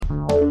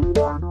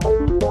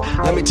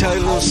Let me tell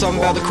you a little something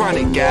about the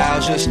Chronic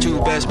Gals. Just two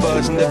best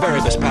buds and the very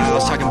best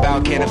pals. Talking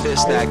about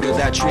cannabis, that good,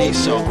 that tree.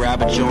 So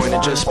grab a joint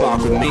and just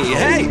spark with me.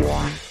 Hey!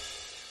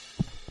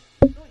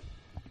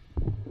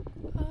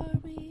 Are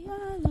we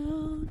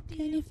alone?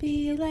 Can you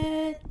feel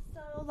it?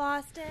 So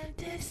lost in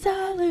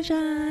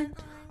Disillusion.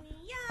 Are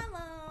we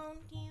alone?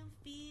 Can you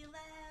feel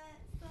it?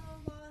 So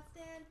lost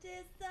and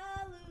disillusioned.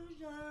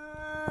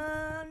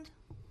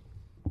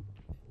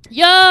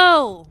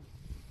 Yo!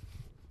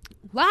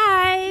 Can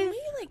Live.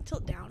 we like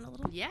tilt down a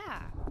little?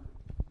 Yeah.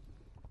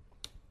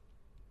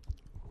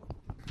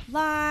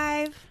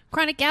 Live.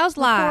 Chronic Gals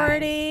live.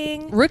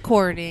 Recording.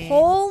 Recording.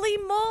 Holy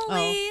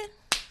moly.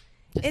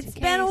 Just It's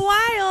in been a case.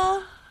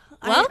 while.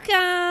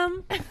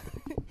 Welcome.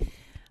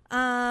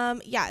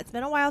 Yeah, it's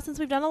been a while since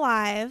we've done a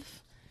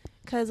live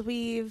because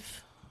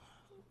we've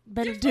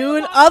been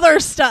doing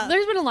other stuff.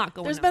 There's been a lot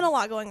going on. There's been a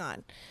lot going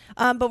on.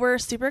 But we're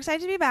super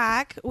excited to be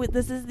back.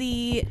 This is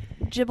the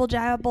Jibble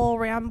Jabble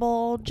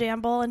Ramble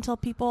Jamble until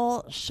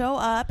people show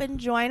up and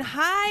join.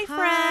 Hi,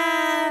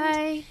 friend.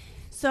 Hi.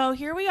 So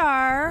here we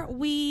are.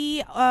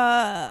 We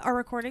are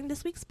recording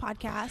this week's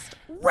podcast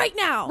right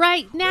now.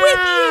 Right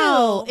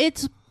now. With you.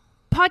 It's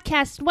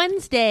Podcast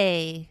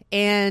Wednesday,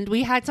 and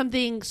we had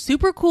something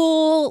super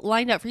cool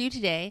lined up for you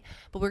today,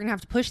 but we're going to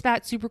have to push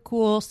that super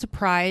cool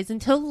surprise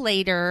until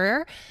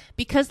later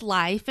because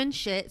life and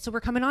shit. So we're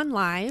coming on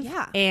live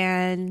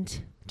and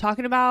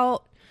talking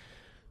about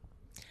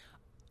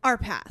Our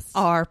past.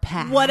 our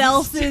past. What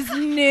else is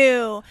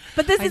new?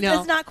 But this I is know.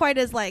 it's not quite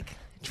as like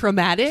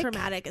Traumatic?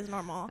 traumatic as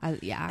normal.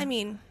 Yeah. I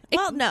mean,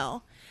 well,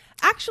 no.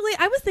 Actually,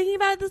 I was thinking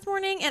about it this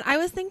morning, and I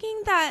was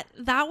thinking that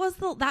that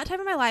time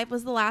of my life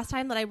was the last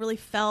time that I really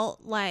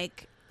felt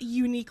like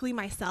uniquely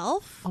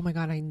myself. Oh my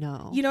God, I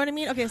know. You know what I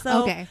mean? Okay,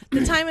 so Okay.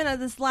 the time in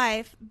this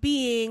life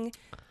being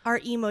our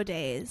emo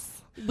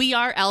days. We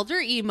are elder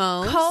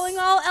emos. Calling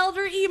all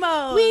elder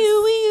emos. Wee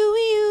wee wee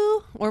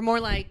wee. Or more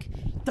like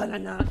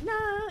da-na-na-na,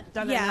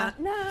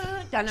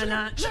 da-na-na-na,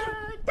 da-na-na-na,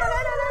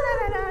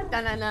 da-na-na-na-na,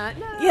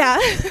 da-na-na-na. Yeah.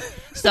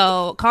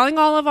 So, calling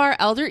all of our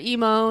elder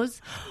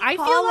emos. I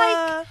feel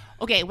Holla. like,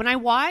 okay, when I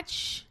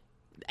watch,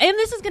 and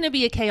this is going to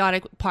be a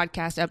chaotic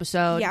podcast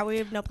episode. Yeah, we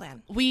have no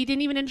plan. We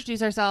didn't even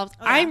introduce ourselves.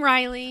 Oh, yeah. I'm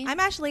Riley. I'm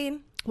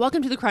Ashleen.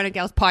 Welcome to the Chronic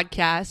Gals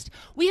podcast.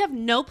 We have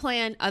no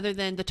plan other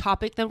than the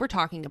topic that we're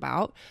talking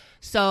about.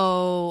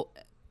 So,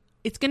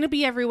 it's going to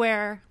be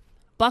everywhere.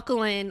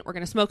 Buckle in. We're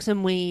going to smoke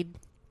some weed.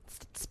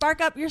 Spark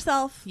up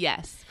yourself.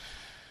 Yes.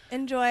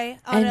 Enjoy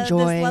on this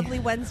lovely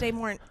Wednesday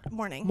morning.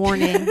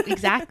 Morning.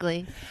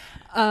 Exactly.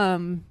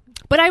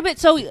 But I bet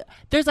so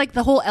there's like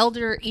the whole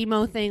elder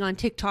emo thing on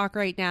TikTok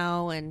right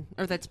now,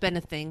 or that's been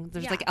a thing.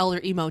 There's like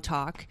elder emo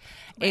talk.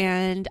 Right.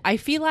 And I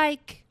feel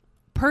like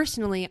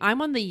personally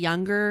I'm on the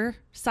younger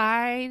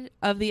side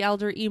of the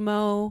elder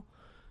emo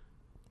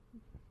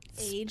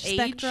Age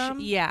spectrum.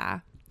 Yeah.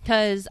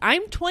 Cause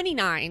I'm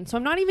 29, so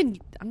I'm not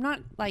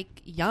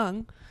like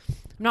young.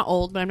 I'm not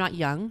old, but I'm not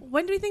young.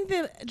 When do you think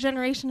the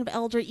generation of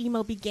elder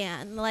emo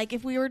began? Like,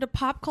 if we were to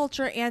pop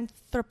culture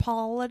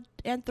anthropologize,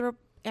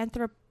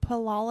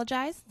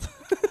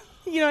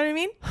 you know what I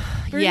mean?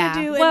 We're Yeah.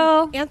 gonna do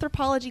an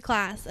anthropology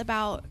class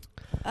about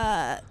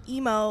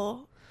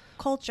emo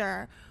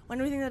culture. When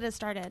do we think that it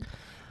started?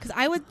 Because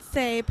I would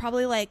say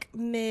probably like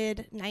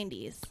mid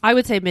 90s. I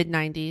would say mid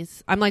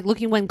 90s. I'm like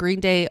looking when Green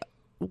Day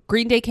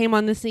came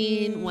on the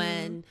scene,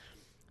 when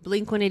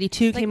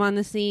Blink-182 came on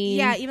the scene.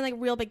 Yeah, even like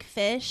Real Big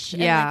Fish.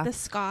 Yeah. And like the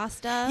ska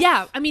stuff.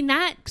 Yeah, I mean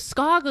that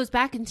ska goes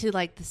back into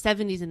like the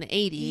 70s and the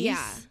 80s.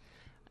 Yeah.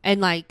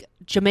 And like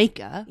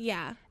Jamaica.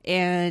 Yeah.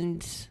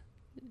 And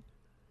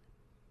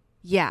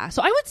yeah,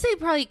 so I would say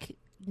probably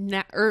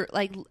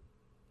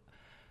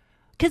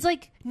cuz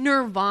like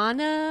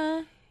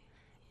Nirvana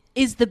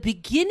is the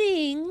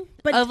beginning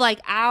of like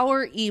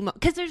our emo,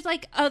 because there's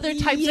like other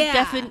types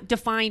of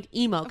defined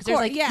emo, because there's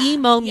like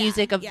emo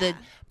music of the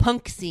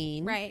punk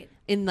scene, Right.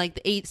 in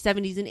like the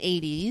 70s and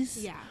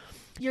 80s. Yeah.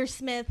 Your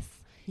Smiths.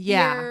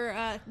 Yeah.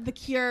 Your, The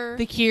Cure.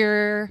 The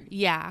Cure.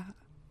 Yeah.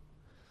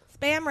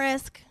 Spam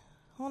risk.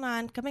 Hold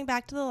on. Coming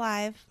back to the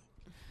live.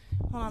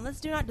 Hold on.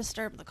 Let's do not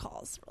disturb the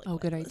calls. Really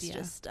quick. Good Let's idea.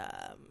 just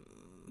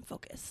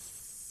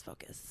focus.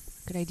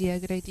 Good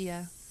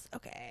idea.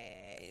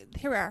 Okay.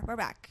 Here we are. We're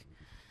back.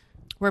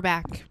 We're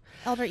back.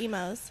 Elder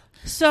emos.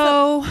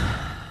 So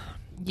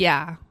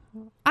yeah,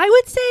 I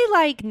would say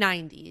like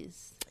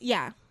 90s,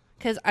 Yeah.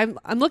 because I'm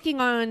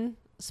looking on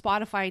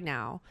Spotify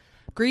now.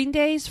 Green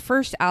Day's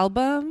first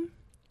album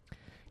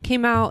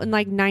came out in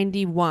like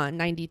 91,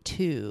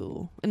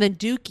 92. And then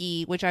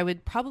Dookie, which I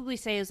would probably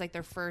say is like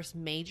their first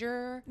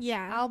major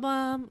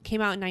album,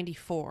 came out in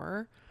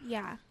 94.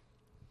 Yeah.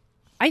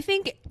 I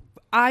think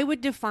I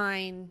would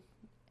define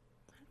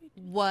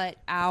what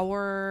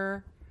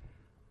our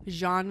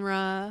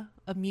genre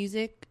of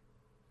music,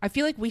 I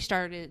feel like we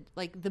started,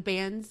 like the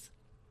bands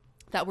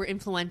that were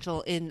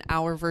influential in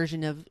our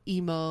version of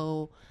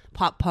emo,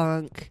 pop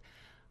punk,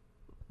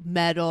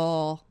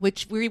 metal,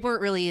 which we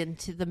weren't really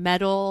into the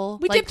metal.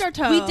 We dipped our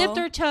toe. We dipped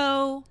our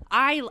toe.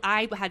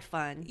 I had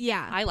fun.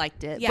 Yeah. I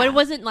liked it. Yeah. But it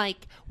wasn't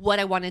like what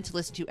I wanted to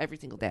listen to every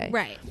single day.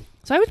 Right.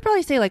 So I would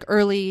probably say like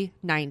early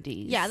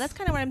 90s. Yeah, that's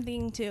kind of what I'm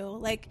thinking too.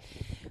 Like,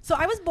 so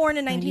I was born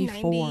in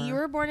 1990. 94. You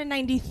were born in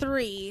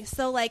 93.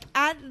 So like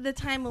at the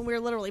time when we were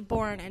literally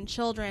born and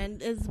children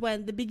is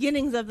when the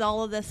beginnings of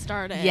all of this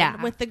started.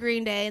 Yeah. With the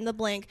Green Day and the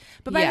Blink.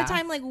 But by Yeah. the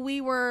time like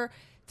we were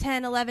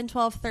 10, 11,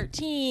 12,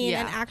 13 Yeah.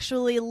 and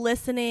actually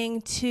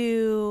listening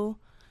to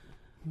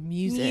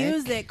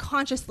music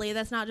consciously,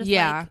 that's not just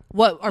like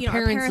what our you know,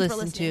 parents were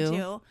listened listening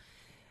to.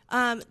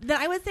 then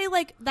I would say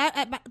like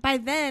that by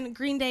then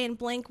Green Day and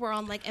Blink were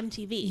on like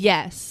MTV.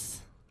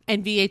 Yes.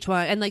 And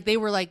VH1. And like they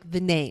were like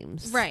the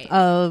names Right.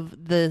 of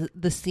the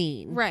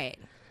scene. Right.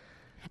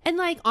 And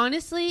like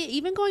honestly,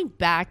 even going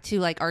back to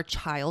like our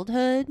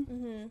childhood,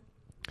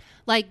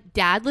 like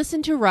Dad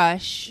listened to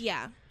Rush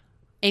Yeah.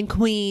 and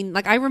Queen.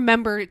 Like I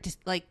remember just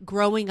like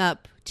growing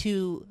up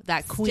to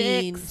that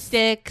Queen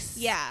Sticks.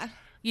 Yeah.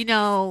 You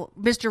know,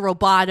 Mr.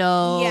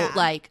 Roboto, Yeah.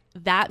 like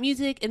that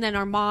music. And then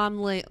our mom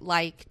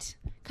liked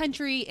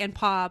country and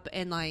pop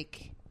and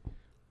like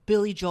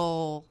Billy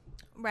Joel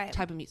Right.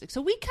 type of music.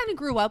 So we kind of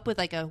grew up with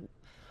like a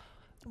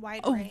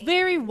Wide a range.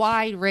 very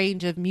wide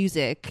range of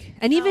music.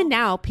 And even Oh.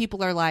 now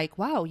people are like,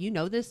 wow, you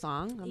know this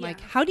song? I'm Yeah.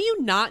 like, how do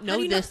you not know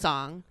do you this not-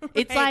 song?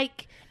 It's Right.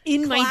 like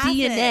in my Classic.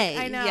 DNA.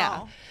 I know.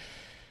 Yeah.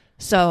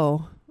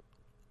 So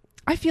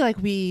I feel like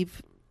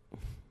we've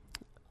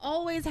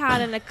Always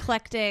had an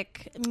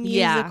eclectic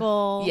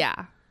musical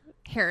yeah.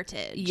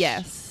 heritage.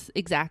 Yes,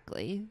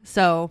 exactly.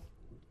 So,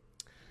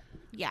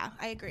 Yeah,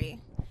 I agree.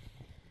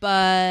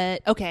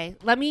 but okay,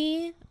 let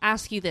me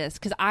ask you this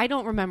because I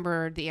don't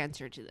remember the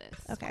answer to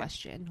this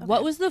question. Okay.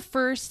 What was the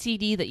first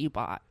CD that you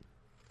bought?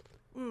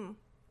 Ooh,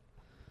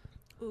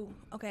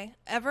 okay.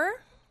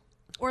 Ever?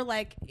 Or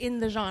like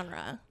in the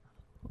genre?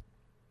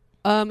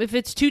 If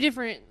it's two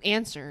different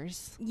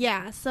answers.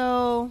 Yeah,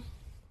 so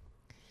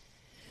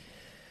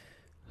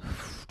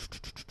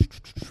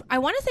I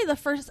want to say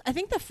I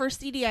think the first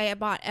CD I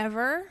bought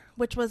ever,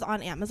 which was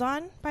on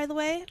Amazon, by the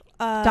way.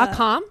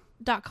 .com?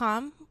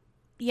 .com.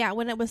 Yeah,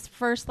 when it was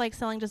first like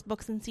selling just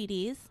books and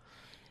CDs.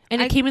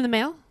 And it came in the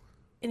mail?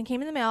 And it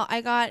came in the mail.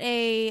 I got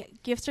a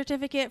gift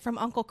certificate from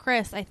Uncle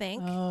Chris, I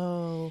think.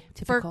 Oh,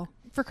 typical.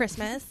 For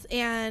Christmas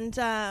and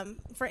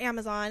for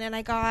Amazon, and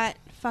I got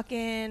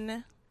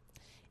fucking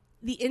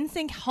the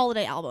NSYNC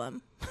holiday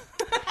album.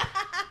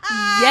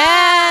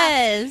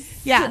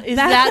 Yes. Yeah, Is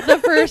that the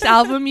first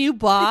album you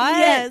bought?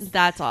 Yes.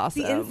 That's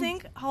awesome. The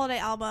NSYNC holiday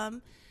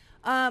album.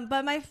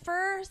 But my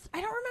first,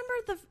 I don't remember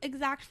the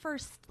exact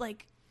first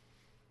like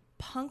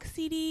punk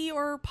CD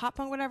or pop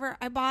punk, whatever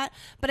I bought,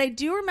 but I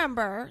do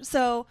remember.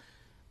 So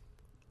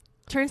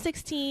turned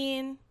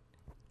 16,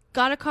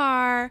 got a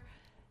car,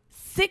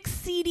 6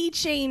 CD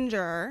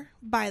changer,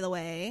 by the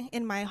way,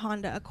 in my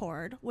Honda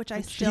Accord, which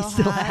I still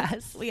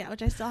have. Well, yeah,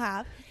 which I still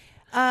have.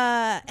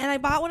 And I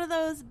bought one of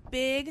those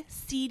big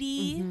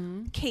CD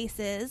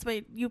cases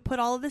where you put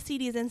all of the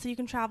CDs in so you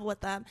can travel with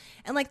them.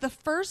 And like the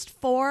first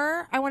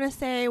 4, I want to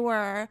say,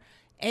 were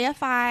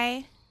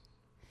AFI,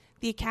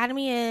 The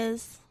Academy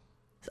Is,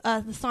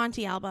 the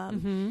Santi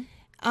album.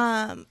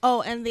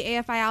 And the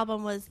AFI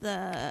album was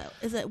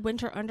is it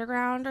Winter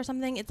Underground or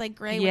something? It's like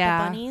gray with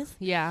the bunnies.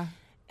 Yeah.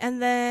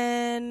 And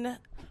then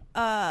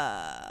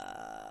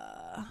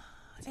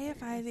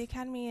AFI, The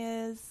Academy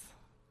Is.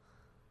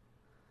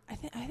 I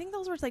think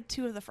those were like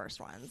 2 of the first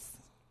ones,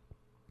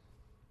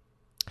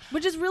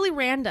 which is really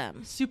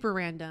random. Super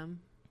random.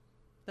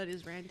 That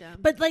is random.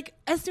 But like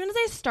as soon as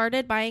I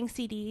started buying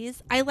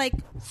CDs, I like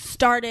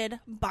started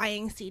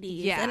buying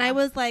CDs, Yeah. and I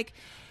was like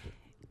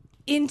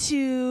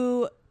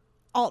into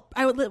alt.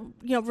 I would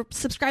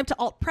subscribe to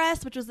Alt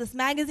Press, which was this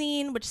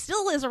magazine, which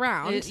still is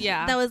around.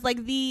 Yeah. That was like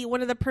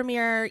one of the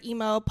premier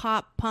emo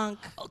pop punk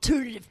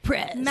alternative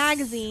press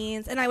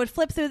magazines, and I would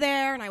flip through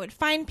there, and I would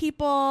find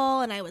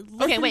people, and I would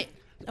listen. Okay, wait.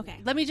 Okay,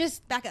 Let me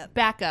just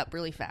back up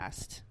really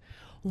fast.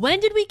 When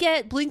did we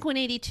get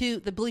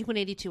Blink-182, the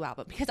Blink-182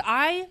 album? Because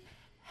I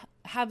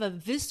have a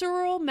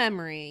visceral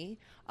memory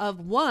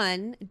of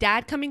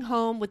Dad coming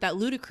home with that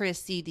Ludacris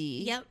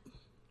CD. Yep.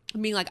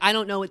 Being like, I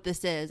don't know what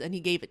this is, and he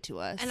gave it to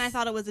us. And I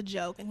thought it was a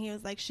joke, and he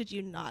was like, "Should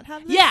you not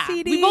have this yeah,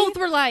 CD?" we both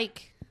were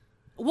like,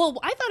 well,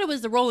 I thought it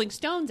was the Rolling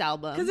Stones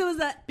album. Because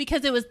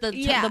it was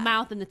the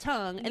mouth and the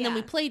tongue. And then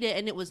we played it,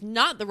 and it was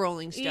not the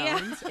Rolling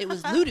Stones. It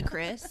was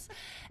Ludacris.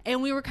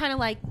 And we were kind of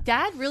like,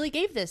 Dad really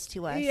gave this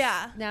to us.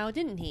 Yeah. Now,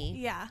 didn't he?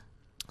 Yeah.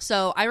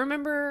 So I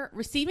remember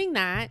receiving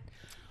that.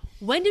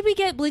 When did we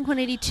get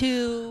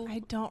Blink-182? I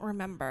don't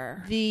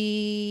remember.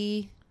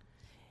 It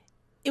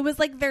was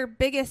like their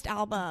biggest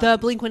album. The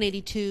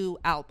Blink-182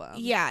 album.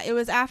 Yeah, it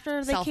was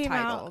after they came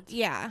out. Self-titled.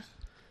 Yeah.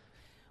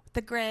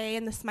 the gray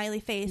and the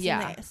smiley face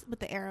Yeah. and with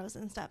the arrows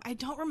and stuff. I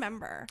don't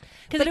remember.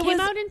 Because it But came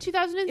out in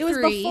 2003. It was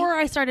before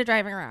I started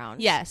driving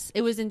around. Yes,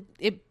 it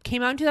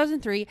came out in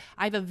 2003.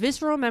 I have a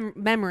visceral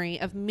memory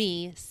of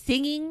me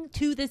singing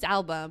to this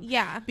album.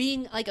 Yeah.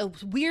 Being like a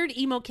weird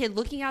emo kid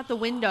looking out the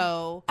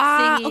window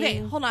singing. Okay,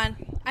 hold on.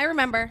 I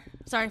remember.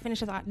 Sorry,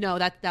 finish your thought. No,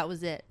 that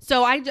was it.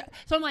 So I'm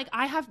like,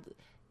 I have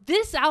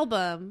this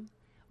album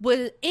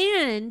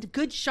and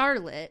Good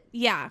Charlotte.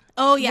 Yeah.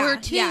 Oh, yeah. Were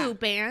two yeah.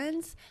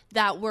 bands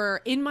that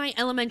were in my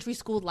elementary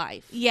school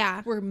life.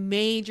 Yeah. Were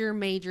major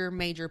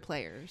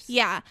players.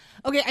 Yeah.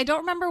 Okay, I don't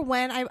remember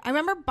when. I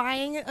remember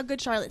buying a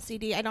Good Charlotte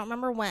CD. I don't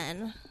remember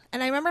when.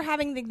 And I remember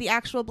having the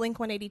actual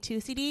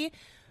Blink-182 CD.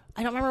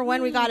 I don't remember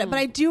when we got it, but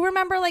I do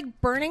remember like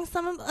burning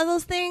some of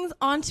those things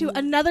onto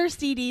another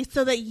CD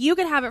so that you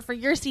could have it for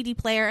your CD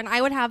player and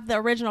I would have the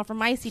original for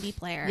my CD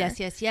player.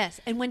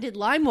 Yes. And when did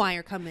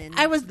LimeWire come in?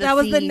 That was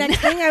the next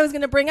thing I was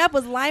going to bring up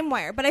was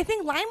LimeWire, but I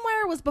think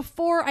LimeWire was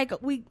before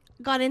we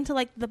got into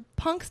like the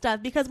punk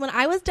stuff, because when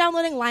I was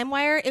downloading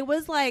LimeWire, it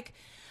was like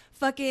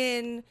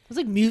fucking. It was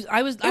like music.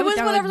 It was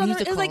whatever's on the,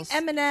 it was like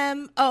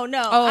Eminem. Oh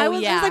no! It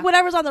was like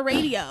whatever's on the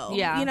radio.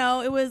 Yeah, you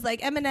know, it was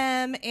like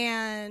Eminem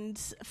and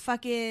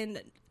fucking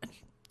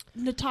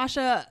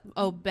Natasha.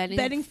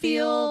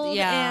 Bedingfield.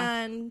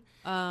 Yeah, and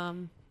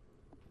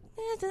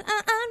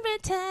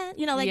unwritten.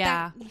 You know, like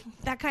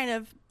that kind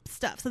of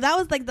stuff. So that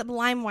was like the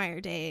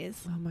LimeWire days.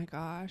 Oh my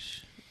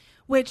gosh.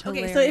 Which,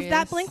 hilarious. Okay, so if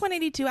that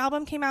Blink-182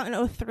 album came out in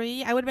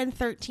 2003, I would have been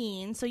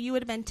 13, so you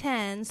would have been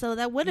 10, so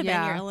that would have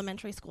been your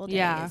elementary school days.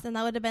 Yeah. And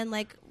that would have been,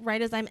 like,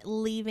 right as I'm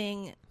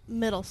leaving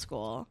middle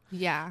school.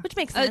 Yeah. Which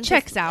makes sense. It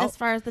checks out. As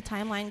far as the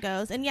timeline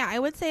goes. And, yeah, I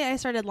would say I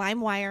started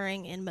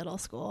LimeWiring in middle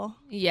school.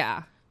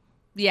 Yeah.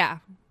 Yeah.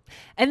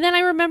 And then I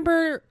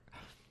remember,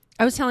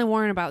 I was telling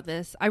Warren about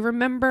this. I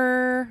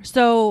remember,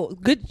 so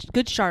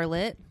Good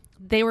Charlotte,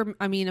 they were,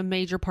 a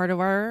major part of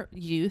our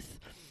youth.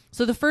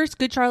 So the first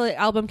Good Charlotte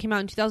album came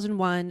out in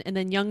 2001, and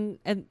then The Young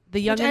and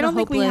the Hopeless. I don't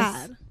think we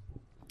had.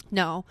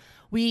 No,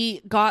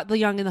 we got The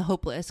Young and the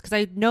Hopeless because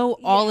I know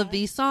all of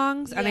these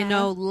songs and I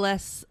know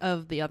less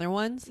of the other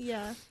ones.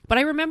 Yeah. But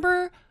I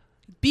remember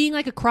being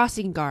like a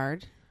crossing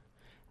guard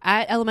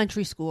at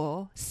elementary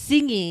school,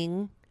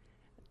 singing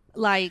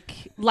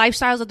like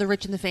Lifestyles of the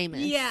Rich and the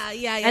Famous. Yeah.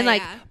 And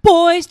like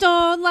boys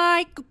don't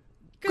like.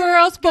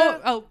 Girls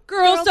don't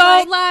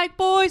like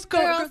boys.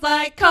 Girls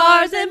like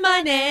cars and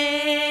money.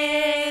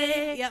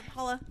 Yep,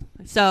 holla.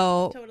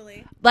 So,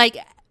 Totally. Like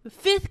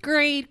 5th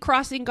grade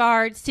crossing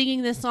guard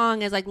singing this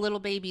song as like little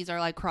babies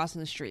are like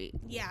crossing the street.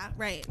 Yeah,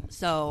 right.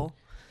 So,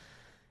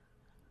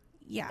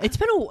 yeah, it's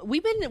been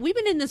we've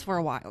been in this for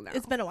a while now.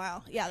 It's been a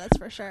while. Yeah, that's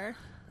for sure.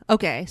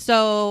 Okay,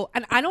 so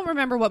and I don't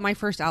remember what my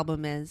first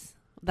album is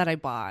that I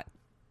bought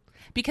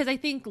because I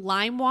think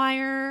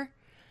LimeWire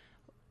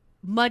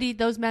muddied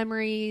those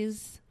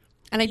memories.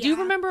 And I do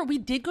remember we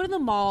did go to the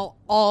mall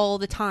all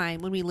the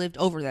time when we lived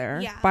over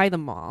there by the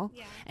mall.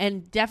 Yeah.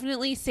 And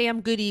definitely Sam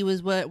Goody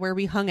was where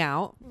we hung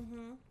out.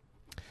 Mm-hmm.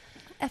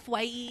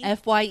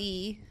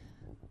 FYE.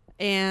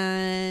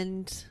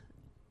 And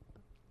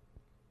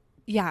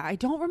yeah, I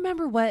don't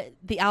remember what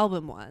the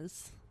album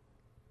was.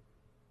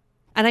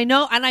 And I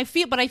know, and I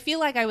feel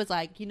like I was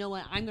like, you know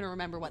what? I'm going to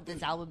remember what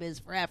this album is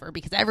forever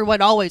because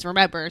everyone always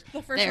remembers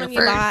the first their one you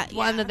first bought,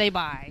 one that they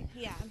buy.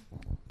 Yeah.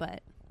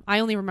 But I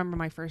only remember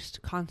my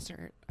first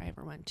concert I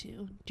ever went to.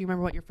 Do you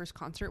remember what your first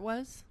concert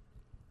was?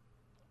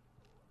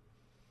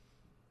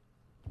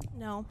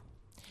 No.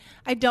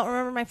 I don't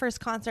remember my first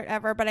concert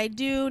ever, but I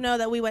do know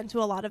that we went to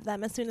a lot of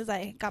them as soon as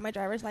I got my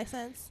driver's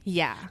license.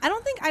 Yeah. I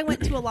don't think I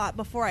went to a lot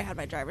before I had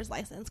my driver's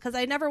license because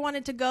I never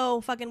wanted to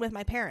go fucking with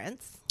my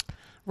parents.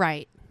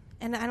 Right.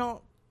 And I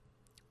don't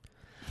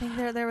think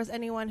there was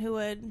anyone who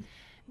would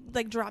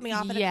like drop me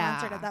off at a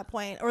concert at that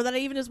point, or that I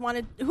even just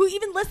wanted, who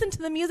even listened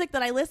to the music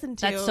that I listened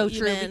to. That's so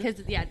true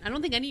because I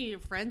don't think any of your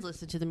friends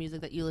listened to the music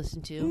that you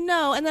listened to.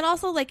 No, and then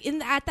also like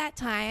at that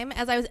time,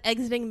 as I was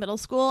exiting middle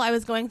school, I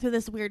was going through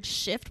this weird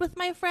shift with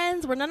my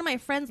friends where none of my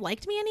friends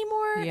liked me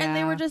anymore, and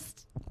they were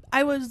just.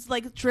 I was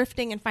like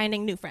drifting and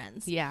finding new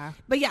friends. Yeah,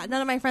 but yeah,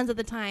 none of my friends at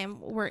the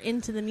time were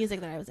into the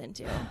music that I was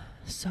into.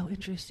 So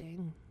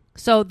interesting.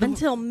 So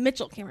until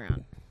Mitchell came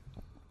around.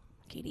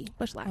 Katie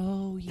Bushlight.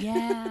 Oh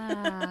yeah.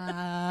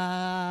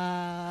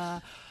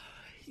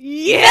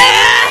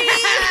 Yes!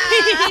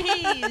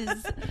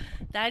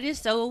 That is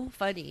so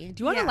funny.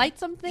 Do you want to light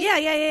something?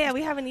 Yeah.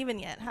 We haven't even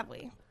yet, have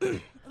we?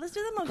 Let's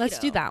do the mojito. Let's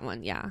do that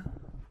one, yeah.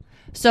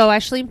 So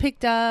Ashleen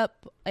picked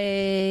up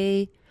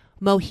a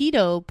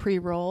mojito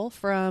pre-roll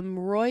from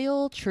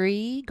Royal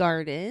Tree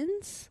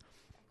Gardens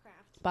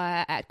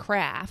at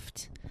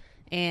Craft.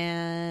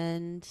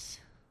 And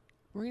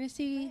we're going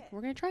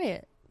to try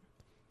it.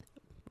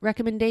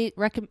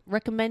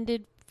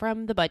 Recommended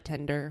from the bud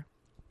tender.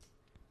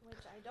 Which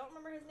I don't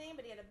remember his name,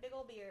 but he had a big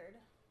old beard.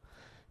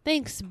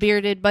 Thanks,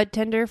 bearded bud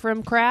tender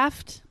from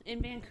Kraft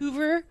in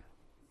Vancouver.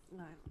 I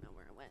don't know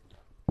where it went.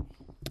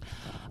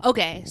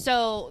 Okay,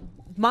 so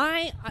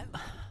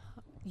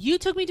you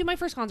took me to my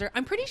first concert.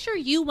 I'm pretty sure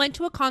you went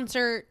to a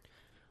concert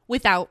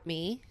without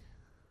me.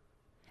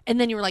 And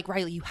then you were like,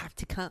 Riley, you have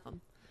to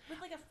come. With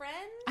like a friend?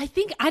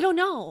 I don't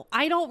know.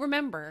 I don't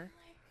remember.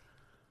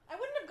 I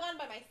wouldn't have gone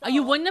by myself. Oh,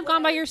 you wouldn't have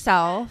gone by when I was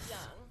yourself. that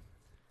young.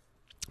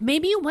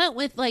 Maybe you went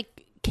with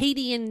like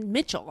Katie and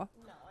Mitchell.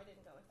 No, I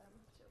didn't go with them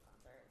to a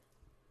concert.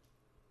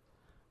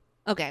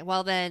 Okay,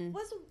 well then. No.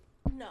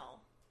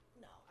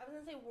 I was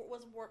gonna say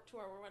was Warped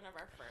Tour one of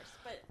our first,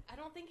 but I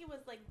don't think it was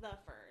like the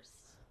first.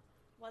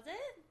 Was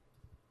it?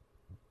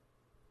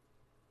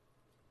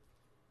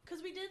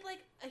 Because we did like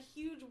a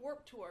huge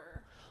Warped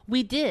Tour,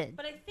 We did.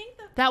 but I think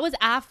That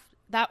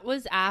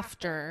was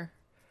after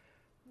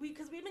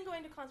because we've been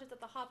going to concerts at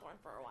the Hawthorne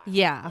for a while.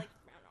 Yeah. Like,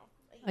 I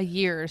don't know, a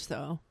year or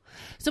so.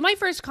 So my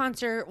first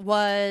concert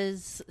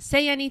was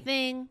Say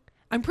Anything.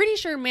 I'm pretty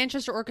sure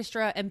Manchester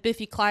Orchestra and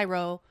Biffy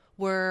Clyro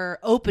were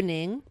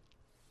opening.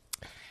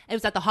 It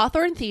was at the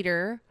Hawthorne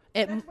Theater.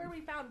 That's where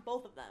we found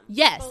both of them.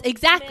 Yes, Both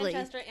exactly.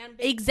 Manchester and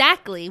Big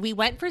Exactly. We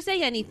went for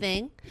Say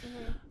Anything.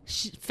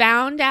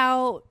 Found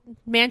out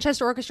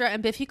Manchester Orchestra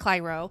and Biffy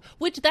Clyro,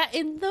 which that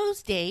in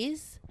those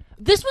days,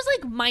 this was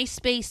like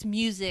MySpace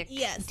music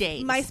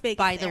days. MySpace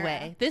by the era.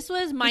 way. This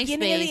was MySpace.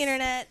 Beginning of the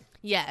internet.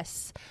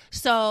 Yes.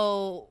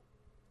 So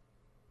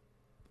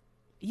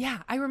yeah,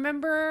 I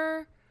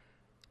remember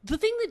the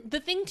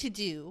thing to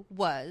do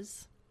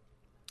was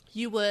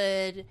you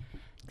would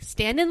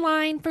stand in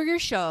line for your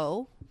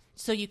show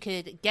so you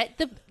could get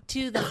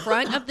to the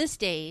front of the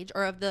stage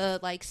or of the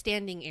like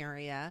standing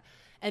area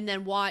and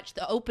then watch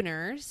the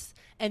openers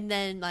and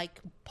then like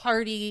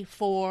party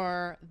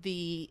for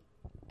the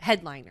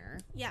headliner.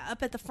 Yeah,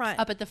 up at the front.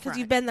 Up at the front. Because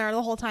you've been there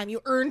the whole time.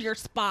 You earned your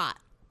spot.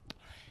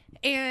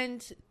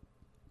 And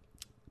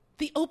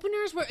the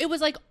openers it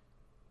was like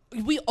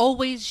we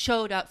always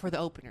showed up for the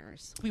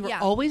openers. We were Yeah.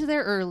 always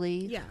there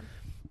early. Yeah.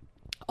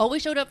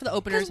 Always showed up for the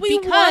openers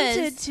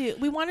Because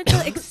we wanted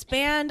to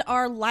expand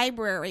our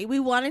library. We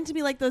wanted to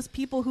be like those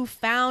people who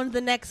found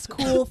the next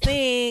cool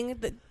thing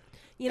that,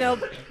 you know,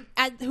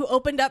 who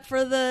opened up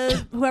for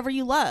whoever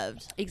you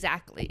loved.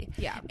 Exactly.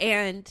 Yeah.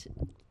 And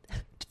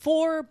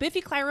for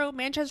Biffy Clyro,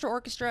 Manchester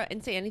Orchestra,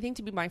 and Say Anything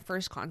to be my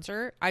first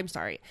concert, I'm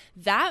sorry,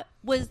 that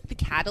was the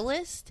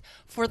catalyst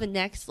for the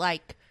next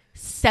like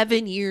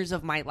 7 years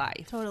of my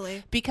life.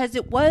 Totally. Because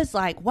it was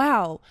like,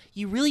 wow,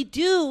 you really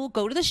do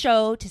go to the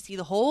show to see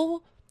the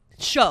whole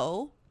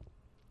show.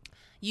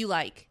 You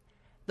like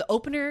the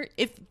opener.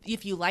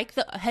 If you like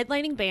the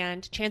headlining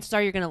band, chances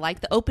are you're going to like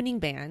the opening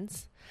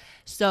bands.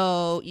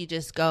 So you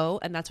just go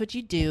and that's what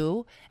you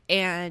do.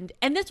 And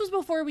this was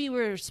before we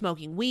were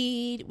smoking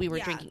weed. We were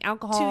drinking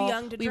alcohol. Too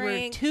young to we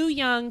drink. were too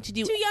young to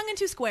do. Too young and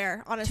too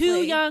square, honestly.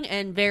 Too young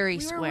and very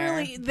We were square.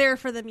 really there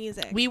for the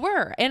music. We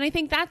were. And I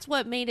think that's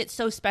what made it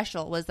so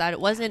special was that it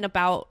wasn't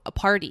about a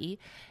party.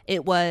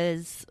 It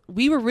was,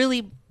 we were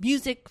really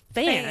music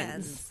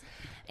fans.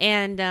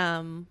 And,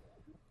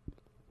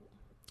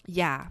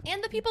 yeah.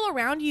 And the people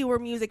around you were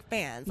music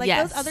fans. Like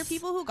Yes. those other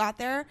people who got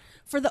there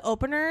for the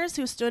openers,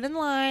 who stood in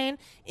line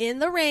in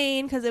the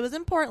rain, because it was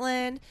in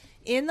Portland,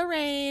 in the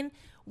rain,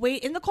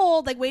 wait in the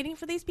cold, like waiting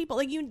for these people.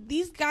 Like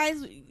these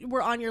guys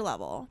were on your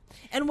level.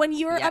 And when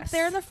you were up Yes.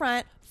 there in the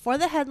front for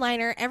the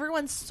headliner,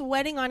 everyone's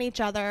sweating on each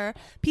other.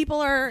 People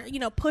are,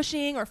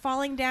 pushing or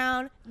falling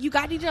down. You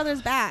got each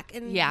other's back.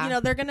 And, Yeah.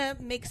 they're going to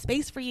make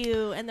space for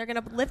you. And they're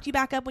going to lift you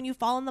back up when you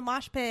fall in the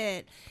mosh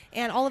pit.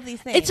 And all of these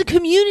things. It's a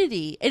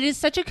community. It is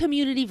such a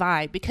community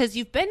vibe because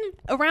you've been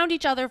around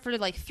each other for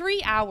like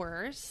 3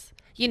 hours,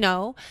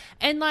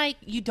 and like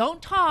you don't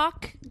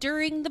talk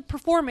during the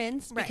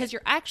performance Right. because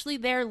you're actually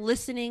there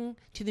listening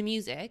to the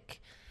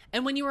music.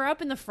 And when you were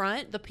up in the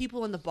front, the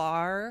people in the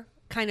bar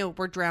kind of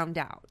were drowned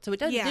out. So it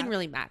didn't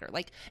really matter.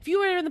 Like if you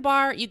were in the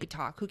bar, you could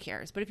talk, who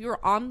cares? But if you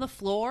were on the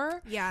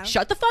floor,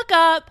 shut the fuck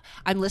up.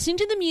 I'm listening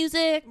to the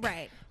music.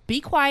 Right. Be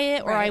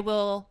quiet or Right. I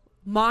will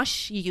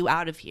mosh you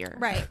out of here.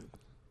 Right.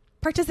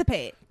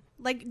 Participate.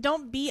 Like,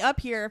 don't be up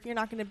here if you're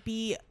not going to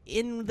be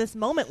in this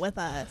moment with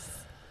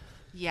us.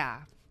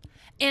 Yeah.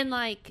 And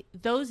like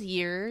those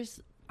years,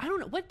 I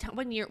don't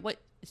know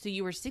so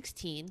you were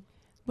 16.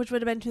 Which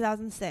would have been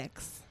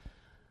 2006.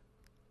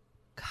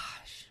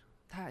 Gosh,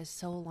 that is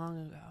so long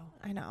ago.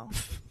 I know.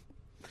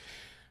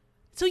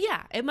 So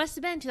yeah, it must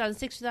have been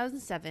 2006,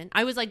 2007.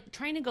 I was like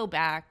trying to go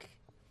back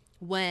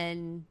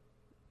because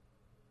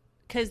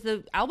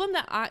the album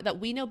that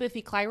we know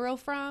Biffy Clyro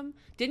from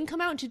didn't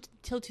come out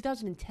until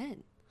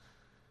 2010.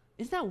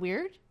 Isn't that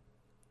weird?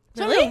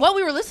 So I don't Really? know what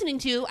we were listening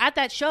to at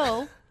that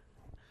show.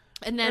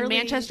 And then Early-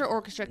 Manchester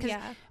Orchestra. Because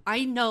Yeah.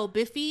 I know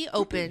Biffy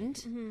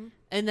opened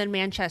and then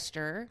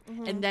Manchester.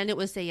 And then it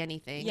was Say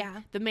Anything.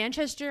 Yeah. The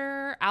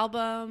Manchester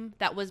album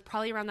that was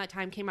probably around that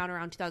time came out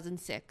around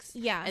 2006.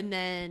 Yeah. And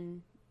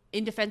then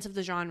In Defense of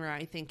the Genre,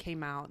 I think,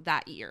 came out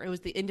that year. It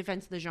was the In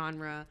Defense of the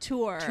Genre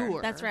Tour. Tour.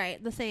 That's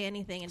right. The Say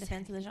Anything in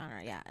Defense of the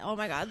Genre. Yeah. Oh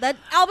my God. That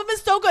album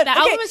is so good. That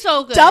album is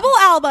so good. Double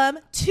album.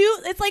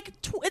 It's like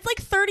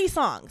 30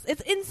 songs.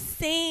 It's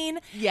insane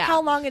Yeah.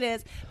 how long it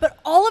is. But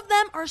all of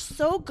them are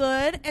so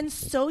good and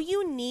so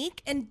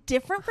unique and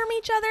different from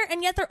each other.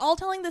 And yet they're all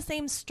telling the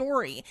same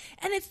story.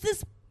 And it's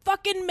this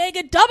fucking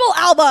mega double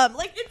album.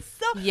 Like it's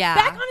so Yeah.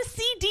 back on a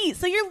CD. CDs.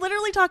 So you're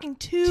literally talking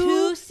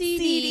two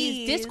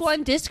CDs, disc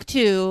 1, disc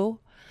 2.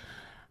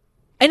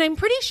 And I'm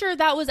pretty sure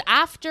that was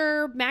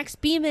after Max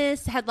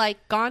Bemis had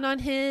like gone on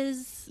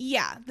his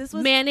this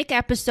was manic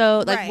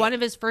episode, like right. one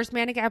of his first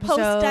manic episodes.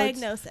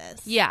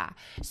 post-diagnosis. Yeah.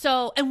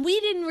 So, and we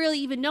didn't really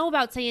even know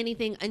about Say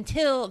Anything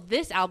until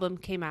this album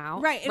came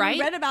out. Right. And we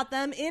read about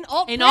them in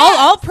alt press.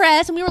 Alt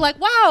press. And we were like,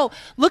 wow,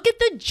 look at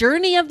the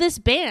journey of this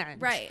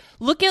band. Right.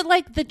 Look at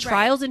like the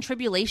trials and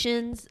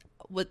tribulations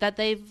that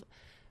they've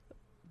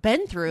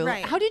been through.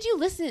 Right. How did you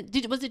listen?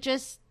 Was it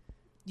just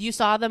you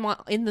saw them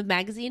in the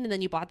magazine and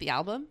then you bought the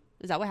album?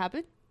 Is that what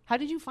happened? How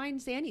did you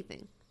find Say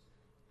Anything?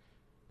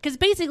 Because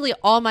basically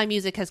all my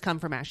music has come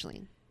from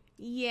Ashleen.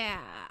 Yeah.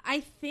 I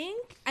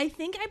think I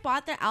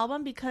bought their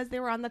album because they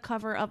were on the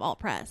cover of alt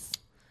press.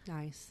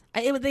 Nice.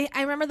 I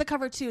remember the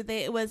cover too.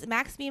 It was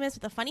Max Bemis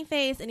with a funny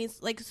face, and he's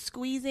like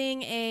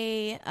squeezing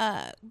a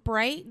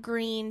bright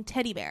green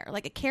teddy bear,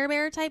 like a Care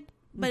Bear type,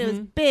 but it was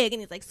big,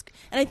 and he's like,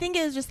 and I think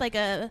it was just like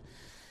a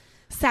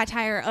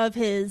satire of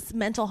his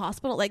mental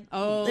hospital, like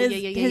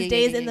his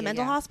days in the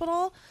mental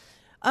hospital.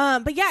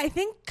 But yeah, I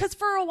think because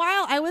for a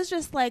while I was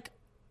just like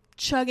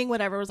chugging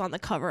whatever was on the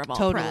cover of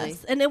Alt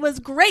Press, and it was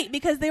great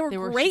because they were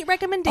great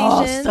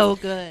recommendations. So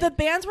good. The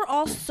bands were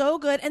all so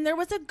good, and there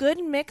was a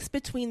good mix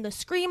between the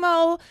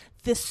screamo,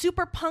 the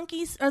super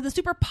punky or the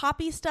super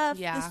poppy stuff,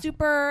 the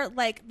super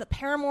like the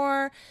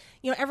Paramore,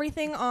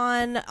 everything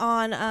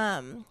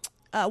on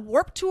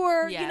Warped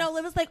Tour. Yes.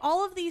 It was like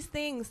all of these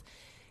things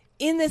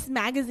in this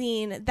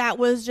magazine that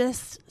was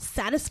just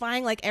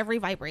satisfying like every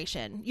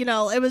vibration.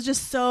 It was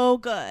just so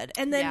good.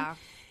 And then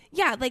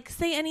like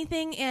Say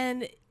Anything,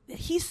 and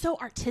he's so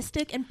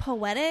artistic and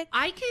poetic.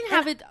 I can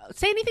have it.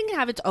 Say Anything can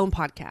have its own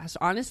podcast.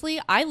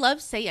 Honestly, I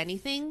love Say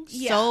Anything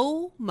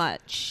so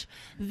much.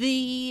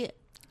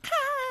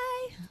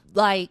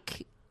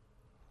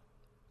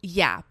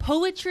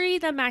 Poetry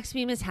that Max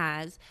Bemis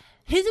has,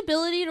 his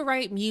ability to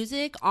write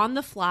music on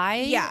the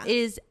fly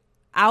is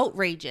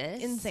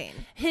outrageous, insane.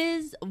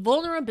 His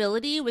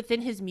vulnerability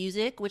within his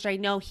music, which I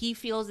know he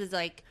feels is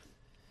like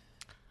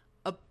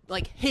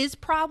his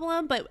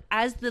problem, but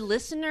as the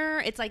listener,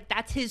 it's like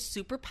that's his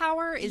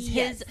superpower, is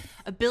his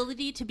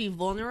ability to be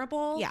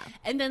vulnerable. Yeah.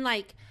 And then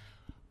like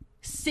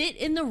sit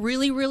in the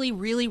really, really,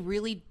 really,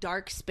 really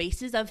dark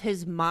spaces of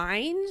his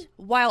mind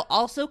while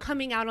also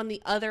coming out on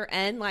the other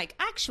end like,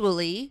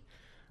 actually,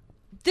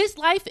 this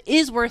life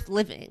is worth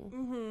living.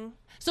 Mm-hmm.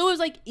 So it was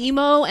like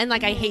emo and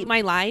like I hate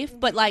my life,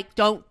 but like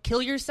don't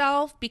kill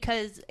yourself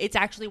because it's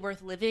actually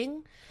worth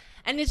living.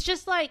 And it's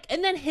just like,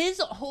 and then his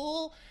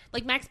whole,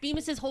 like Max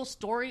Bemis's whole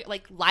story,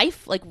 like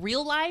life, like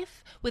real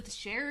life with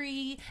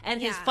Sherry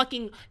and his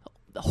fucking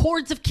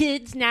hordes of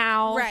kids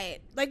now. Right.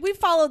 Like we've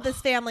followed this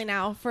family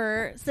now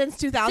since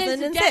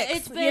 2006.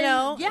 It's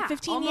been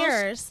 15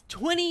 years.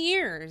 20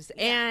 years.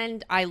 Yeah.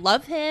 And I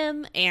love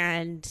him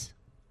and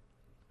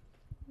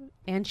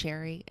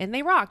Sherry, and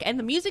they rock, and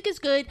the music is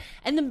good,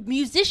 and the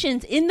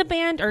musicians in the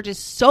band are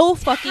just so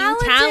fucking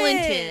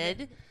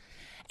talented,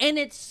 and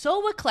it's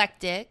so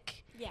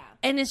eclectic,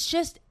 and it's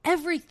just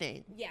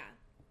everything.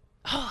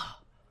 So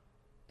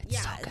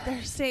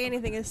their Say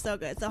Anything is so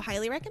good, so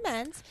highly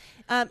recommend.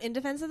 In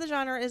Defense of the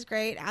Genre is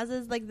great, as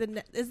is like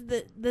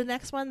the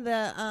next one,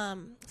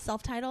 the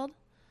self-titled.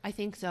 I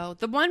think so.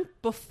 The one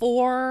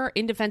before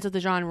In Defense of the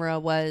Genre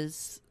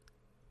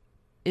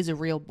is a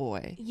Real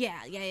Boy.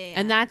 Yeah.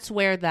 And that's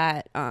where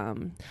that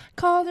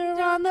called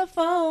her on the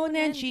phone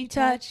and she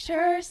touched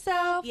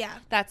herself. Yeah.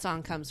 That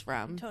song comes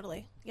from.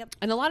 Totally. Yep.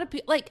 And a lot of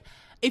people, like,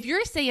 if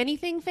you're a Say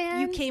Anything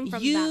fan, you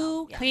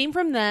came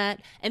from that,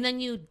 and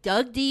then you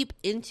dug deep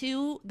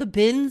into the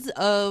bins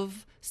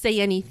of Say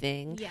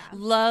Anything. Yeah.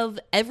 Love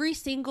every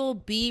single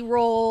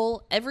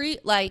B-roll, every,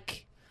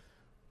 like,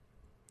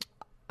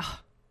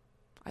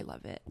 I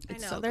love it.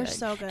 It's so they're good.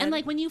 so good. And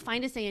like when you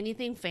find a Say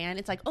Anything fan,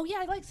 it's like, oh yeah,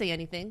 I like Say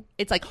Anything.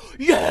 It's like,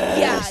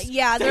 yes,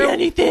 yeah.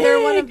 Anything.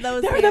 They're one of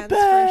those They're bands the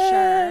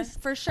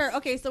best. for sure.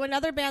 Okay, so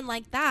another band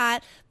like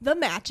that, The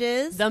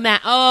Matches. The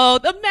Matches.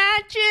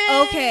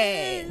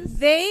 Okay,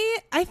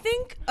 I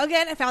think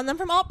again, I found them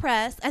from Alt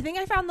Press. I think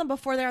I found them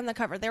before they're on the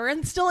cover. They were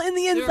still in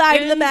the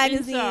inside of the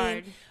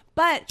magazine.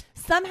 But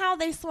somehow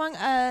they swung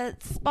a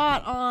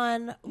spot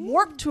on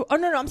Warped Tour. Oh,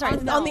 no, I'm sorry.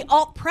 On the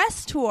Alt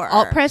Press Tour.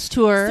 Alt Press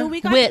Tour. So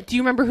we got do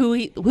you remember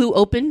who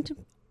opened?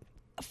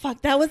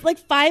 Fuck, that was like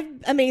 5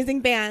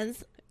 amazing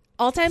bands.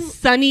 All time.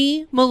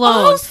 Sonny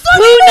Malone. Oh,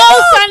 Who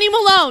knows Sonny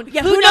Malone?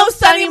 Yeah, who knows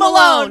Sonny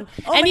Malone?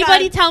 Oh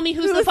Anybody tell me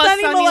who the fuck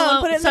Sonny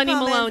Malone, Put it in Sonny the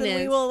comments Malone is?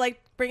 And we will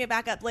like bring it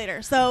back up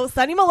later. So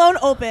Sonny Malone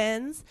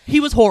opens. He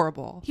was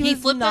horrible. He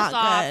flipped us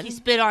off. He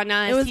spit on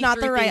us. It was he not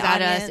threw the right things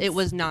at audience. us. It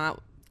was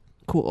not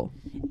cool.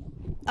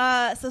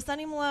 So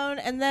Sonny Malone,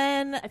 and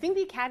then I think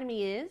the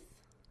Academy is.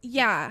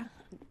 Yeah.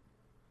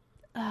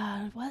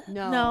 What?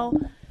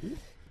 No.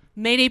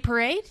 Mayday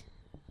Parade?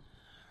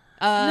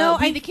 No,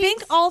 I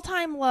think All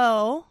Time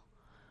Low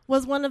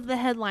was one of the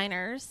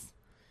headliners.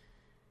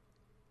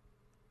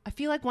 I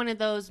feel like one of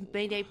those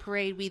Mayday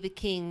Parade, We the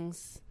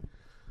Kings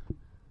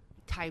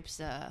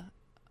types.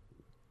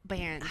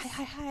 bands.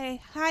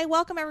 Hi.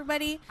 Welcome,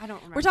 everybody. I don't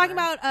remember. We're talking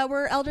about,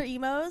 we're elder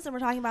emos, and we're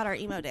talking about our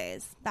emo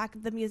days. Back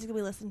the music that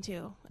we listened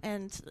to,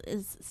 and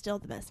is still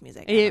the best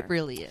music It ever.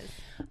 really is.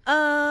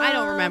 I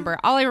don't remember.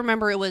 All I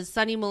remember it was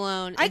Sonny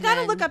Malone. I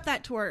gotta look up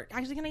that tour.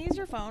 Actually, can I use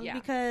your phone? Yeah.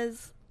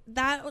 Because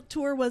that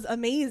tour was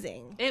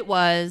amazing. It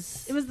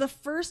was. It was the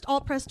first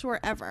alt press tour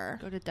ever.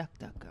 Go to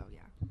DuckDuckGo, yeah.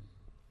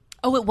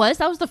 Oh, it was?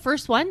 That was the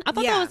first one? I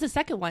thought Yeah. that was the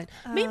second one.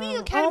 Maybe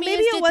Academy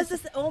maybe it was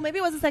maybe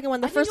it was the second one.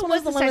 The I think first it one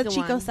was was the the one with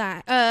second Chico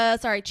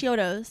one.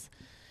 Chiodos.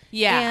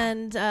 Yeah.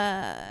 And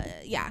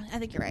yeah, I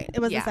think you're right. It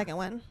was Yeah. the second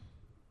one.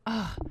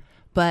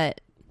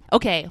 But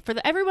okay, for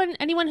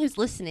anyone who's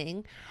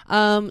listening,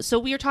 so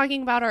we are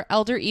talking about our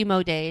elder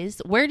emo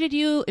days. Where did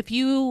you, if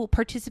you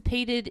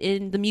participated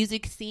in the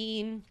music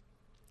scene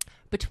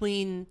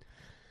between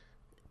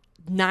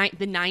the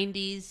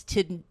 90s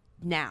to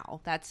now?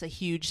 That's a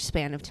huge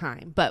span of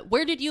time. But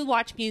where did you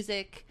watch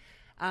music?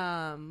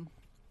 Who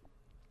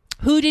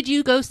did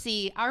you go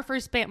see? My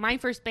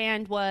first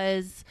band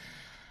was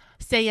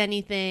Say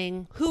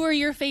Anything. Who are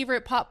your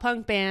favorite pop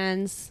punk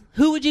bands?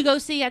 Who would you go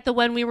see at the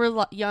When We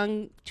Were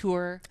Young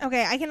tour?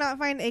 Okay, I cannot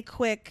find a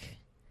quick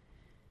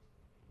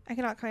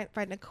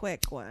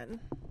one.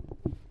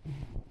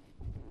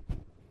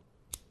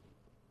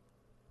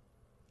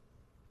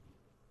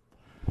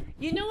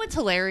 You know what's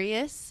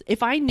hilarious?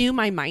 If I knew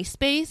my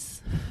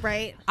MySpace,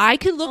 Right? I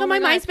could look Oh on my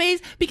my God.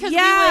 MySpace because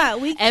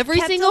We every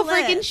kept single a list.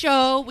 freaking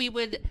show we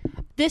would.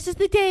 This is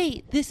the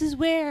date. This is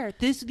where.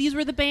 These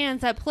were the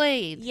bands that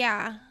played.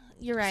 Yeah,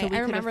 you're right. So we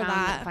I could have remember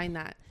that. Find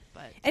that.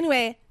 But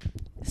Anyway,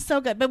 so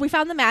good. But we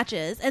found the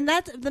Matches, and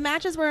the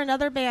Matches were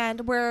another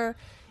band where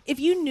if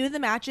you knew the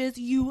Matches,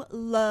 you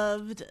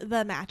loved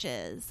the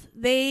Matches.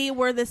 They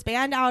were this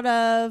band out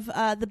of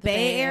the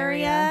Bay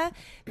Area.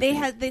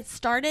 They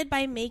started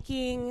by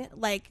making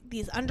like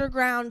these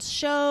underground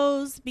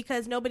shows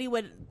because nobody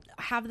would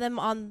have them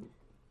on.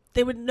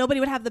 Nobody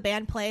would have the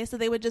band play, so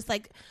they would just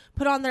like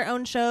put on their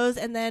own shows,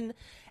 and then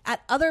at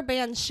other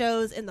bands'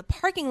 shows in the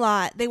parking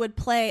lot, they would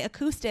play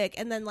acoustic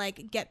and then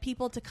like get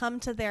people to come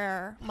to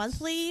their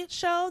monthly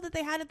show that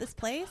they had at this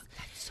place.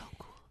 that's so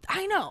cool.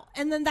 I know.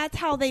 And then that's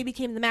how they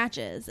became the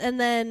Matches. And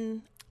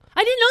then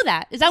I didn't know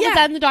that. Is that Yeah. was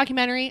that in the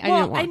documentary? I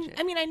didn't watch it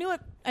I mean, I knew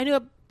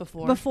it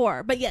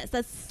before. but yes,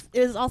 it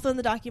was also in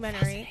the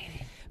documentary.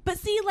 But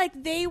see,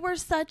 like they were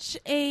such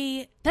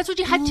a That's what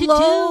you had to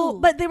do.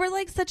 but they were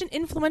like such an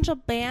influential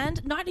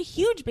band, not a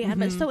huge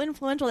band, but so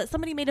influential that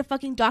somebody made a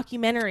fucking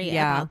documentary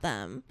Yeah. about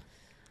them.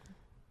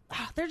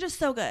 They're just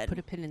so good. Put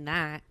a pin in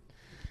that.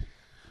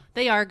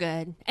 They are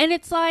good. And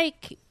it's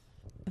like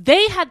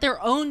they had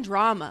their own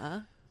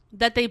drama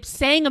that they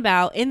sang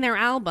about in their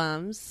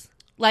albums.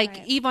 Like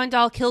Right. Yvonne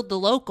Dahl Killed the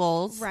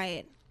Locals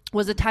Right.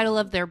 was the title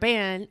of their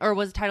band or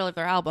was the title of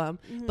their album,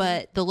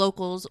 but The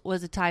Locals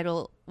was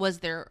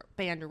their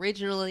band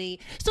originally.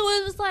 So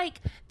it was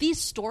like these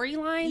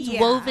storylines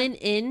Yeah. woven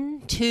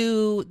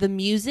into the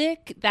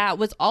music that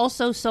was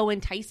also so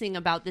enticing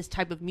about this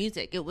type of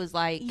music. It was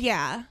like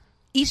Yeah.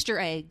 Easter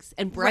eggs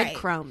and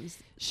breadcrumbs.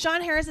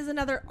 Sean Harris is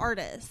another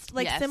artist,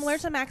 like Yes. similar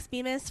to Max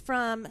Bemis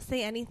from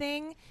Say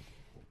Anything.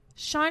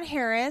 Sean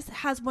Harris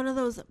has one of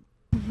those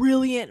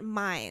brilliant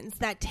minds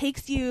that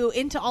takes you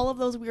into all of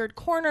those weird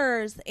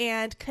corners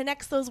and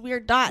connects those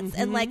weird dots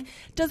and like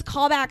does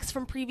callbacks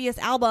from previous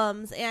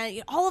albums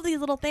and all of these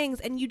little things,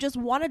 and you just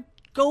want to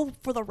go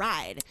for the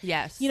ride.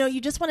 Yes. You know,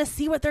 you just want to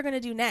see what they're going to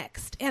do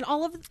next. And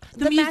all of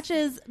the mus-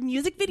 Matches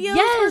music videos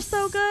Yes. were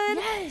so good.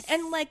 Yes.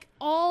 And like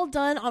all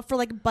done for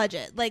like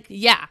budget. Like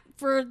Yeah.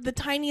 for the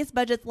tiniest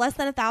budgets, less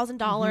than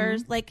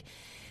 $1,000. Like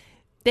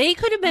They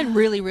could have been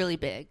really, really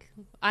big.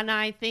 And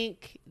I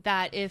think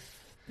that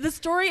if the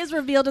story is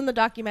revealed in the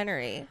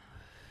documentary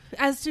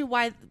as to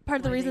why part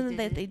of the Why they reason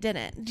that they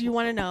didn't. Do you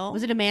want to know?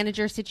 was it a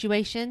manager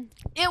situation?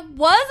 It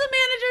was a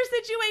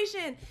manager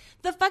situation.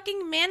 The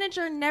fucking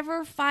manager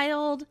never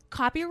filed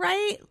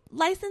copyright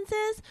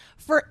licenses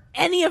for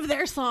any of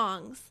their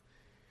songs.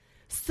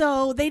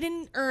 So they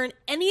didn't earn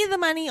any of the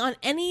money on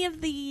any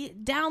of the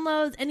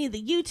downloads, any of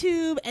the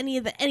YouTube, any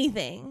of the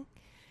anything.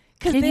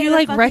 Can they're you the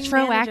like fucking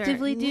retroactively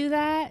manager. do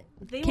that?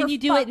 They Can were you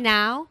do it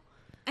now?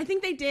 I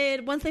think they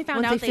did. Once they found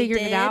Once out, they they figured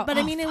did. it out? But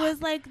I Oh, mean, it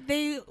was like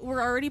they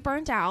were already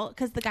burnt out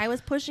because the guy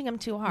was pushing them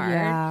too hard.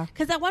 Yeah.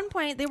 Because at one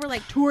point they were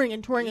like touring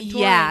and touring and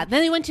touring. Yeah.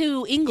 Then they went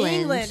to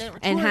England,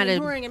 and had a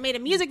touring and made a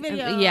music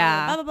video.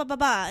 yeah. Blah, blah, blah, blah,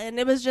 blah. And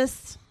it was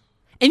just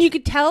and you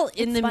could tell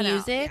in It the spun out,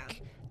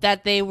 music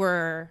that they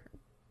were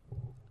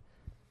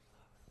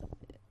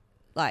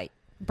like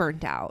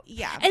burnt out.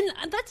 Yeah. And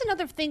that's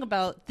another thing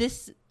about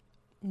this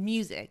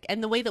music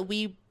and the way that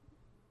we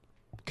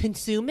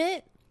consume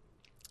it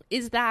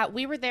is that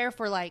we were there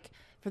for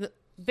the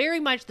very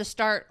much the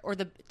start or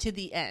to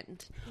the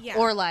end. Yeah.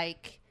 Or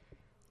like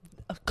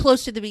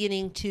close to the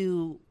beginning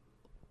to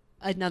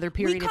another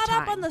period we of caught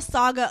time. up on the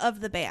saga of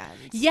the band.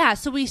 Yeah,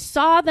 so we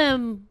saw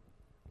them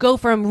go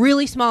from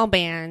really small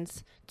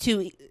bands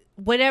to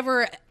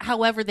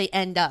however they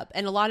end up.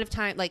 And a lot of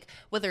time, like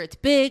whether it's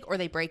big or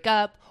they break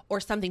up or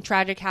something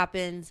tragic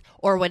happens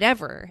or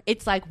whatever,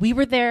 it's like we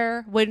were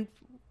there when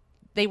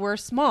they were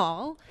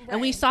small,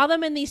 and we Right. saw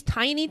them in these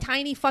tiny,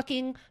 tiny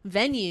fucking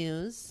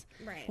venues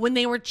Right. when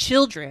they were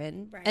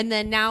children, Right. and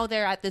then now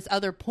they're at this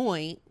other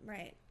point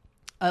Right.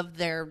 of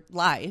their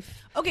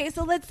life. Okay,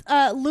 so let's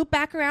loop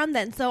back around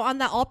then. So on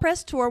that All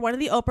Press tour, one of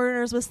the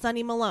openers was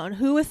Sonny Malone.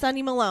 Who was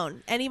Sonny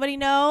Malone? Anybody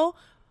know?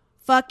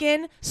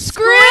 Fucking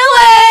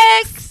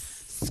Skrillex,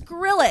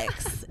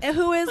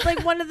 who is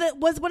like one of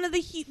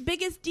the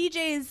biggest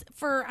DJs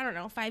for, I don't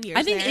know, 5 years.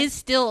 I think there. is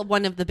still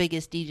one of the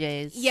biggest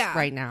DJs Yeah.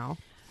 right now.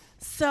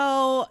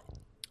 So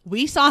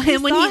We saw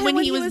him when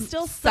he was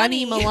still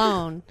Sonny Sonny.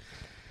 Malone,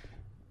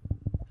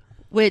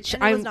 which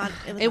And it was not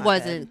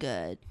wasn't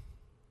good.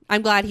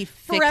 I'm glad he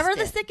fixed Forever it.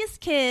 the Sickest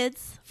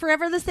Kids was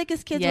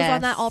on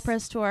Yes. that All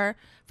Press tour.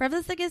 Forever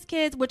the Sickest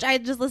Kids, which I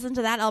just listened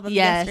to that album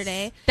Yes.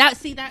 yesterday. That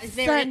is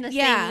there in the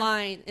yeah. same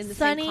line in the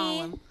Sonny- same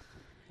column.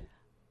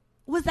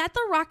 Was that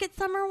the Rocket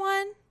Summer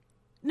one?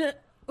 No,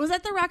 was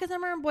that the Rocket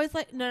Summer and Boys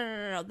Like?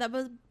 No. That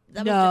was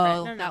different.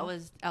 No. That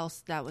was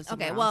else. That was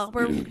Okay. somewhere Well, else.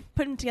 we're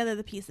putting together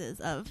the pieces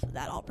of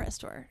that All Press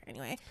tour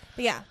anyway.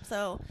 But yeah,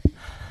 so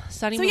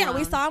Sonny yeah, Malone.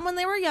 we saw them when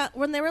they were young.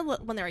 When they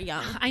were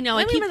young. I know.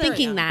 I When keep they were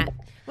thinking young. that.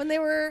 When they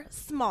were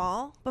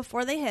small,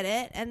 before they hit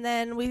it, and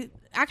then we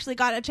actually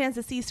got a chance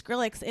to see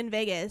Skrillex in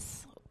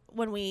Vegas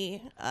when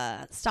we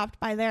stopped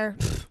by there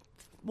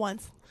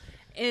once.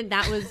 And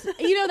that was,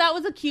 that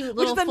was a cute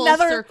little is full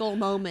another- circle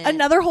moment.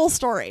 Another whole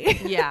story.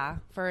 Yeah,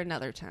 for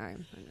another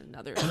time,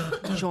 another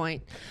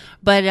joint.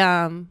 But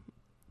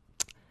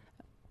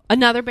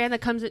another band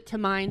that comes to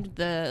mind,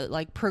 the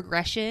like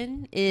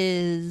progression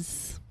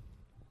is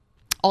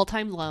All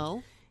Time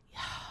Low.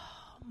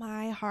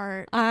 My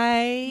heart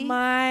I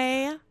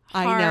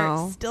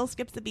know. still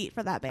skips the beat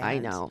for that band. I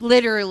know,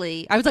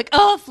 literally. I was like,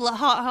 oh, my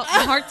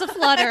heart's a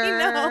flutter.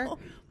 I know.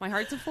 My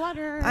heart's a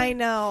flutter. I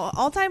know.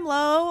 All Time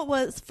Low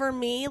was for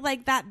me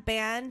like that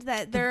band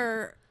that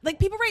they're like,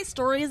 people write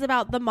stories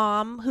about the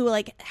mom who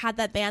like had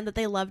that band that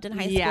they loved in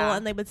high school Yeah.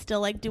 and they would still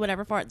like do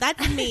whatever for it.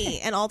 That's me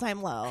and All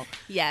Time Low.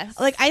 Yes,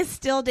 Like I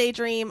still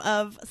daydream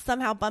of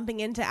somehow bumping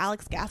into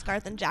Alex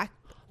Gaskarth and Jack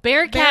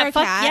Bearcat.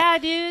 Fuck Bearcat. yeah,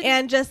 dude.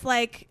 and just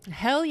like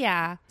Hell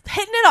yeah.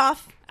 hitting it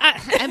off.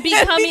 And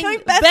becoming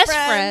becoming best, best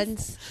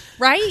friends.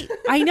 Right?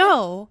 I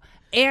know.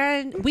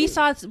 And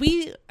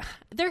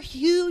they're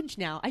huge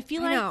now. I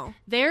feel I like know.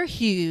 they're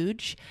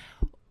huge.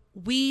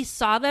 We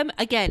saw them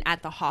again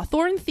at the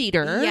Hawthorne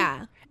Theater.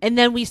 Yeah. And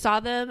then we saw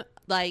them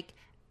like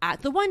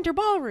at the Wonder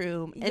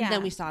Ballroom. And Yeah.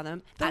 then we saw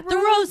them The at the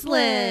Roseland.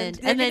 Roseland.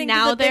 They're And then getting to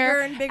now the bigger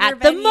they're and bigger at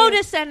the venues.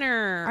 Moda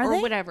Center Are or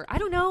they? whatever. I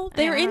don't know.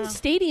 They're don't in know.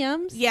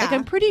 stadiums. Yeah. Like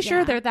I'm pretty sure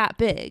Yeah. they're that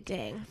big.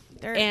 Dang.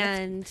 That's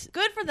And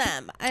good for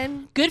them.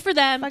 And good for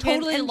them. Fucking-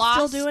 Totally and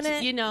lost. still doing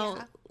it.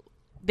 Yeah.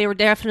 They were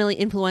definitely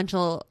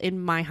influential in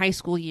my high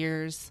school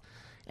years,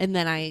 and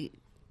then I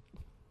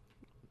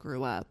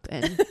grew up,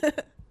 and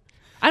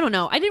I don't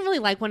know. I didn't really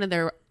like one of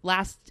their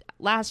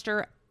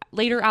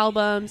later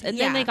albums, and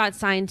then Yeah. they got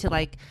signed to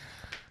like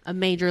a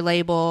major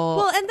label.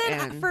 well, and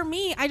then for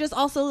me, I just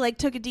also like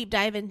took a deep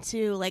dive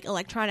into like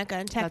electronica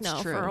and techno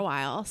That's true. for a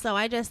while. So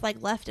I just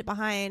like left it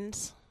behind.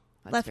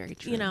 That's left, very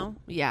true. you know,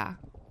 Yeah.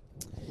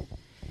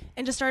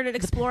 and just started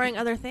exploring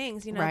other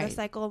things. You know, Right.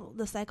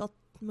 the cycle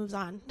moves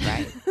on.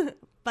 Right.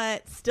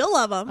 But still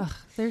love them. Ugh,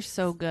 they're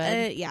so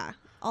good. Yeah,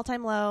 All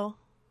Time Low.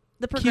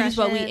 The Cute progression. is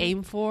what we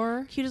aim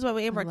for. Cute is what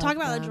we aim for. I Talk love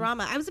about the them.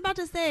 drama. I was about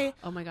to say.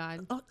 Oh my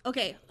god. Oh,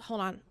 okay, hold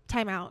on.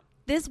 Time out.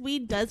 This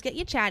weed does get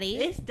you chatty.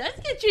 This does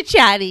get you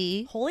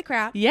chatty. Holy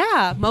crap.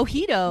 Yeah,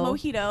 mojito.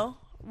 Mojito,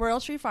 Royal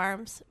Tree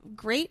Farms.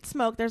 Great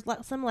smoke. There's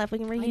some left. We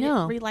can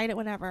know. relight it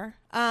whenever.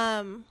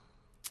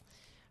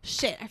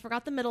 Shit, I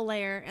forgot the middle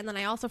layer, and then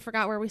I also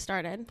forgot where we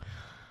started.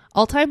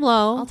 All Time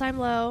Low. All Time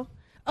Low.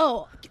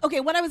 Oh, okay.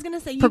 What I was gonna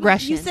say.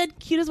 Progression. You said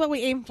cute is what we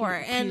aim for,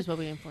 Cute and is what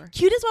we aim for.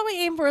 Cute is what we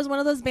aim for is one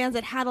of those bands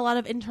that had a lot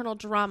of internal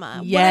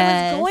drama.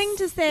 Yes. What I was going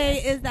to say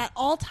is that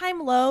All Time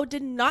Low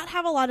did not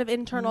have a lot of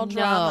internal No.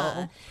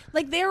 drama.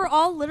 Like they were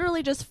all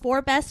literally just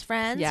four best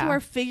friends Yeah. who are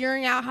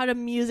figuring out how to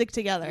music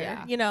together,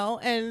 Yeah. you know,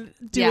 and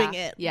doing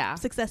Yeah. it Yeah.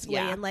 successfully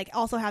Yeah. and like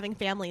also having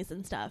families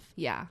and stuff.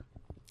 Yeah.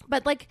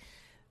 But like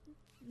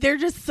they're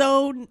just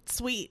so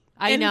sweet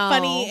I and know.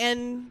 funny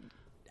and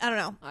I don't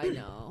know. I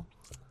know.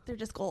 They're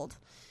just gold.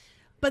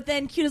 But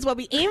then Cute is what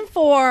we aim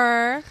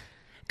for.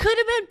 Could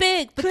have been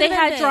big, but Could they have been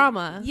had big.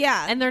 drama.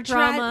 Yeah. And their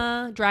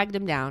drama dragged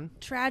them down.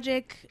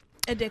 Tragic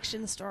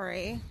addiction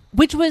story.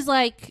 Which was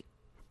like,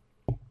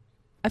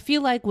 I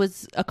feel like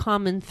was a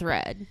common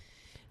thread.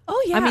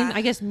 Oh yeah. I mean,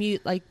 I guess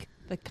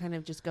that kind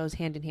of just goes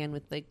hand in hand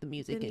with like the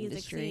music the music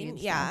industry. scene. And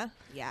Yeah.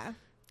 Yeah.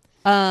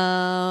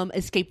 stuff.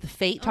 Escape the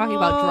Fate, talking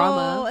about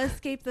drama.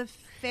 Escape the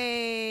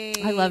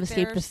Fate. I love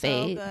Escape They're the so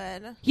Fate.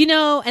 good. You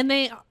know, and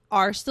they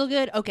are still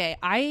good. Okay,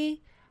 I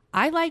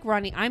like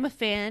Ronnie. I'm a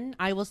fan.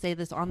 I will say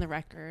this on the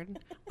record.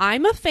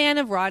 I'm a fan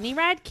of Ronnie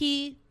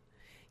Radke.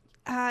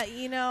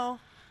 You know,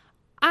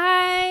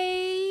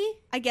 I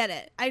get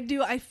it. I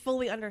do. I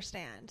fully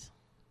understand.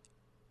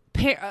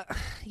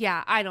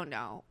 yeah, I don't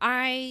know.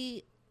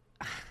 I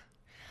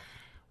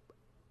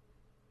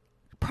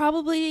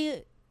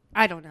probably,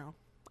 I don't know.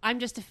 I'm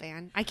just a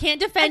fan. I can't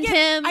defend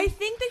Again, him. I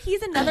think that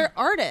he's another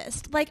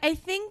artist. Like, I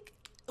think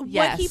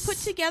what he put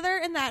together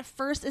in that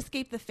first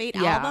Escape the Fate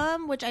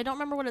album, which I don't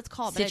remember what it's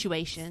called.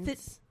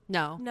 Situations.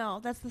 No. No,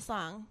 that's the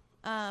song.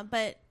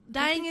 But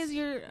Dying is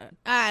Your...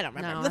 I don't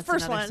remember. No, the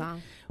first one.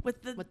 song.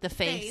 With the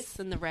face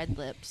and the red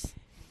lips.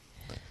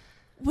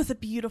 Was a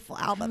beautiful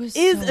album. It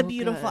Is was a so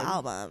beautiful good.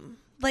 album.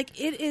 Like,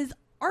 it is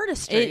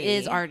artistry. It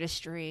is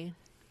artistry.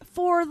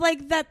 For,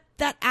 like, that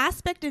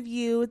aspect of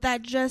you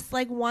that just,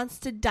 like, wants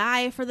to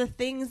die for the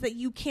things that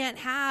you can't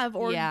have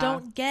or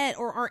don't get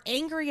or are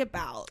angry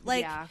about.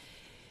 Like... Yeah.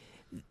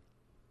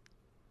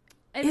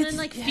 And then,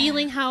 like,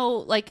 feeling how,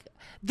 like,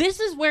 this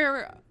is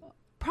where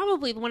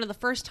probably one of the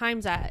first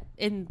times now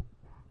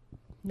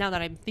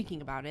that I'm thinking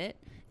about it,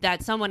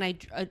 that someone I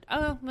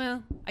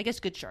guess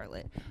Good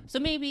Charlotte. So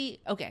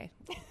maybe, okay.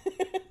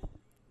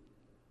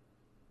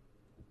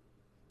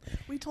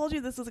 We told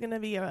you this was going to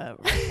be a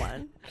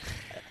one.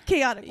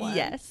 Chaotic one.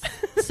 Yes.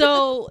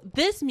 So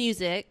this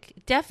music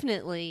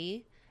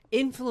definitely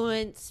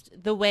influenced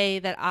the way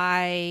that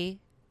I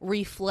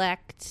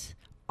reflect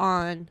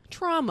on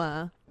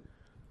trauma.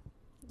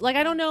 Like,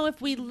 I don't know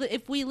if we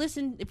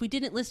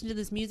didn't listen to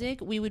this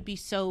music, we would be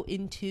so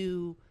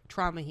into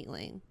trauma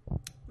healing.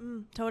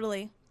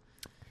 Totally.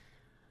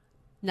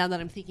 Now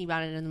that I'm thinking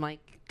about it and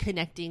like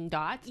connecting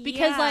dots,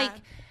 because like,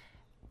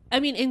 I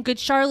mean, in Good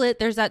Charlotte,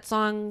 there's that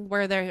song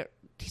where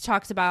he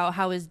talks about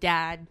how his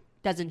dad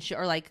doesn't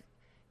or like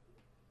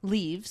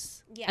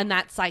leaves and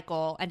that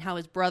cycle, and how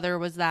his brother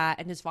was that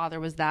and his father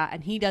was that,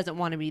 and he doesn't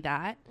want to be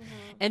that.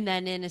 And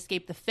then in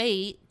Escape the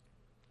Fate,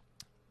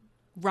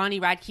 Ronnie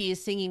Radke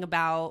is singing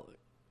about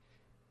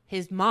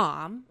his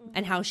mom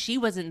and how she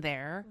wasn't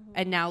there,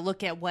 and now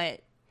look at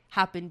what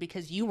happened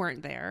because you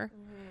weren't there.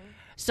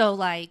 So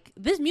like,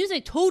 this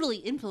music totally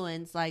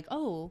influenced, like,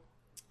 oh,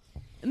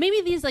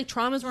 maybe these like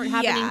traumas weren't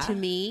happening to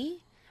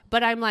me,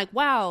 but I'm like,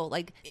 wow,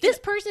 like this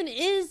person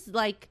is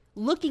like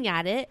looking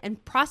at it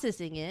and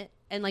processing it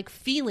and like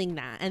feeling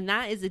that, and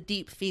that is a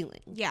deep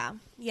feeling. Yeah.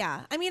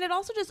 I mean, it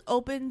also just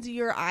opens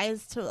your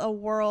eyes to a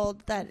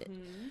world that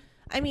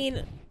I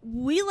mean,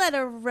 we led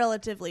a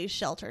relatively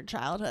sheltered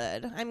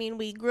childhood. I mean,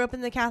 we grew up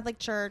in the Catholic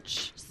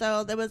Church,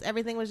 so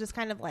everything was just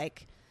kind of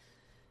like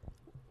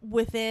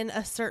within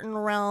a certain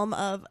realm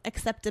of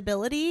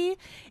acceptability.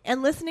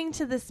 And listening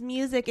to this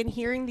music and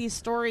hearing these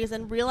stories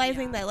and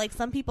realizing that like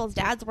some people's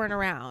dads weren't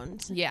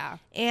around. Yeah.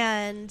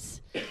 And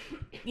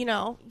you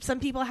know, some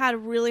people had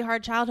really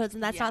hard childhoods,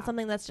 and that's not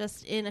something that's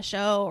just in a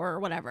show or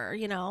whatever,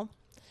 you know.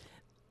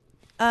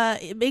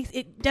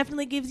 It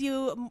definitely gives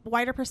you a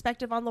wider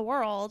perspective on the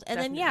world. And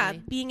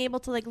then being able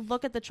to like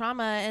look at the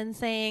trauma and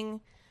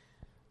saying,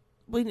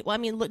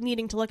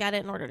 needing to look at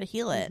it in order to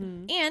heal it,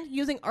 and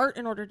using art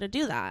in order to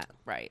do that.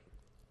 Right.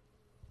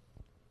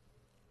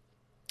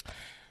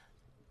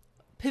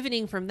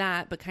 Pivoting from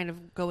that, but kind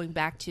of going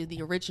back to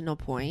the original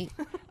point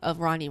of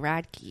Ronnie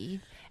Radke.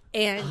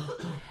 And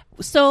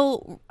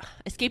so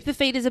Escape the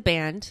Fate is a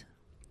band.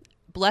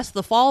 Bless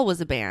the Fall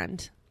was a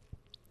band.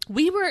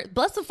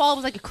 Bless the Fall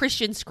was like a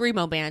Christian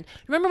screamo band.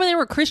 Remember when there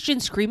were Christian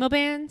screamo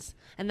bands?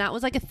 And that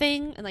was like a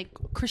thing? And like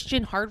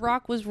Christian hard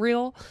rock was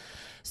real?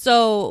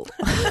 So,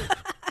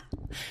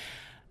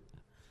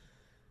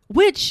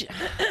 which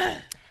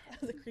that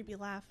was a creepy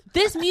laugh.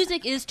 This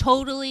music is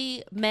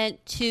totally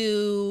meant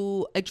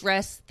to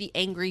address the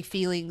angry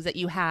feelings that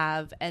you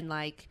have and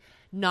like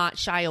not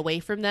shy away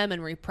from them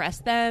and repress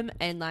them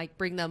and like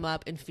bring them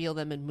up and feel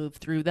them and move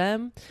through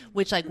them,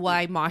 which like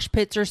why mosh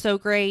pits are so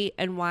great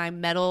and why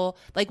metal,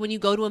 like when you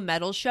go to a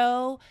metal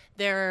show,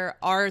 there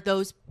are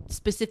those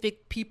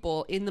specific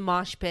people in the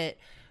mosh pit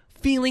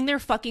feeling their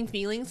fucking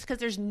feelings because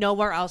there's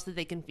nowhere else that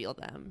they can feel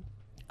them.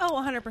 Oh,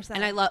 100%.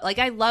 And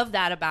I love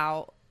that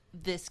about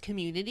this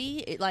community.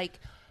 It like,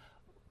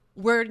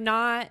 we're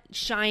not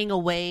shying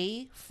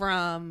away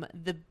from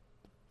the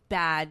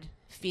bad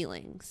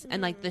feelings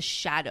and like the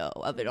shadow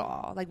of it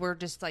all. Like we're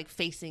just like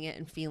facing it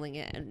and feeling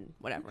it and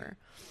whatever.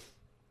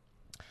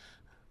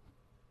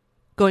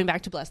 Going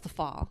back to Bless the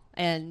Fall.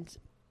 And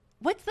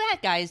what's that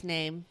guy's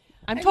name?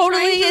 I'm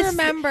totally trying to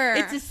remember.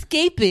 It's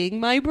escaping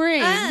my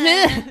brain.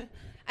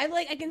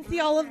 I can see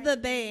all of the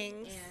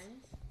bangs.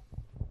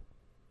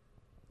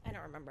 I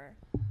don't remember.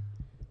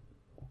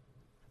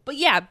 But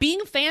yeah,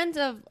 being fans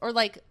of or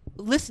like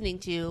listening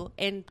to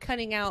and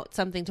cutting out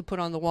something to put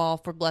on the wall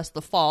for Bless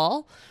the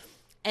Fall,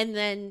 and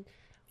then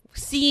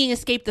seeing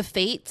Escape the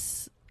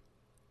Fates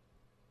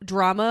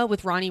drama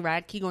with Ronnie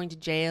Radke going to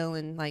jail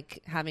and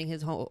like having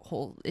his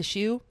whole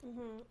issue,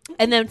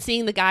 and then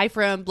seeing the guy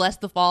from Bless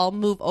the Fall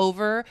move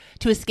over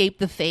to Escape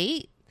the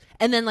Fate,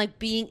 and then like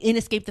being in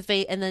Escape the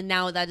Fate, and then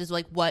now that is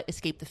like what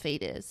Escape the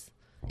Fate is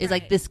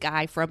like this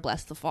guy from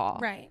Bless the Fall.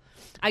 Right.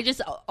 I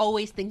just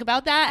always think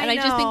about that, and I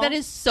just think that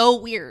is so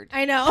weird.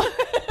 I know.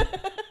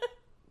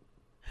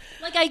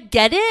 Like, I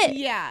get it.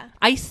 Yeah.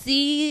 I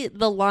see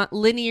the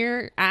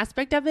linear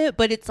aspect of it,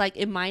 but it's like,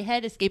 in my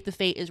head, Escape the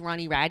Fate is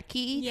Ronnie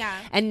Radke. Yeah.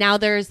 And now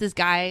there's this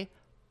guy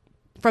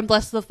from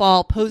Blessed to the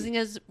Fall posing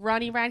as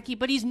Ronnie Radke,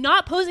 but he's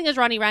not posing as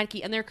Ronnie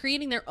Radke, and they're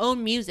creating their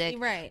own music.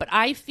 Right. But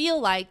I feel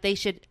like they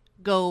should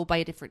go by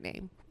a different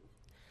name.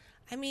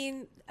 I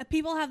mean,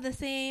 people have the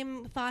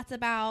same thoughts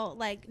about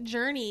like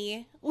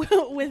Journey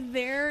with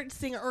their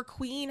singer, or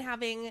Queen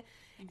having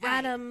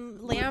Adam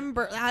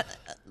Lambert.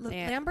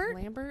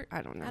 Lambert?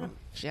 I don't know.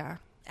 Yeah.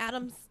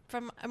 Adams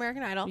from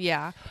American Idol.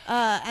 Yeah.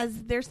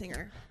 As their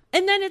singer.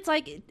 And then it's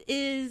like,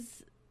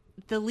 is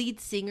the lead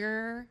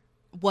singer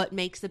what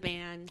makes the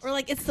band? Or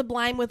like it's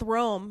Sublime with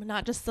Rome,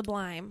 not just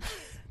Sublime.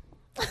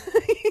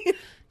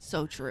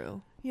 So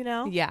true. You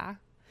know? Yeah.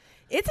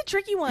 It's a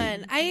tricky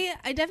one. I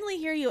definitely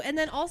hear you. And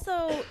then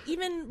also,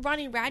 even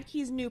Ronnie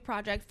Radke's new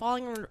project,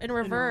 Falling in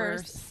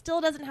Reverse, still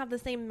doesn't have the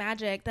same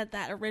magic that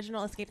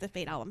original Escape the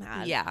Fate album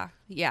had. Yeah.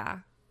 Yeah.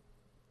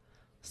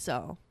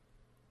 So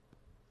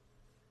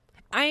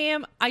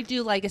I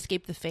do like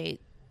Escape the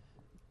Fate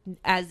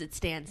as it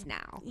stands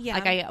now. Yeah.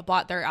 Like I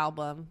bought their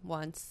album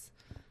once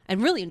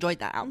and really enjoyed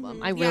that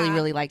album. I really, Yeah.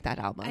 really like that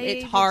album. I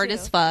It's do hard too.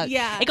 as fuck.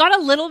 Yeah. It got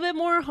a little bit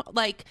more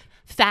like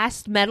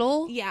fast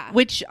metal. Yeah.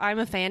 Which I'm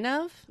a fan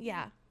of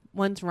Yeah.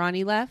 once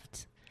Ronnie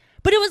left.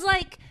 But it was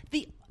like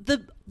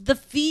the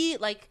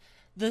feet, like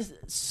the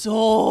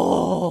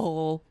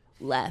soul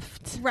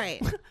left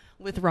Right.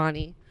 with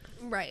Ronnie.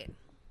 Right.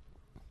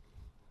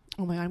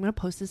 Oh my God, I'm going to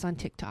post this on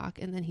TikTok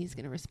and then he's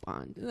going to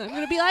respond. And I'm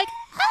going to be like,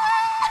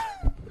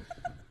 ah!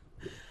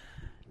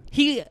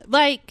 He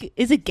like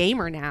is a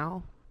gamer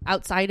now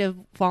outside of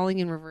Falling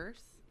in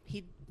Reverse.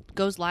 He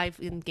goes live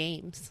in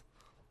games.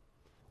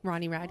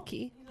 Ronnie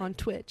Radke on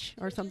Twitch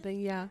or something.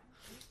 Yeah.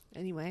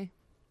 Anyway.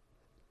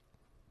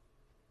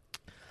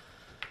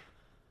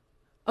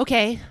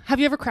 Okay. Have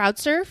you ever crowd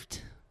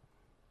surfed?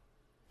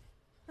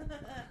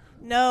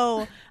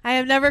 No, I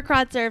have never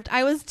crowd surfed.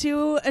 I was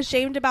too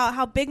ashamed about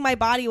how big my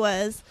body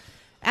was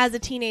as a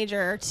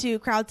teenager to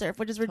crowd surf,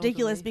 which is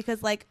ridiculous Totally.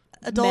 because like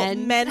adult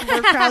men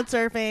were crowd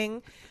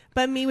surfing,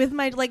 but me with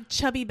my like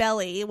chubby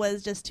belly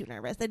was just too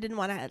nervous. I didn't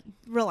want to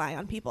rely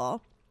on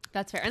people.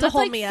 That's fair. And To that's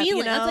hold like me up, feeling.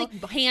 you know?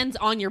 That's like hands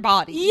on your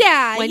body.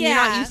 Yeah, When you're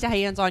not yeah. used to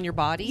hands on your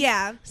body.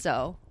 Yeah,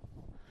 So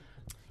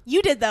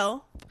you did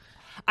though.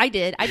 I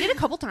did a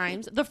couple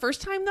times. The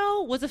first time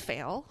though was a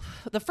fail.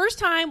 The first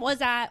time was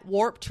at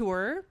Warp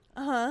Tour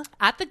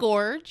at the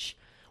Gorge,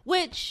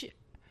 which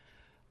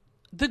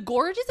the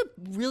Gorge is a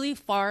really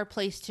far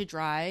place to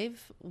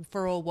drive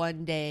for a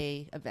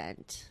 1-day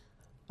event.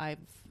 I've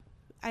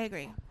I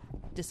agree.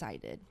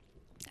 decided.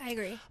 I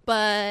agree.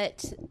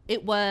 But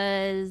it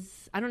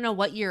was, I don't know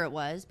what year it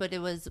was, but it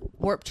was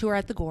Warp Tour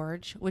at the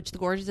Gorge, which the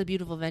Gorge is a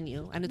beautiful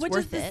venue and it's Which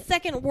worth is the it.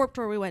 second Warped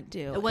Tour we went to.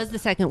 It was the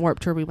second Warp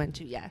Tour we went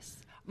to, yes.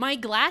 My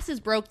glasses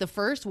broke the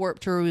first Warp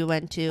Tour we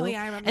went to. Oh,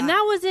 yeah, I remember and that.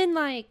 that was in,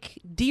 like,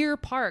 Deer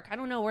Park. I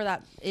don't know where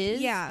that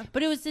is. Yeah.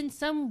 But it was in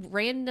some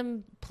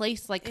random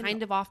place, like,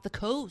 kind of off the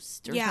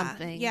coast or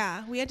something.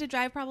 Yeah, we had to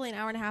drive probably an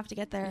hour and a half to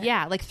get there.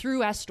 Yeah, like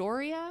through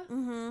Astoria?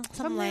 Mm-hmm.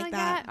 Something like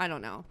that. I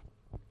don't know.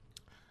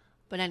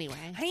 But anyway.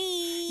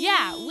 Hey.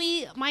 Yeah,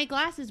 my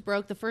glasses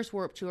broke the first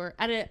Warp Tour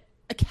at a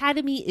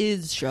Academy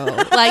Is show.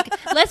 Like,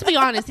 let's be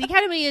honest, the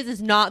Academy is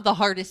not the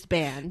hardest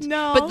band.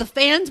 No. But the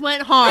fans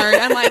went hard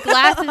and my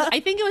glasses, I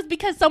think it was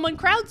because someone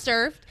crowd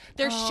surfed,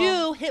 their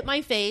shoe hit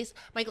my face,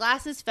 my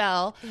glasses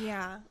fell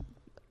Yeah.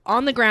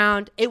 on the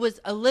ground. It was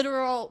a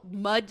literal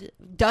mud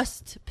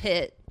dust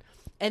pit,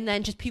 and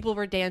then just people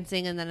were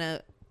dancing, and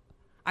then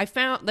I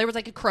found there was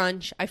like a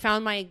crunch. I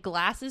found my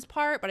glasses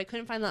part, but I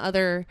couldn't find the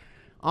other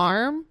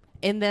arm.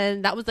 And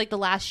then that was like the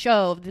last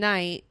show of the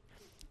night.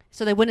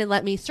 So they wouldn't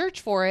let me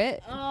search for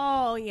it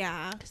Oh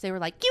yeah. because they were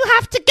like, "You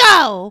have to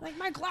go." Like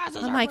my glasses.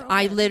 I'm are like, broken.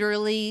 I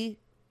literally,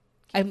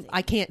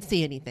 I can't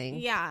see anything.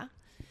 Yeah.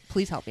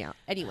 Please help me out.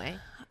 Anyway,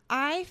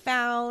 I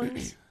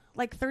found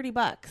like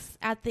 $30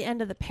 at the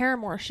end of the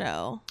Paramore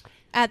show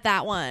at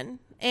that one,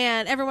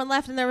 and everyone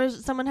left, and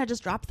someone had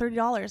just dropped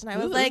 $30, and I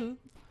was like, Ooh.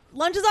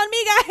 "Lunch is on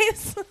me,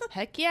 guys."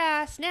 heck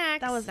yeah,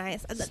 snacks. That was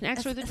nice.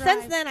 Snacks for the drive.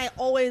 Since then, I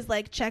always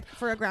like check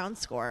for a ground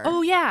score.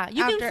 Oh yeah,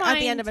 you can find at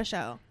the end of a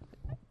show.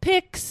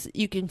 pics.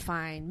 You can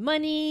find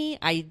money,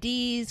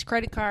 IDs,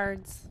 credit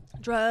cards,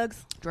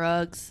 Drugs.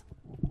 drugs.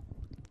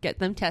 Get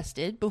them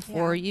tested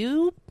before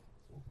you.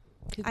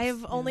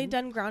 I've only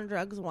done ground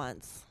drugs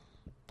once,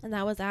 and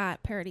that was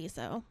at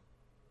Paradiso.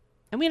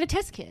 And we had a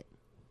test kit.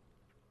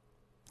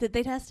 Did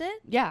they test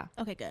it? Yeah.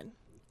 Okay, good.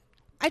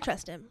 I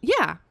trust him.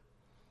 Yeah.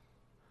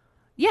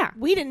 Yeah.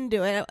 We didn't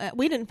do it.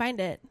 We didn't find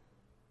it.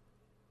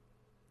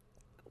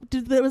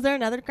 Was there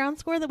another ground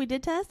score that we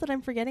did test that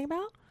I'm forgetting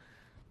about?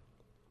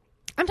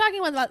 I'm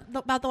talking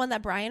about the one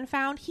that Brian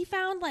found. He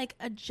found like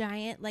a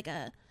giant, like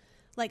a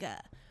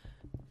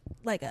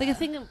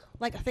thing of,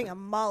 thing of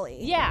Molly.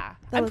 yeah.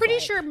 That I'm was pretty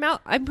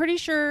like-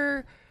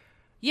 sure.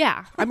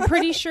 Yeah. I'm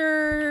pretty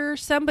sure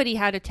somebody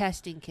had a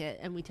testing kit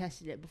and we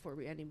tested it before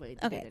anybody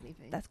did Okay,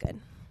 anything. that's good.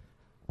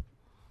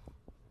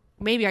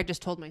 Maybe I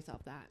just told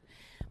myself that.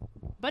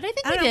 But I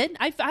think I we don't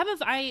know. did.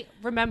 I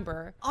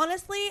remember.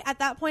 Honestly, at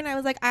that point, I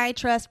was like, I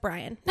trust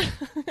Brian.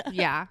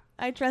 Yeah.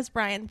 I trust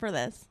Brian for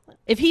this.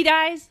 If he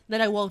dies,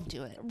 then I won't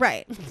do it.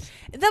 Right.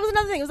 That was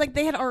another thing. It was like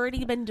they had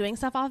already been doing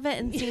stuff off it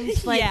and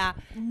seemed like Yeah.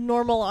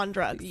 normal on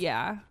drugs.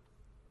 Yeah.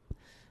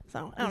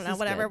 So I don't This know. is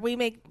Whatever good. we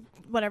make,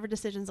 whatever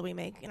decisions that we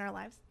make in our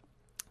lives.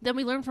 Then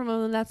we learn from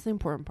him, and that's the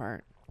important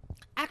part.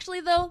 Actually,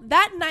 though,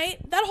 that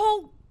night, that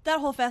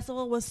whole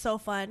festival was so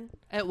fun.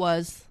 It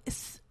was.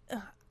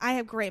 I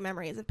have great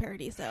memories of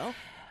Paradiso.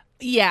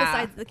 Yeah.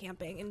 Besides the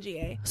camping in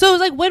GA. So it was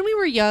like when we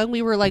were young,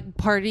 we were like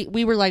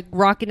we were like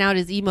rocking out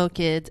as emo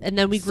kids, and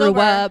then we grew Sober,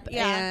 up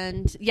yeah.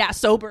 and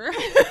sober.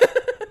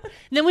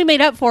 And then we made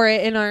up for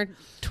it in our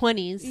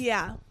 20s.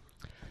 Yeah.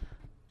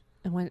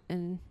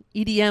 And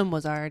EDM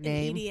was our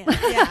name. EDM.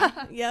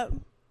 Yeah. Yep.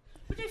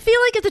 Which I feel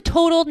like it's a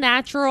total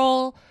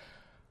natural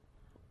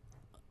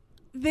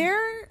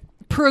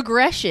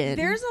progression.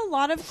 There's a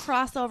lot of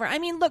crossover. I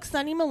mean, look,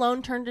 Sonny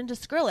Malone turned into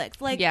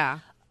Skrillex. Like, yeah.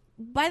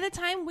 by the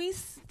time we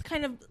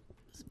kind of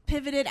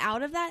pivoted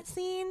out of that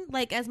scene,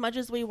 like as much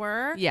as we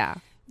were, Yeah.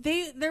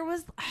 there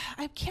was,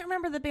 I can't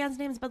remember the band's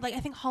names, but like I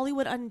think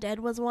Hollywood Undead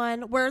was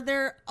one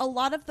where a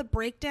lot of the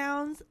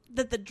breakdowns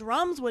that the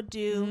drums would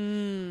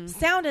do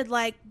sounded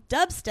like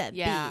dubstep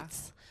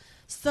beats.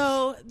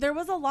 So there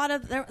was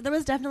there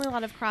was definitely a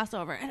lot of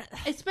crossover, and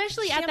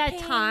Especially at that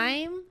Champagne.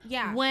 time.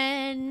 Yeah.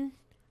 When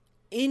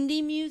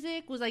indie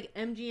music was like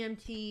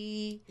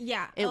MGMT.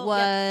 yeah, It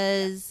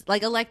was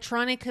like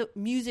electronic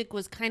music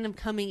was kind of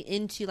coming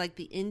into like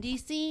the indie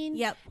scene.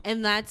 Yep.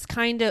 And that's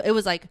kind of, it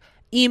was like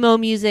emo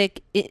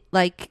music,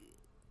 like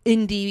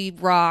indie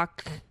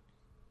rock.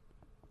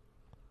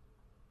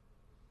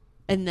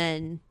 And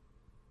then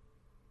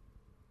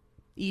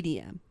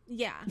EDM.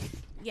 Yeah.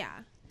 Yeah.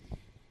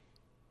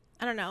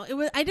 I don't know.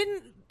 I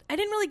didn't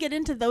really get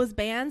into those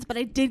bands, but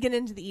I did get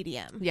into the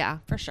EDM. Yeah.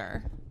 For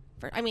sure.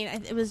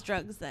 It was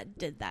drugs that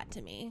did that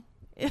to me.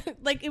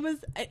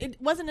 It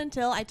wasn't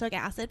until I took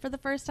acid for the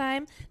first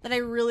time that I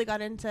really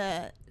got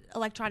into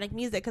electronic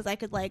music, because I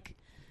could like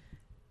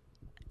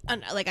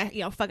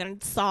I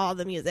fucking saw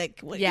the music.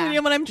 Yeah. You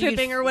know, when I'm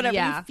tripping or whatever,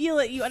 yeah. you feel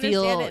it, you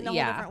understand it in a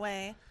whole different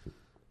way.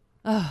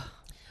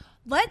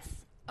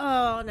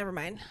 Never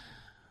mind.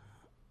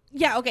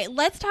 Yeah, okay,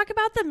 let's talk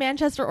about the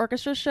Manchester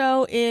Orchestra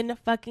show in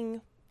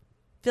fucking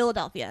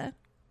Philadelphia.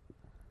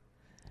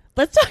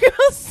 Let's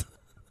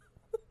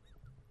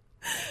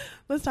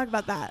talk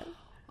about that.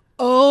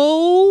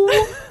 OMG.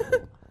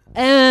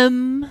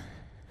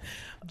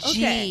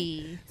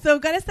 Okay. So,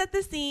 gotta set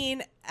the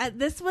scene.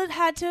 This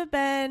had to have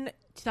been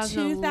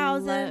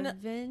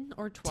 2011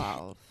 or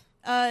 12.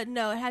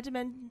 No, it had to have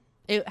been.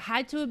 It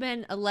had to have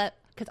been 11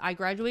 because I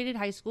graduated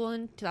high school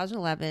in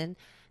 2011.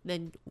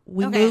 Then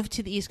we Okay. moved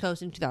to the East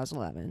Coast in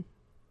 2011.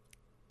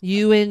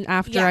 You and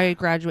after Yeah. I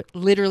graduated,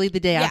 literally the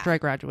day Yeah. after I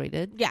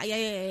graduated.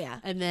 Yeah.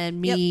 And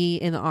then me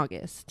in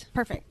August.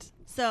 Perfect.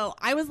 So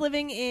I was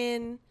living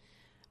in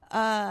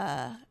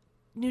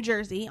New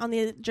Jersey, on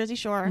the Jersey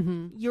Shore.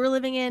 Mhm. You were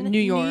living in New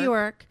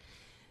York.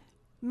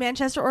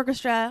 Manchester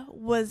Orchestra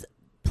was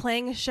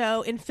playing a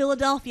show in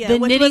Philadelphia. The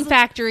which Knitting was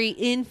Factory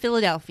in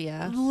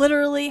Philadelphia.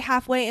 literally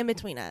halfway in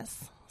between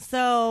us.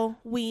 So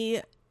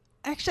I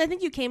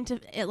think you came to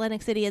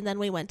Atlantic City and then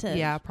we went to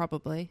Yeah,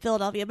 probably.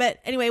 Philadelphia. But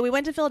anyway, we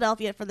went to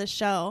Philadelphia for this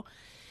show.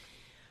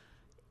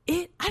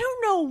 I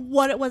don't know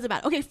what it was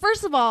about. Okay,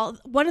 first of all,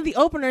 one of the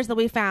openers that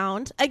we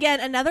found, again,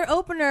 another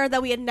opener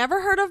that we had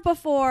never heard of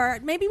before.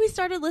 Maybe we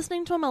started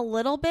listening to him a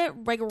little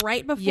bit, like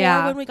right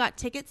before when we got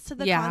tickets to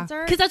the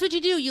concert. Because that's what you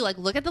do. You like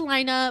look at the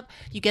lineup,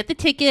 you get the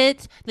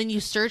tickets, then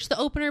you search the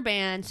opener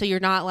band so you're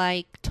not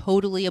like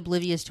totally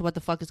oblivious to what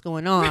the fuck is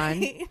going on.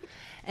 Right.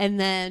 And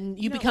then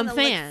you don't become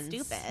wanna look fans.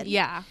 stupid.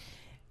 Yeah.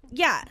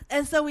 Yeah,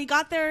 and so we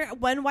got there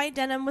when White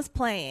Denim was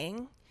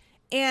playing,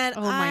 and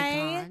Oh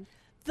my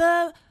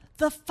god.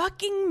 the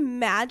fucking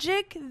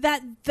magic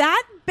that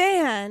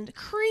band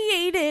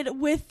created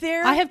with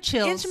their I have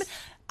chills. instrument.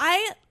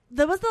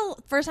 That was the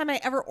first time I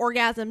ever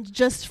orgasmed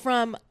just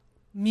from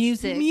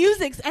Music.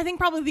 I think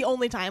probably the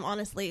only time,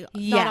 honestly,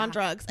 Yeah. not on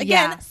drugs. Again,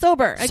 Yeah.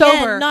 sober. Again,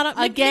 Sober. not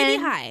on, Again.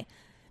 maybe high.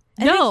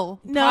 I No,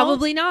 think- no?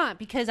 probably not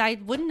because I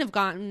wouldn't have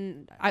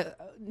gotten. I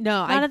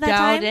Not doubt at that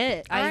time?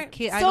 it. All I right.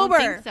 can't, I don't Sober.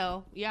 think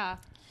so. Yeah.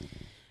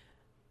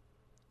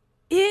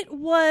 It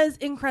was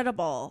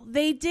incredible.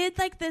 They did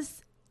like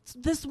this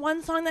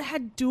one song that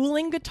had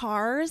dueling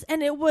guitars,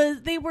 and they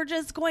were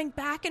just going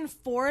back and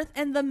forth,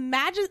 and the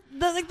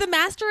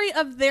mastery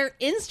of their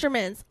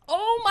instruments.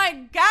 Oh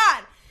my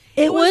god,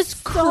 It was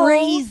so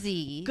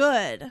crazy.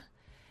 good.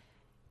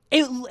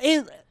 It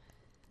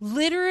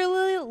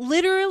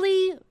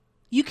literally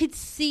you could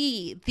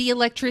see the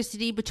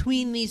electricity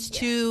between these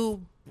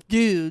two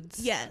dudes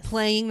Yes.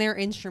 playing their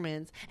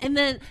instruments, and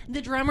then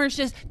the drummer's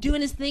just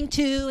doing his thing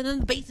too, and then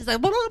the bass is like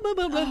blah, blah,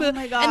 blah, blah, blah. Oh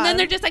my God. And then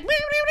they're just like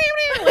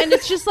and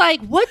it's just like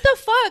what the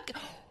fuck,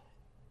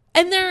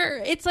 and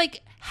it's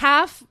like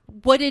half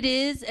what it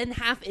is and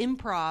half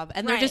improv,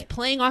 and they're Right. just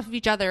playing off of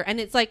each other, and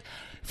it's like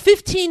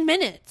 15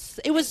 minutes.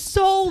 It was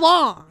so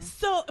long.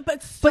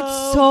 But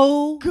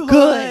so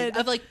good.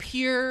 Of like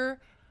pure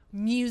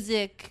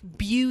music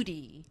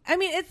beauty. I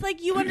mean, it's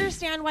like you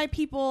understand why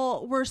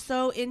people were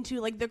so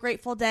into like the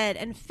Grateful Dead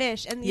and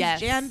Fish and these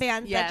jam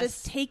bands that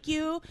just take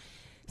you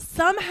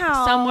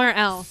somehow somewhere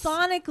else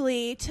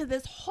sonically to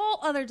this whole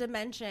other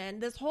dimension,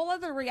 this whole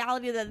other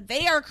reality that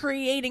they are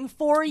creating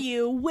for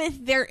you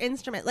with their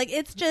instrument. Like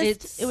it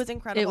was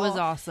incredible. It was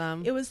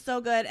awesome. It was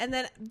so good. And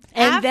then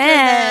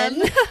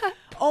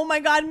oh my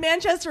God,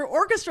 Manchester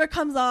Orchestra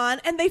comes on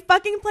and they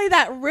fucking play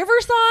that river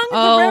song.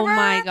 Oh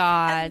my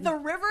God. And the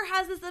river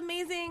has this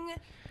amazing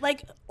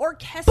like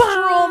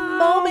orchestral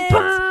moment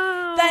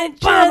that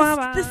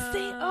just the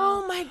same.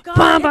 Oh my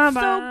God, it's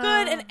so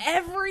good, and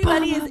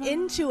everybody is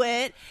into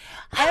it.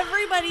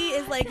 Everybody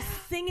is like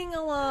singing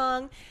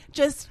along.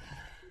 Just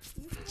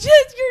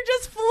you're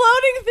just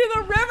floating through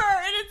the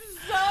river, and it's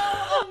so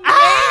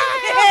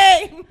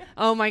amazing.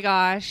 Oh my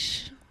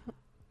gosh.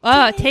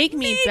 Take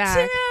me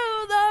back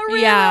to the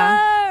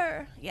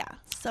river. Yeah,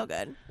 so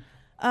good.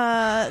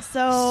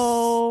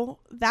 So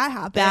that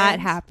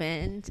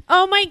happened.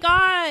 Oh my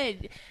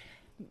God.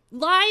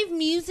 Live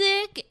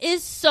music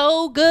is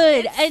so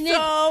good.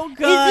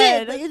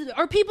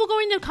 Are people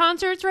going to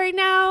concerts right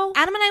now?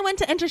 Adam and I went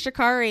to Enter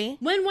Shikari.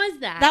 When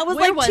was that? That was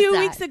like 2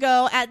 weeks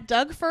ago at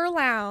Doug Fir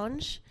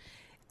Lounge.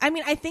 I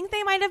mean, I think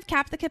they might have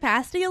capped the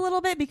capacity a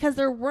little bit because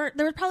there was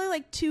probably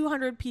like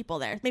 200 people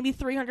there, maybe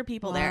 300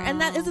 people there,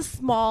 and that is a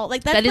small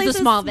that place is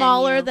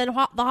smaller than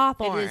the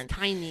Hawthorne. It is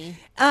tiny.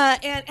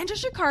 And Enter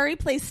Shikari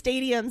plays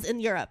stadiums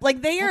in Europe.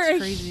 Like they are a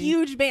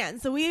huge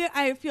band, so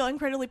I feel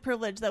incredibly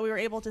privileged that we were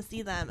able to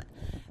see them.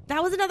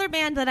 That was another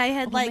band that I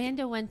had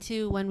Amanda went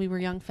to when we were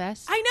Young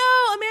Fest. I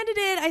know Amanda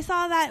did. I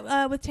saw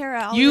that with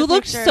Tara. You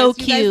looked so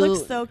cute. You guys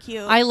looked so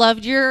cute. I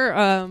loved your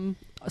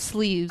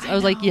sleeves. I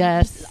was like,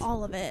 yes,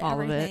 all of it,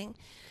 everything.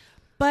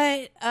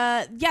 But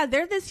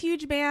they're this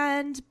huge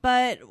band,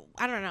 but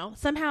I don't know,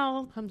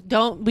 somehow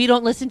we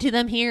don't listen to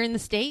them here in the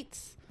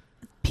States.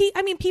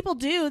 I mean, people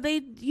do.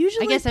 They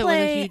usually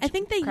play. I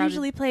think they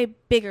usually play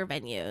bigger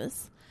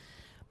venues.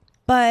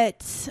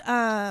 But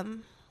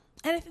and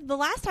I think the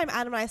last time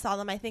Adam and I saw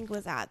them, I think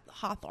was at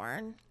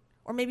Hawthorne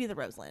or maybe the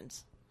Roseland.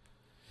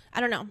 I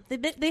don't know.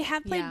 They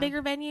have played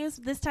bigger venues.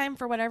 This time,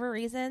 for whatever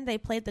reason, they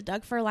played the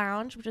Doug Fir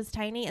Lounge, which is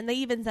tiny. And they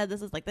even said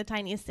this is like the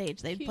tiniest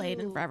stage they'd played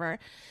in forever.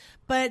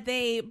 But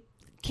they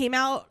came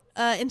out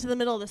into the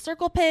middle of the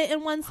circle pit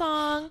in one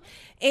song.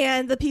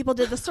 And the people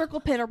did the circle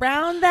pit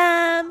around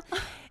them.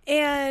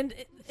 And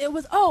it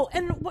was,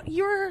 and what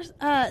you were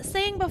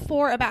saying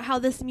before about how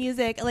this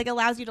music like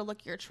allows you to look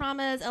at your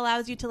traumas,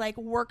 allows you to like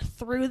work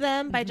through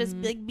them by just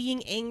like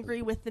being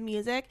angry with the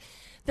music.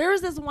 There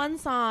was this one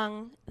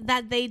song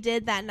that they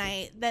did that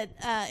night that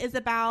is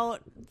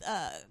about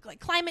like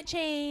climate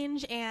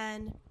change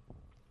and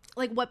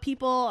like what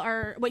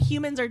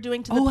humans are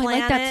doing to the planet. I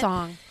like that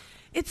song.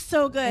 It's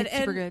so good. It's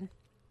super good.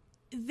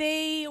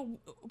 They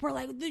were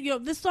like,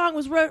 this song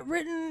was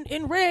written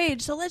in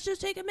rage, so let's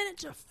just take a minute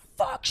to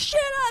fuck shit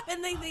up.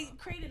 And they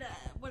created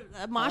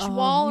a mosh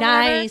wall.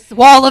 Nice.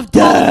 Wall of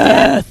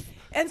death.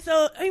 And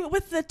so, I mean,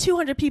 with the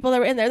 200 people that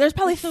were in there's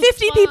probably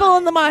 50 people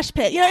in the mosh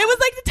pit. It was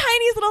like the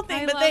tiniest little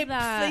thing, but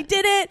they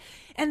did it,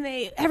 and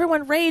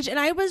everyone raged, and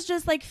I was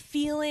just like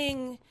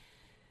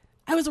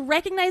I was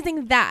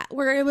recognizing that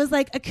where it was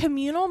like a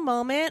communal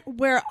moment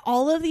where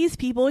all of these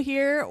people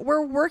here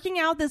were working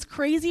out this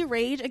crazy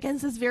rage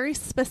against this very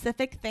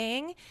specific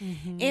thing,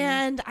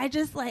 and I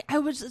just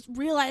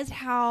realized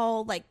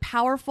how like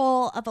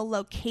powerful of a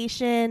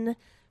location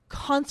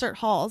concert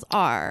halls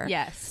are.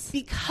 Yes.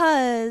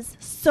 Because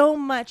so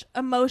much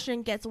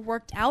emotion gets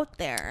worked out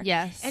there.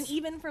 Yes. And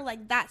even for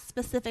like that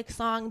specific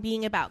song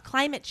being about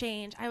climate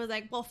change, I was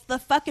like, well, the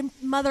fucking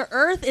Mother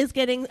Earth is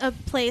getting a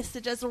place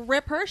to just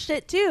rip her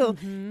shit too,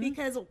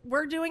 because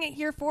we're doing it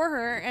here for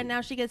her, and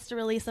now she gets to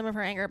release some of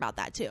her anger about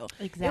that too.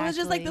 Exactly. It was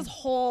just like this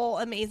whole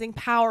amazing,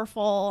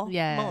 powerful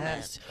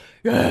moment.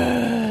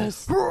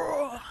 Yes.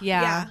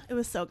 Yeah. It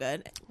was so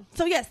good.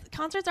 So yes,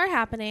 concerts are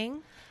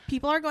happening.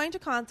 People are going to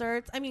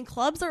concerts. I mean,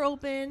 clubs are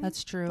open.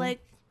 That's true.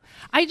 Like,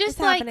 I just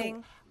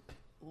happening.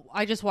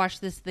 I just watched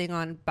this thing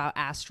about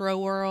Astro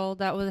World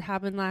that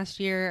happened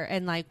last year,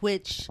 and like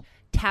which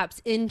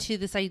taps into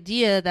this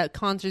idea that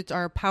concerts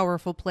are a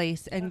powerful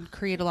place and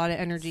create a lot of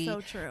energy.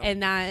 So true.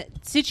 And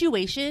that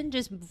situation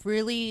just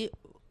really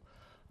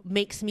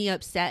makes me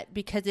upset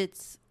because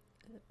it's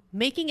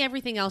making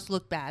everything else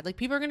look bad. Like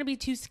people are going to be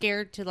too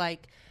scared to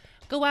like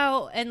go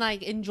out and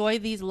like enjoy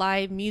these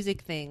live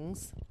music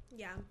things.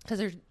 Yeah. Because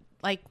there's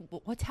like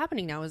what's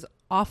happening now is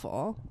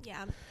awful.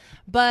 Yeah.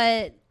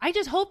 But I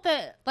just hope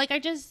that I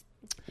just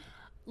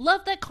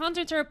love that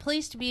concerts are a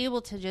place to be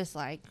able to just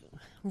like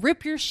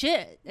rip your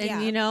shit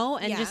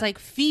and just like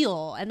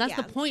feel, and that's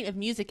the point of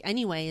music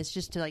anyway, is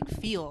just to like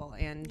feel.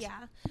 And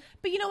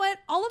but you know what,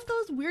 all of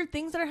those weird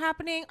things that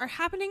are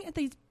happening at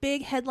these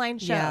big headline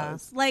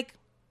shows. Like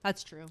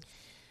that's true.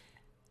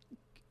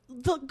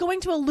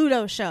 Going to a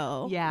Ludo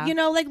show.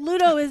 Like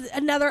Ludo is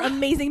another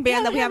amazing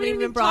band that we haven't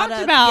even brought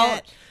up about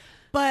yet.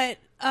 But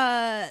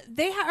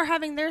they are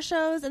having their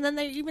shows, and then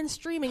they're even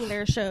streaming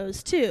their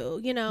shows too.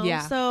 You know,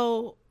 Yeah.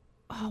 So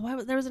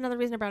there was another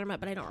reason I brought them up,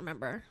 but I don't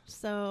remember.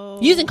 So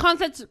Using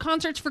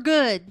concerts for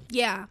good.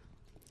 yeah,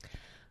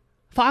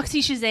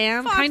 Foxy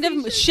Shazam, Foxy kind of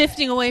Shazam.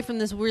 shifting away from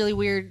this really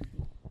weird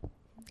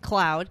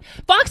cloud.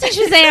 Foxy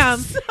Shazam,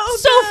 so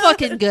good.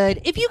 fucking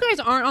good. If you guys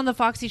aren't on the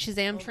Foxy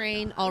Shazam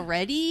train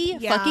already,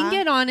 Yeah. fucking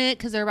get on it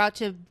because they're about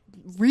to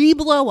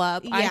re-blow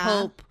up. I Yeah.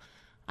 hope.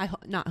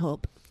 Not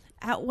hope.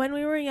 When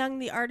we were young,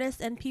 the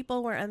artists and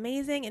people were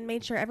amazing and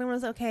made sure everyone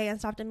was okay and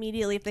stopped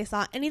immediately if they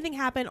saw anything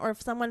happen or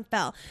if someone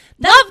fell.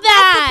 Love That's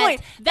that. the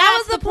point. That's That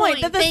was the the point.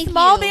 point. That the Thank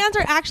small you. bands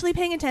are actually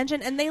paying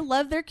attention and they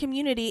love their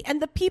community.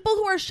 And the people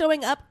who are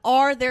showing up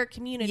are their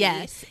community.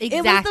 Yes, It was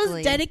exactly.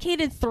 those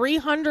dedicated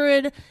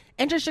 300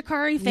 Enter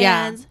Shikari Yeah.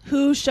 fans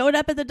who showed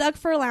up at the Doug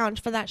Fur Lounge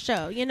for that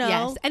show, you know?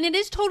 Yes, and it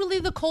is totally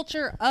the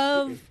culture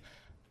of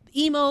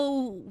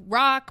emo,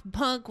 rock,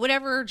 punk,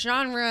 whatever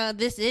genre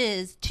this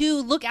is, to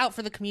look out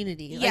for the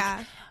community. Like,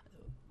 Yeah.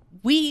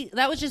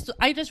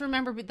 I just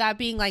remember that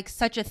being like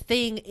such a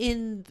thing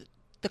in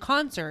the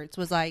concerts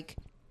was like,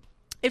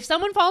 if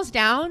someone falls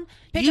down,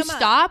 Pick you 'em up.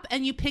 stop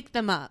and you pick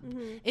them up.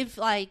 If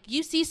like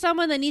you see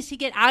someone that needs to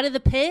get out of the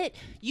pit,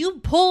 you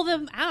pull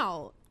them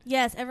out.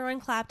 Yes,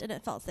 everyone clapped and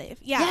it felt safe.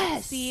 Yeah.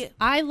 Yes. See,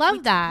 I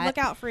love that. look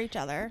out for each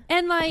other.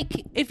 And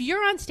like, if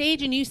you're on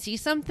stage and you see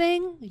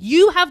something,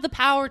 you have the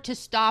power to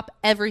stop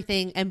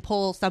everything and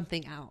pull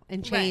something out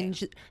and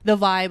change the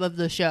vibe of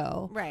the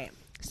show. Right.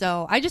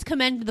 So I just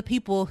commend the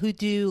people who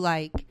do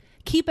like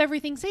keep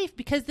everything safe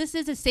because this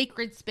is a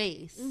sacred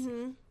space.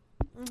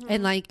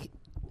 And like,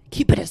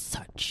 keep it as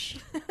such.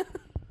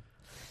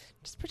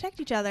 Just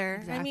protect each other.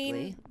 Exactly. I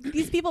mean,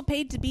 these people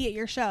paid to be at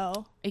your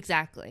show.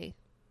 Exactly.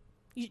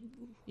 You,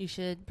 You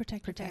should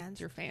Protect your fans.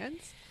 your fans.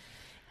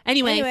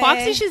 Anyway, Anyway,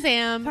 Foxy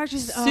Shazam, Foxy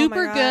Shazam, oh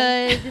super my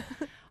God. good.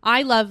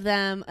 I love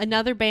them.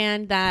 Another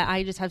band that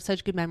I just have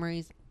such good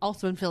memories.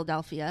 Also in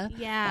Philadelphia.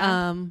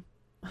 Yeah.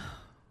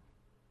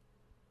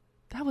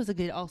 That was a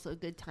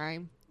good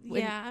time.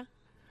 When- yeah.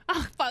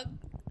 Oh fuck!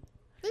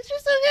 It's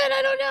just so good.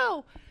 I don't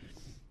know.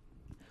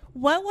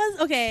 What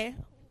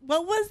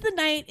was the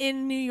night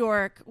in New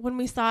York when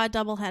we saw a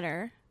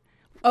doubleheader?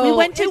 Oh,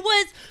 went to- it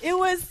was It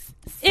was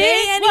It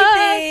Say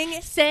Anything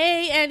was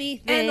Say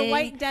Anything and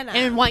White Denim.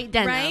 and White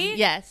Denim. right?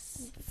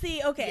 Yes.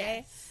 See,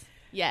 okay.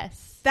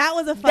 Yes. That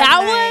was a fun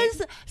That night.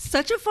 was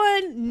such a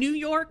fun New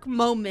York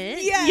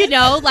moment. Yes. You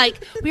know,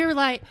 like we were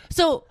like,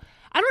 so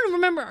I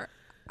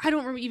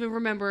don't even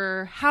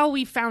remember how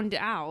we found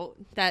out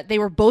that they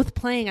were both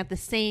playing at the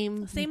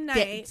same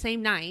night.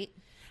 Same night.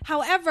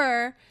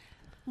 However,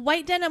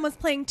 White Denim was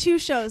playing two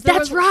shows.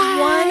 That's was one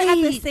at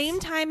the right. same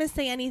time as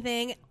Say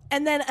Anything,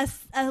 and then a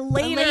A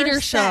later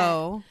set.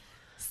 show.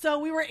 So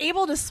we were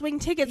able to swing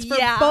tickets for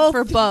Yeah, both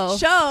for both.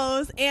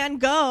 shows and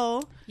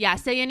go. Yeah,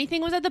 Say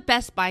Anything was at the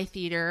Best Buy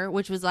Theater,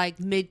 which was like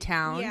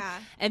Midtown. Yeah.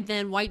 And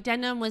then White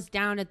Denim was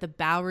down at the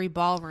Bowery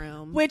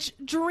Ballroom. Which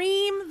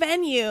dream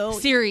venue.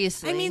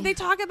 Seriously. I mean, they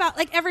talk about,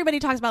 like, everybody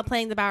talks about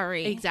playing the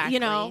Bowery. Exactly.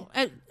 You know,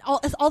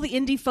 all the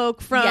indie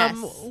folk from Yes.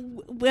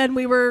 when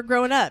we were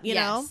growing up, you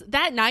Yes. know?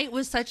 That night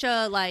was such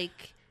a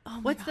like, Oh my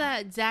what's God.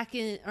 that? Zack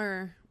and,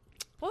 or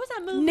what was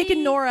that movie? Nick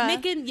and Nora.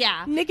 Nick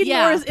and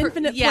Nora's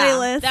Infinite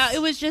Playlist. It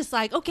was just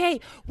like, okay,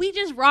 we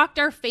just rocked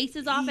our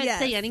faces off at Yes.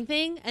 Say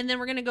Anything, and then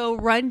we're gonna go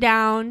run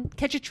down,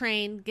 catch a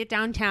train, get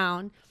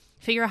downtown,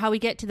 figure out how we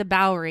get to the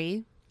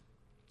Bowery,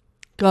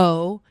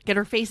 go get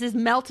our faces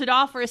melted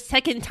off for a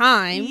second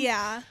time.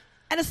 Yeah.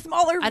 At a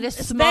smaller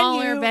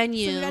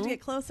venue. So we got to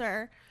get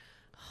closer.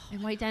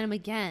 And White Denim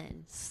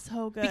again.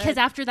 So good. Because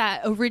after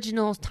that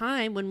original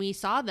time when we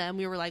saw them,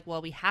 we were like,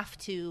 well, we have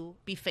to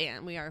be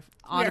fan. We are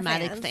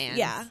automatic fans.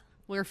 Yeah.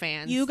 We're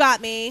fans. You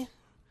got me.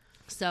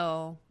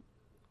 So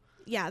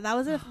Yeah, that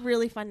was a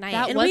really fun night.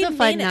 That And was we a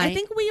fun made it. I night.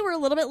 think we were a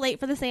little bit late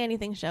for the Say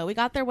Anything show. We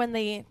got there when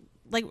they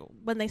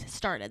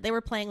started. They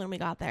were playing when we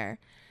got there.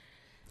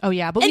 oh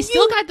yeah, but we And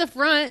still you- got the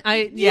front.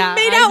 You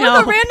made out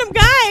with a random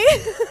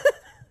guy.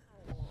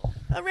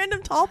 A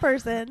random tall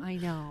person. I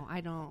know.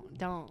 I don't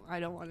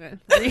want to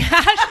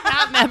rehash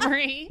that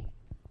memory.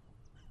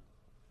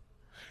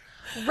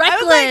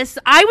 Reckless.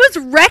 I was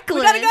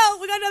reckless. We gotta go.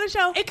 We got another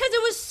show. Because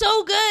it was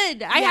so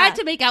good. I Yeah. had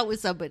to make out with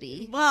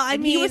somebody. Well, I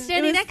And mean, he was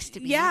standing it was- next to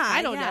me. yeah,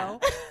 I don't yeah.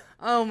 know.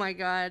 Oh my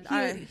god.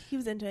 He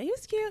was into it. He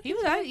was cute. He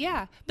was,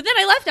 yeah. But then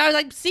I left. I was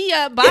like, "See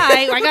ya, bye."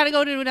 I got to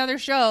go to another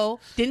show.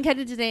 Didn't get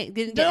any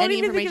Don't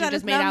even think information. about Just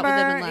his made out with him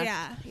and number.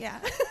 left. Yeah.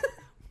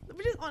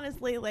 Which is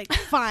honestly like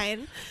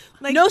fine.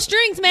 Like No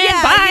strings, man.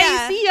 Yeah, Bye.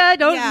 yeah. See ya.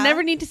 Don't Yeah.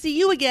 never need to see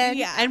you again.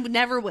 Yeah. And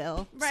never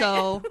will. Right.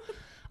 So,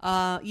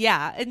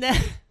 yeah. And then,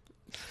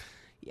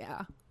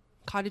 yeah,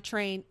 caught a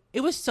train.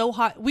 It was so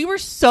hot. We were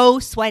so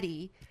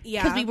sweaty.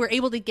 Yeah. Because we were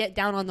able to get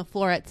down on the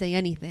floor at Say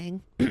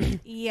Anything.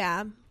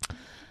 Yeah.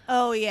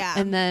 Oh yeah.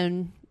 And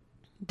then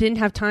didn't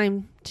have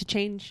time to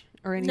change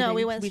or anything. No,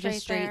 we went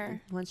just straight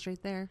there. went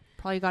straight there.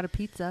 Probably got a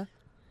pizza.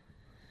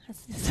 I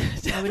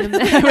I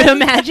would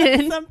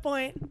imagine. At some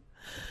point.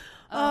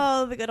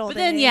 Oh, the good old But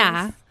then, days.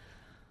 yeah,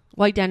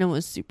 White Denim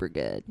was super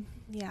good.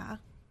 Yeah.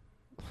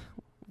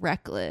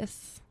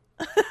 Reckless.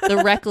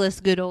 The reckless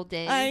good old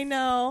days. I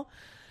know.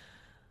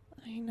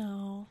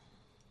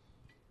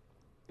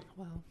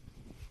 Wow.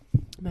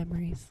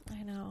 Memories.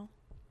 I know.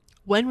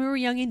 When we were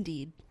young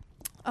indeed.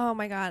 Oh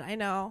my God, I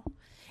know.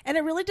 And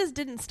it really just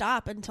didn't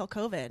stop until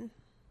COVID.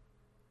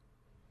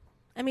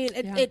 I mean,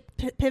 it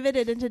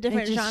pivoted into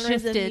different It just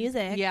genres shifted. of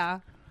music. Yeah.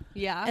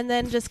 Yeah. And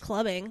then just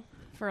clubbing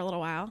for a little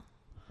while.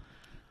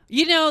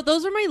 You know,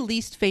 those are my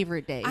least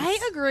favorite days.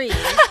 I agree.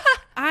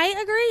 I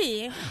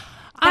agree.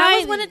 That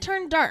was when it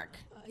turned dark.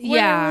 When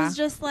Yeah. It was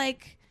just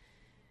like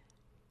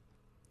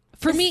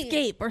for me,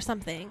 escape or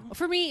something.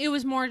 For me, it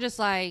was more just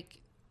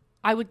like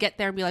I would get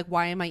there and be like,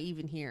 why am I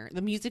even here?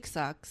 The music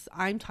sucks.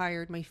 I'm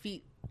tired. My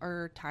feet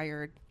are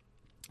tired.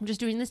 I'm just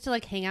doing this to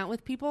like hang out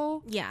with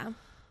people. Yeah.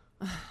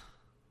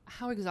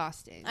 How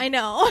exhausting. I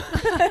know.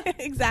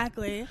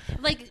 Exactly.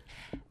 Like,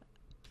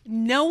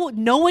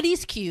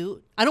 nobody's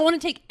cute. I don't want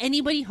to take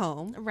anybody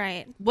home.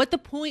 Right. What the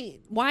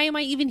point? Why am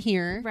I even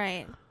here?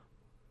 Right.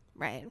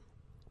 Right.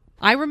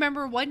 I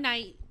remember one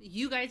night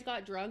you guys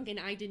got drunk and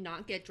I did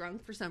not get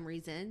drunk for some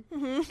reason.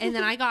 Mm-hmm. And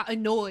then I got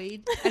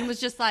annoyed and was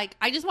just like,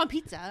 I just want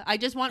pizza. I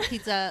just want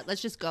pizza.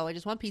 Let's just go. I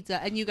just want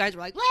pizza. And you guys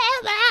were like, blah,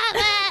 blah,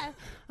 blah.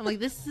 I'm like,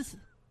 this is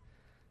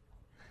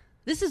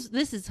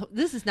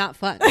not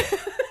fun.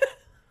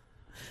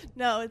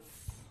 No, it's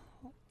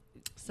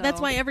So, that's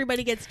why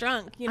everybody gets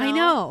drunk, you know. I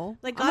know.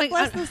 Like, I'm God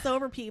bless the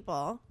sober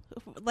people,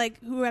 like,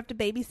 who have to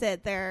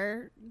babysit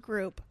their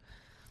group.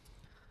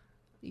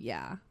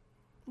 Yeah.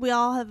 We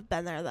all have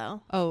been there,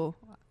 though. Oh,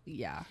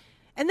 yeah.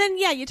 And then,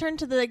 yeah, you turn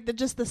to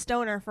just the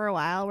stoner for a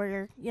while, where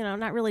you're, you know,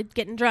 not really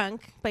getting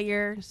drunk, but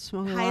you're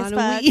Smoking high a as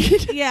lot fuck. of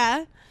weed. Yeah,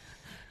 You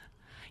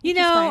Which is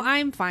know, fine.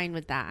 I'm fine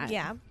with that.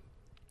 yeah,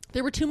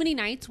 There were too many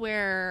nights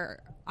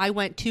where I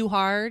went too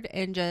hard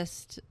and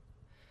just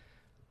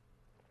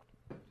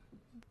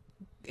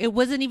it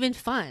wasn't even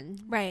fun.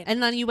 right.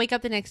 And then you wake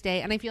up the next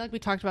day, and I feel like we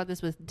talked about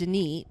this with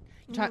Denise.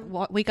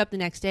 You wake up the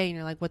next day, and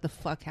you're like, what the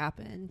fuck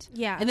happened?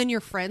 Yeah. And then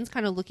your friends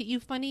kind of look at you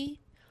funny,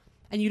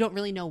 and you don't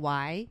really know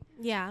why.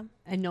 Yeah,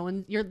 And no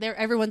one, you're there.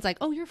 Everyone's like,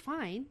 oh, you're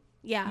fine.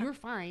 yeah. You're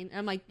fine. And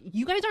I'm like,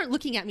 you guys aren't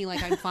looking at me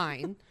like I'm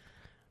fine,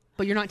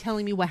 but you're not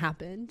telling me what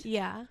happened.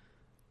 Yeah.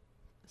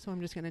 So I'm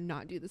just going to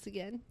not do this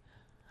again.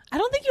 I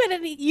don't think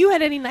you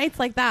had any nights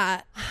like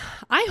that.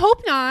 I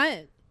hope not.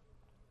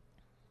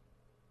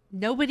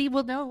 Nobody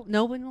will know.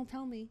 No one will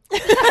tell me.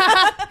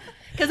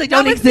 Because I don't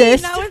Not with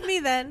exist. me, not with me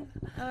then.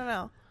 I don't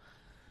know.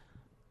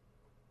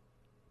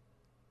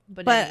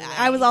 But But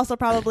I was also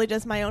probably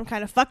just my own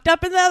kind of fucked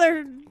up in the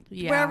other,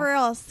 wherever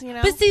else, you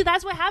know? But see,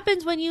 that's what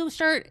happens when you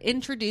start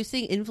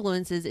introducing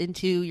influences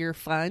into your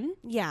fun.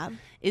 Yeah.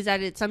 Is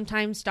that it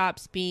sometimes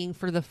stops being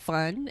for the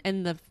fun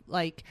and the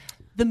like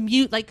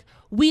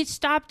we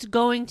stopped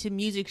going to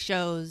music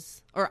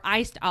shows, or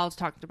I'll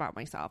talk about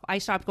myself. I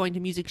stopped going to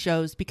music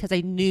shows because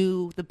I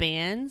knew the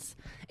bands.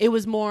 It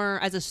was more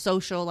as a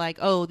social, like,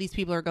 oh, these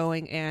people are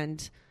going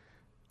and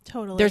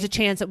Totally. there's a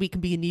chance that we can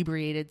be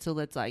inebriated, so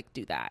let's like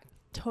do that.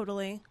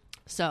 Totally.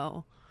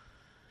 So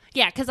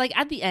yeah, because like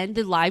at the end,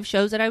 the live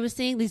shows that I was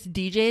seeing, these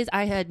DJs,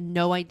 I had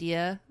no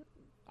idea.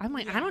 I'm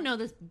like, I don't know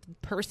this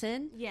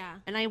person, Yeah.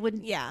 and I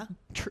would Yeah.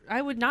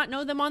 I would not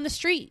know them on the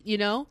street, you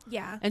know.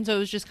 Yeah. And so it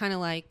was just kind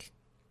of like,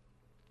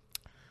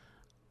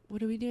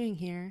 what are we doing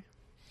here?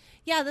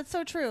 Yeah, that's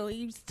so true.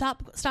 You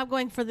stop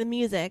going for the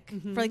music,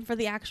 for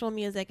the actual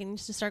music, and you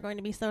just start going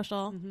to be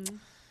social.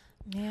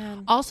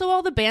 Man. Also,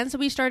 all the bands that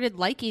we started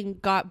liking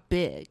got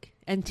big,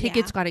 and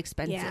tickets Yeah. got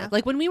expensive. Yeah.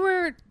 Like when we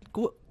were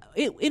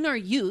in our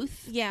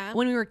youth, Yeah.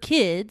 when we were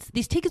kids,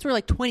 these tickets were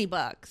like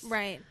 $20.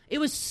 Right. It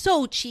was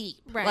so cheap.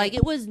 Right. Like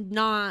it was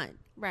not.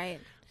 Right.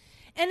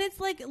 And it's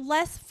like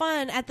less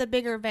fun at the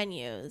bigger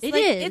venues. It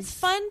like, is. It's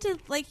fun to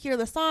like hear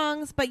the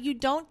songs, but you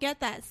don't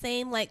get that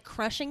same like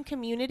crushing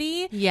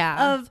community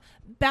Yeah. of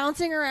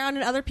bouncing around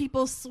in other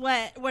people's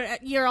sweat when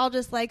you're all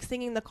just like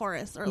singing the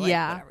chorus or like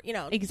whatever, you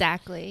know.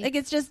 Exactly. Like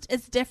it's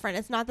different.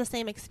 It's not the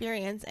same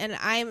experience. And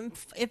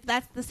if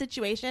that's the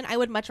situation, I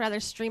would much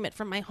rather stream it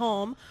from my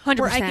home 100%.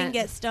 where I can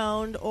get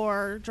stoned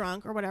or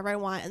drunk or whatever I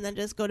want and then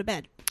just go to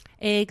bed.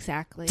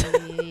 Exactly.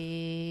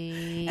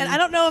 And I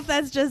don't know if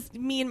that's just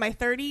me in my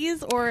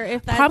 30s or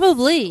if that's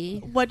Probably.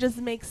 what just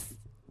makes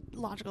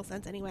logical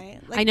sense anyway.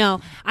 Like, I know.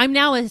 I'm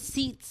now a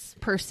seats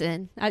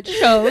person at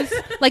shows.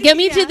 Like, get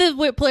me to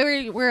the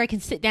player where I can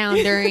sit down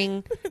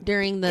during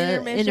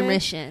the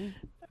intermission.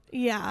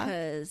 Yeah.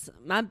 Because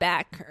my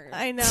back hurts.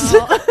 I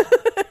know.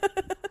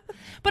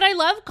 But I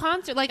love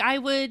concert. Like,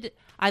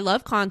 I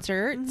love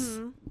concerts.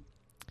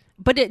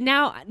 But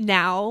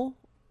now,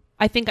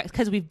 I think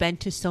because we've been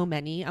to so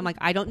many, I'm like,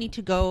 I don't need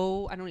to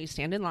go. I don't need to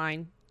stand in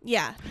line.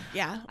 Yeah.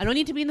 Yeah. I don't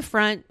need to be in the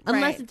front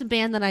unless Right. it's a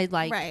band that I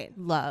like, Right.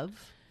 love.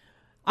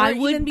 Or I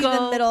would even be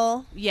go the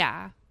middle.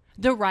 Yeah,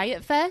 the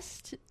Riot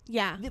Fest.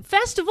 Yeah. The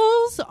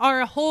festivals are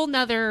a whole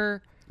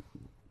nother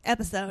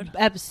Episode.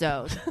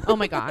 episode. Oh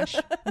my gosh,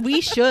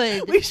 we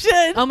should. We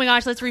should. Oh my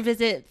gosh, let's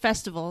revisit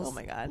festivals. Oh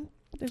my God.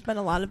 There's been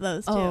a lot of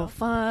those too. Oh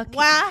fuck.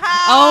 Wow.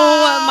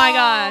 Oh my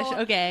gosh.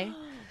 Okay.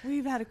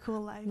 We've had a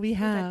cool life. We We've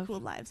had have. cool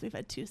lives. We've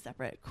had 2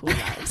 separate cool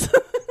lives.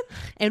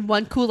 And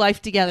one cool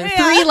life together.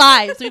 Yeah. 3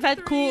 lives. We've had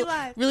 3 cool,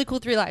 lives. really cool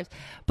 3 lives.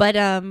 But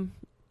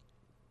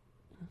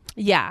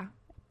yeah,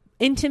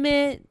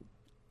 intimate.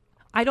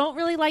 I don't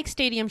really like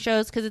stadium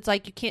shows because it's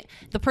like you can't.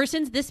 The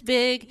person's this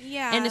big,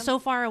 Yeah. and it's so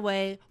far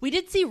away. We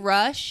did see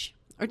Rush,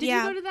 or did you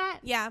Yeah. go to that?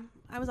 Yeah,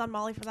 I was on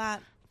Molly for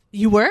that.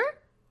 You were?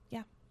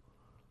 Yeah.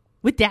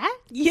 With Dad?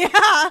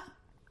 Yeah.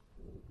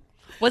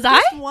 Was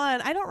I? Just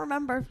one. I don't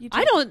remember if you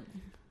I took-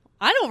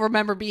 don't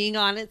remember being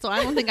on it, so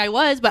I don't think I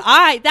was. But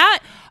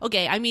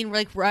okay. I mean,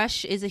 like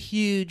Rush is a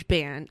huge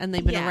band, and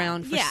they've been Yeah.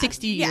 around for Yeah.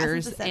 60 Yeah, since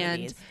years, the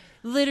 70s. and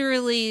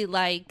literally,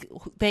 like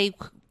they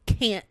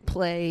can't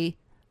play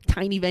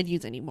tiny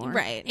venues anymore,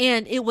 Right.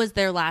 And it was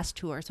their last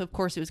tour, so of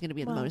course it was going to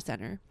be at the Well. Moda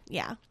Center.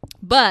 Yeah.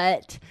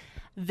 But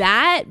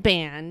that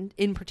band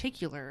in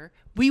particular,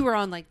 we were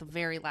on like the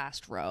very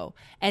last row,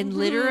 and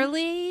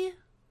literally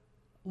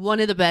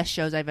one of the best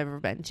shows I've ever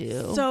been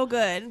to. So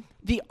good.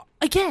 The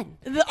audience.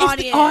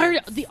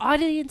 the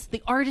audience,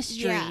 the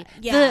artistry, Yeah,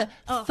 yeah. the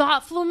Oh.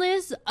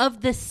 thoughtfulness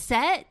of the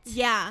set.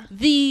 Yeah.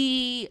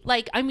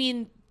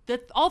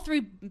 All 3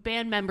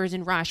 band members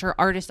in Rush are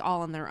artists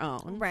all on their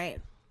own, Right.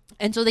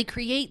 and so they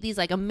create these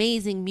like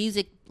amazing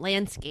music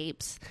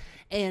landscapes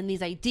and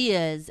these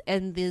ideas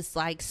and this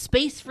like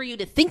space for you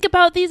to think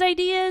about these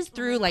ideas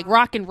through like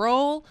rock and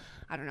roll.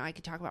 I don't know. I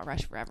could talk about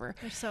Rush forever.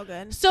 They're so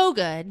good. So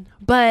good,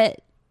 but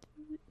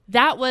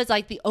that was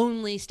like the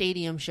only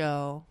stadium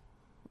show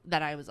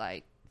that I was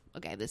like,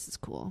 okay, this is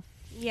cool.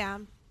 Yeah.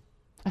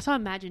 I saw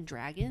Imagine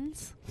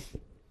Dragons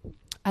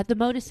at the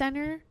Moda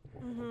Center.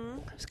 Mm-hmm.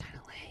 It was kind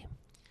of lame.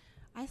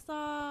 I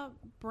saw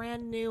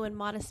Brand New and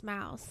Modest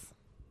Mouse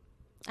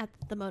at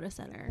the Moda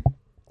Center.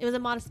 It was a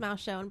Modest Mouse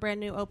show, and Brand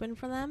New opened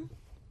for them.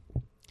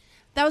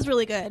 That was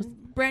really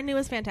good. Brand New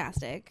was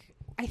fantastic.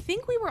 I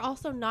think we were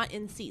also not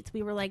in seats.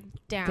 We were like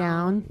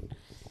down.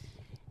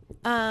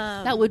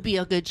 That would be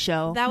a good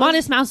show. that was-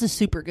 Modest Mouse is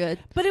super good.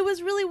 But it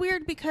was really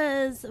weird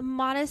because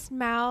Modest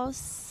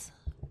Mouse,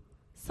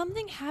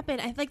 something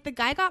happened. I like the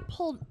guy got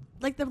pulled,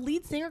 like the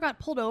lead singer got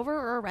pulled over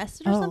or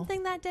arrested or Oh.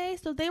 something that day.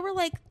 So they were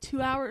like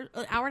an hour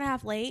and a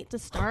half late to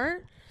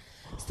start.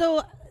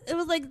 So it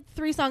was like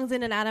 3 songs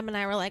in, and Adam and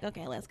I were like,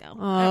 okay, let's go.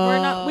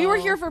 We were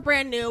here for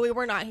Brand New. We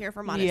were not here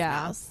for Modest Yeah.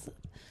 Mouse.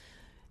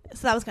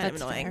 So that was kind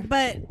That's of annoying. fair.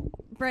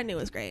 But Brand New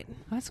was great.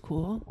 That's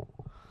cool.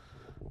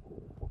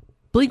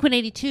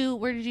 Blink-182,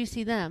 where did you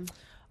see them?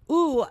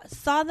 Ooh,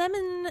 saw them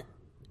in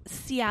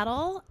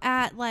Seattle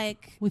at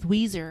like, With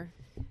Weezer.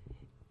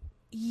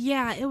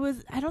 yeah, it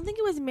was, I don't think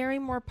it was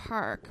Marymore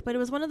Park, but it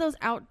was one of those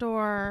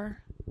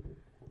outdoor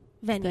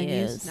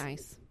venues.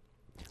 Nice.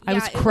 I Yeah,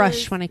 was it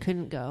crushed when I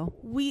couldn't go.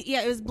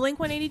 It was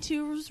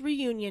Blink-182's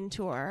reunion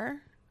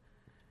tour.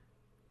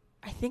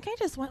 I think I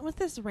just went with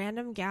this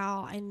random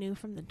gal I knew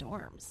from the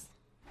dorms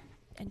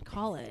in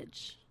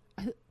college.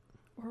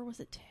 Or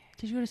was it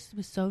Did you go to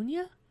with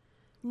Sonia?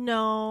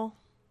 No,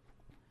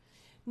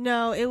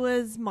 it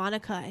was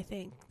Monica, I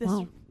think. This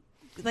Wow.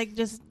 like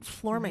just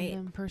floor mate.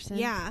 Random person.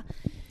 Yeah.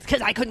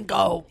 Because I couldn't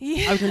go.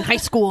 Yeah. I was in high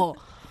school.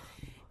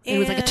 It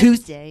was like a And-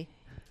 Tuesday.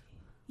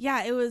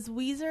 Yeah, it was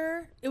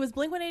Weezer. It was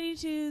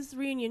Blink-182's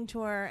reunion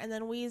tour, and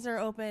then Weezer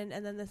opened,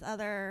 and then this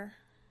other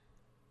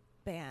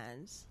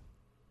band.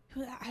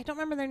 I don't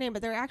remember their name,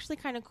 but they're actually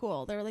kind of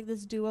cool. They were like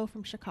this duo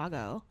from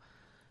Chicago.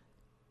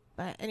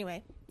 But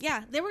anyway,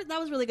 yeah, they were. That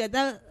was really good.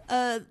 That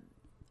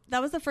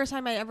was the first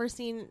time I'd ever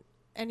seen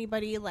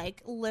anybody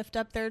like lift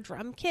up their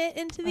drum kit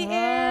into the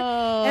air.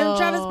 And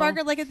Travis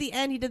Barker, like at the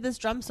end, he did this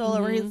drum solo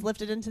where he's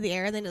lifted into the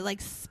air, and then it like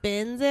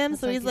spins him,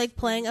 It's so like he's like it's-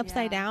 playing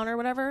upside yeah. down or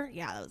whatever.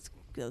 Yeah,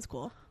 that was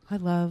cool. I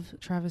love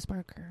Travis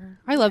Barker.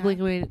 I love Yeah.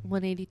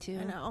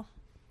 Blink-182. I know.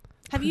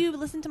 Have you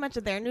listened to much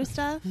of their new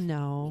stuff?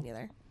 No. Me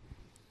neither.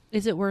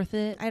 Is it worth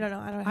it? I don't know.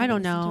 I don't haven't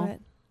listened know. to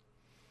it.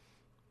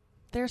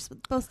 They're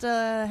supposed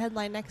to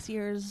headline next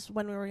year's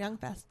When We Were Young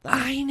Fest. Though.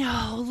 I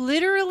know.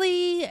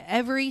 Literally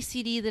every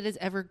CD that has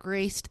ever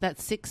graced that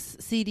 6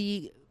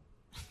 CD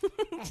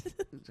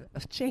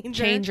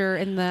changer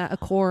in the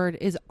Accord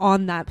is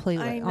on that I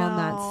playlist, on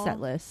that know. set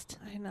list.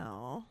 I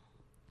know.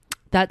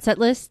 That set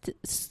list,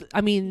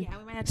 I mean, Yeah,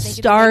 we might have to make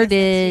it the biggest next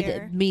year.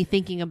 started me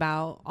thinking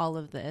about all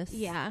of this.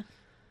 Yeah.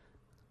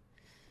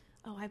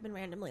 Oh, I've been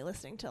randomly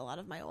listening to a lot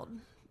of my old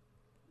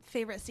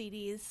favorite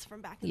CDs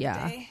from back in the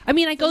Yeah. day. I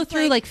mean, I go It's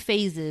through like- like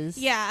phases.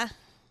 Yeah.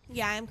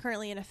 Yeah, I'm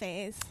currently in a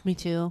phase. Me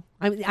too.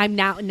 I'm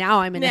now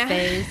I'm in a Nah.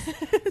 phase.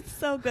 It's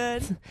so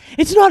good.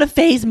 It's not a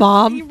phase, You're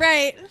Mom.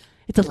 right.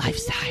 It's a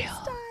lifestyle.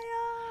 Style.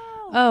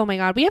 Oh my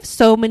God. We have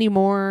so many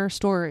more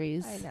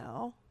stories. I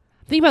know.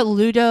 Think about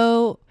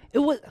Ludo. It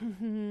was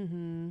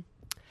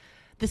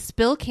the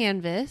Spill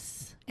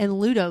Canvas and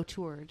Ludo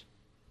toured.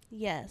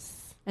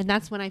 Yes. And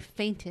that's when I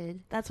fainted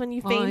That's when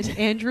you on faint.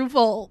 Andrew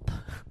Volpe.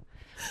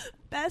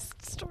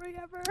 Best story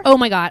ever. Oh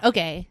my God.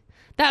 Okay.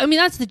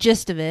 That's the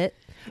gist of it.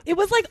 It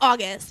was like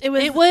August. It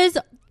was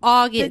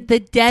August, the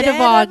dead of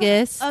dead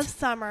August. of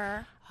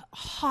summer.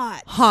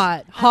 Hot. Hot.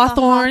 At the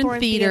Hawthorne Hawthorne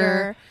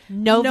Theater.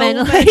 Theater. No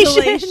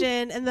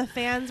ventilation. And the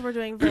fans were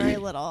doing very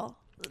little.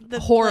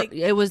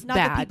 It was not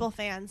bad. the people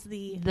fans,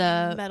 the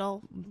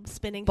metal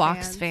spinning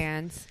box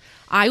fans.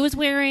 I was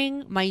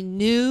wearing my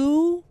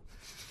new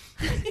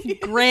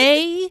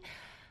gray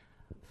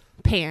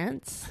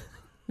pants,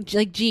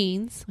 like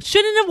jeans.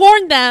 Shouldn't have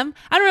worn them.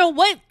 I don't know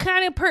what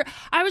kind of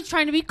I was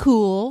trying to be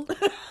cool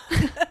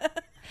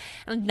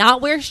and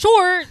not wear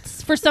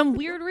shorts for some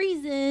weird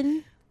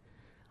reason.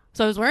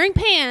 So I was wearing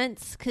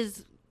pants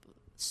because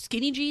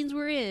skinny jeans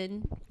were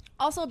in.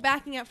 Also,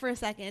 backing up for a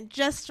second,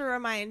 just to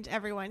remind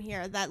everyone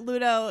here that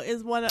Ludo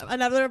is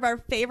another of our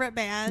favorite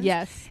bands.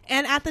 Yes.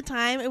 And at the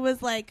time, it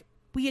was like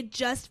we had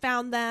just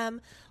found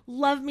them.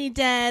 Love Me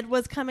Dead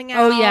was coming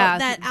out. Oh, yeah.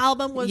 That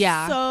album was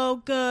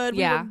so good.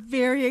 We were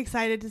very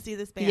excited to see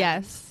this band.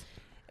 Yes.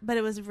 But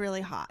it was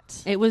really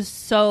hot. It was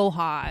so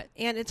hot.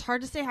 And it's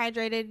hard to stay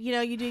hydrated. You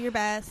know, you do your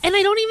best. And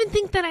I don't even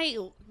think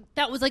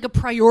that was like a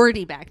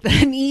priority back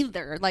then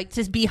either. Like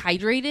to be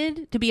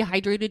hydrated, to be a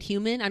hydrated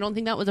human. I don't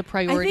think that was a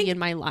priority in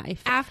my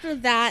life. After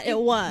that, it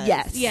was.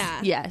 Yes.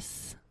 Yeah.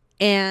 Yes.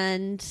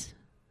 And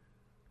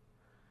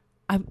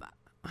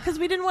because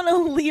we didn't want to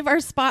leave our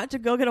spot to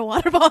go get a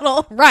water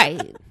bottle.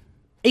 Right.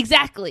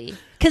 Exactly.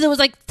 Because it was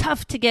like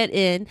tough to get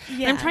in.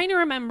 Yeah. And I'm trying to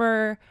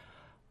remember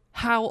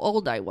how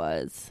old I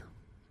was.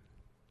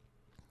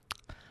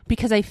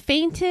 Because I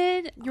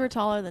fainted. You were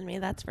taller than me,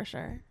 that's for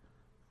sure.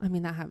 I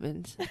mean, that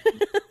happened.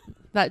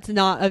 That's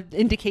not an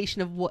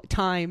indication of what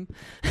time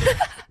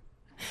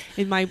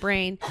in my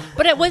brain.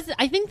 But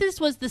I think this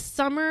was the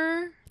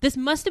summer. This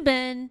must have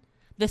been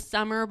the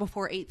summer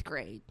before 8th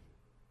grade.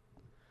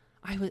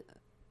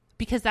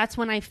 Because that's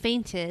when I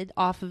fainted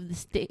off of the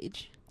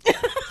stage.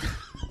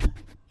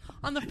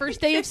 On the first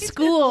day of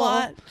school.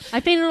 I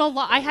fainted a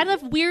lot. I had a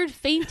weird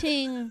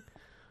fainting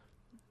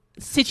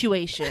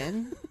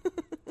situation.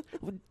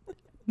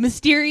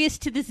 Mysterious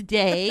to this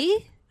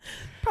day.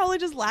 Probably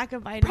just lack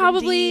of vitamin D. I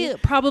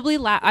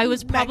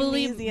was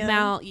probably Magnesium.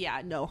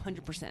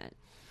 100%.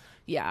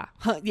 Yeah.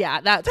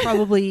 Yeah, that's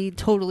probably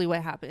totally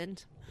what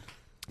happened.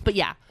 But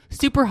yeah,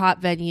 super hot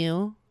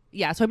venue.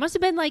 Yeah, so I must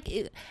have been like,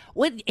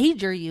 what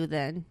age are you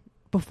then?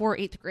 Before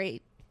 8th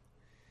grade?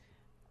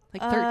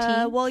 Like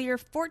 13? Well, you're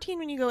 14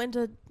 when you go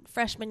into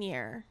freshman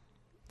year.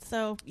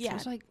 So, yeah. So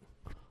it's like,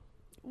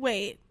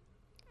 wait,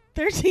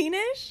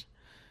 13-ish?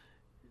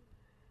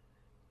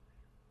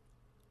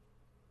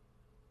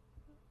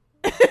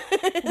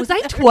 was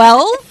I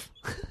 12?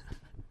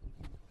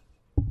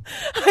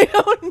 I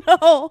don't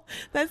know.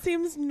 That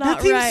seems not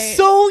that seems right.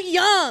 so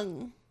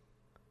young.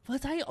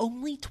 Was I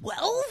only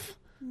 12?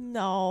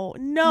 No.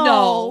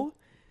 No.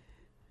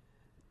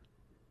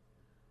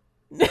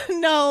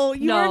 No,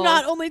 you were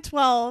not only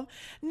 12.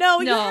 No,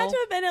 you had No. to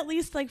have been at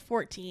least like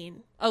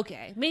 14.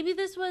 Okay. Maybe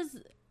this was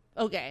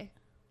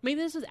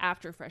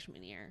after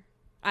freshman year.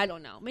 I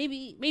don't know.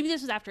 Maybe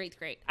this was after 8th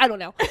grade. I don't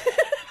know.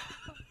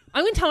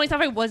 I'm going to tell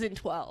myself I wasn't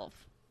 12.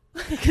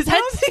 Because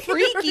that's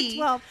freaky.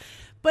 12.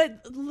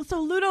 But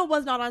so Ludo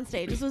was not on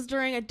stage. This was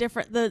during it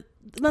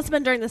must have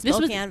been during the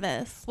Spill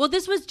Canvas. Well,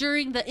 this was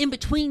during the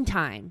in-between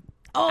time.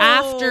 Oh,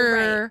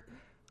 after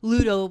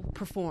Ludo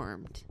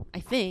performed, I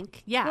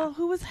think. Yeah. Well,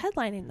 who was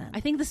headlining then? I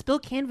think the Spill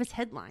Canvas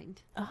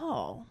headlined.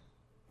 Oh.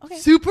 Okay.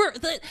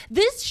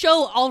 This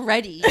show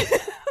already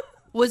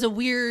was a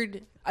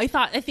weird, I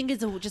think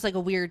it's just like a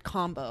weird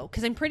combo.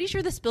 Because I'm pretty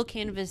sure the Spill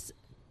Canvas,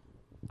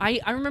 I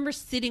remember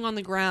sitting on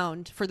the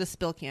ground for the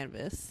Spill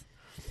Canvas.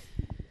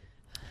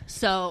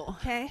 So,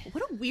 okay.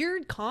 What a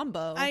weird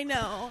combo. I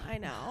know.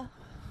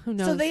 Who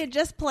knows? So they had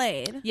just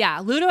played. Yeah,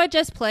 Ludo had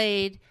just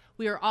played.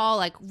 We were all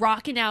like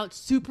rocking out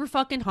super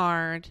fucking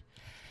hard.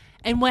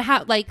 And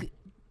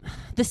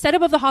the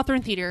setup of the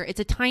Hawthorne Theater, it's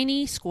a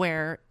tiny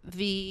square.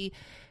 The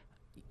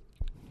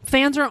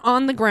fans are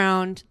on the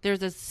ground.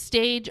 There's a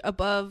stage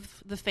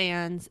above the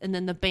fans, and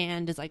then the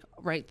band is like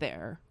right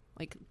there.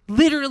 Like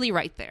literally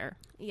right there.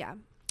 Yeah.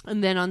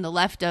 And then on the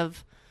left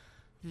of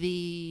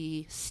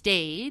the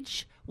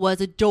stage was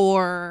a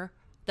door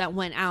that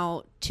went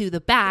out to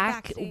the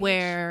back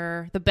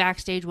where the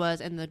backstage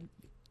was and the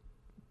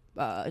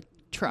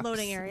trucks,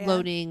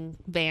 loading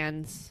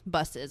vans,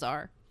 buses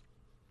are.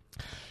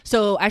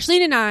 So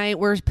Ashleen and I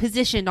were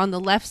positioned on the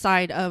left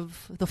side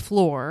of the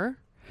floor,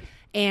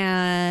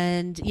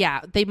 and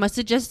yeah, they must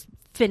have just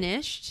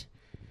finished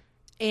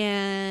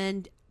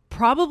and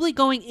probably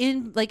going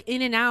in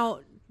and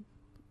out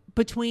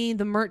between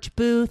the merch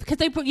booth, because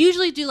they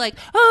usually do like,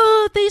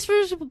 oh, thanks for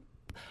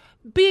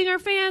being our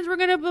fans, we're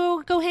gonna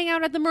go hang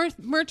out at the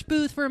merch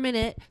booth for a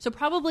minute. So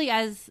probably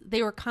as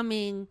they were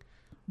coming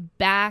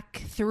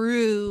back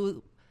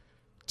through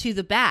to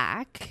the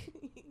back,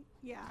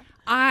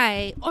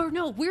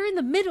 we're in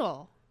the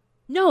middle.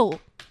 No,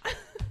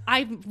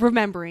 I'm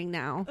remembering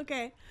now.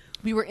 Okay.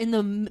 We were in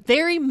the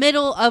very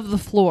middle of the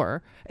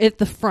floor at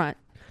the front.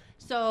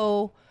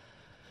 So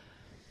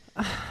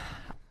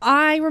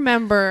I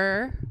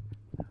remember,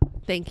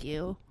 thank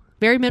you,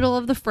 very middle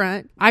of the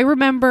front. I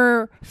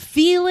remember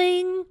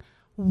feeling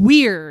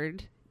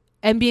weird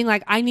and being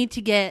like, I need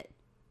to get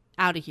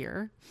out of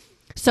here.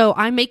 So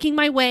I'm making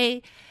my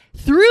way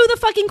through the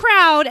fucking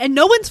crowd and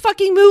no one's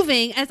fucking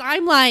moving as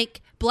I'm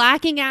like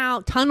blacking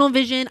out, tunnel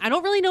vision. I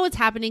don't really know what's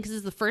happening because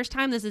it's the first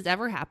time this has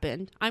ever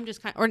happened. I'm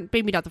just or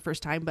maybe not the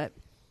first time, but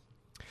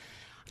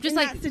just In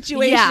like that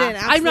situation,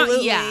 yeah, I'm not.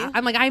 absolutely. Yeah,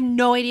 I'm like I have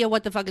no idea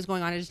what the fuck is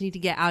going on. I just need to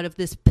get out of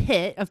this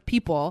pit of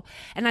people.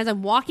 And as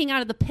I'm walking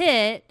out of the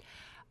pit,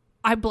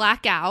 I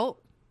black out.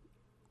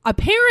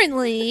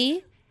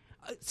 Apparently,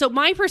 so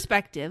my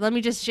perspective. Let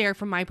me just share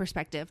from my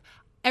perspective.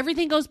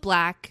 Everything goes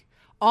black.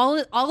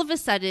 All of a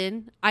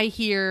sudden, I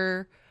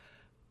hear,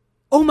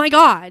 "Oh my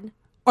God,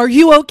 are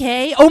you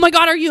okay? Oh my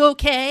God, are you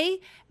okay?"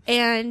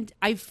 And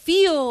I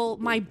feel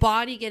my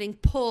body getting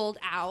pulled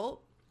out.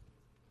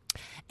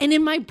 And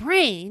in my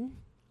brain,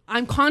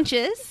 I'm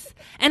conscious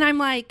and I'm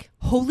like,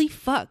 holy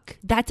fuck,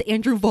 that's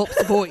Andrew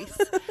Volp's voice,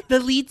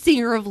 the lead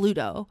singer of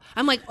Ludo.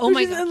 I'm like, oh Who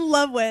my she's God. in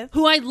love with.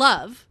 Who I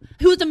love,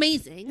 who's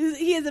amazing.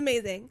 He is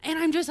amazing. And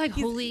I'm just like,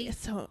 He's holy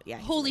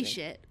amazing.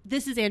 shit,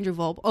 this is Andrew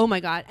Volp. Oh my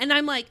God. And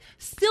I'm like,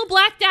 still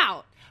blacked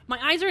out.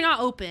 My eyes are not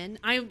open.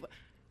 I'm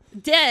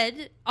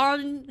dead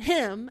on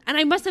him. And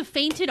I must have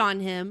fainted on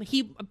him.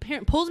 He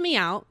apparently pulls me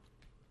out,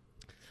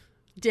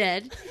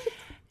 dead.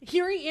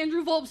 Hearing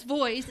Andrew Volp's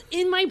voice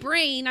in my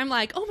brain, I'm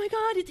like, oh my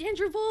God, it's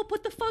Andrew Volp.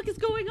 What the fuck is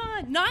going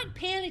on? Not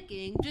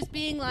panicking, just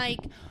being like,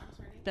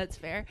 that's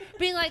fair.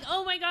 Being like,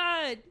 oh my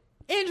God,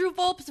 Andrew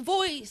Volp's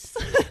voice.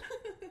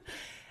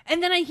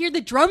 And then I hear the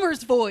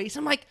drummer's voice.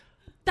 I'm like,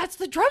 that's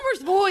the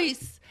drummer's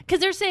voice. Because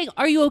they're saying,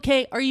 are you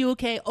okay? Are you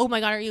okay? Oh my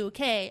God, are you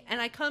okay? And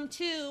I come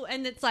to,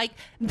 and it's like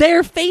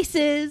their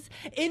faces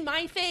in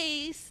my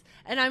face.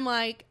 And I'm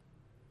like,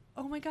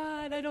 oh my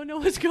God, I don't know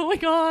what's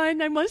going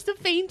on. I must have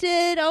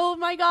fainted. Oh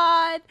my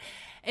God.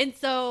 And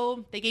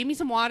so they gave me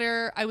some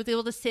water. I was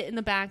able to sit in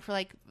the back for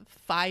like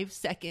 5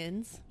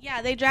 seconds.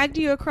 Yeah, they dragged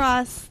you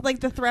across like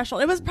the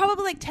threshold. It was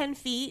probably like 10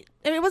 feet.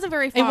 It wasn't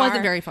very far. It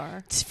wasn't very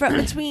far.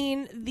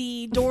 Between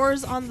the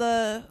doors on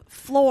the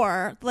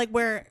floor, like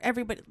where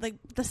everybody, like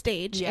the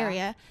stage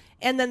area,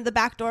 and then the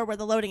back door where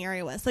the loading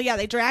area was. So yeah,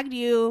 they dragged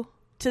you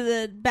to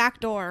the back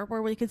door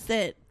where we could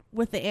sit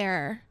with the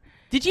air.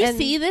 Did you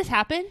see this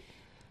happen?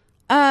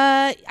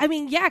 I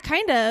mean, yeah,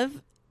 kind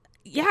of.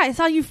 Yeah, I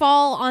saw you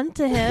fall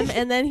onto him,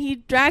 and then he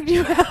dragged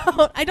you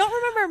out. I don't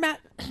remember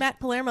Matt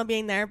Palermo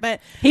being there,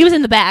 but He was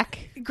in the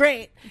back.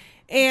 great.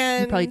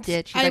 And He probably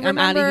ditched. He's I like, I'm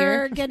outta remember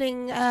here.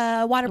 getting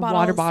water bottles,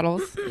 Water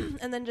bottles.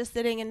 and then just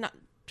sitting and not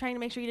trying to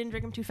make sure you didn't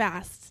drink them too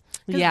fast.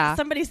 'Cause Yeah.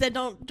 somebody said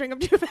don't drink them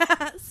too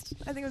fast.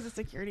 I think it was a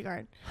security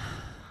guard.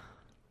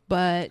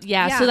 But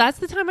yeah, Yeah. so that's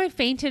the time I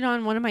fainted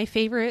on one of my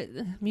favorite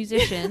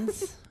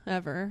musicians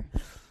ever.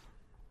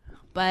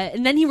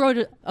 And then he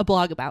wrote a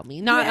blog about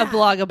me. Not a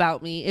blog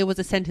about me. It was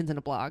a sentence in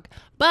a blog.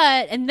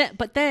 But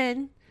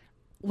then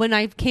when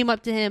I came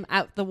up to him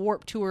at the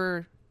Warped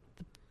Tour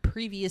the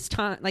previous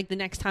time, like the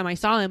next time I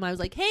saw him, I was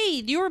like,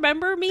 "Hey, do you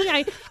remember me?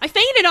 I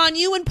fainted on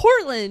you in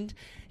Portland."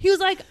 He was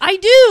like, "I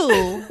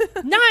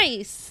do."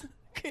 Nice.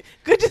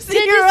 Good to see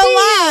Good you're to see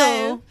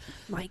alive. you.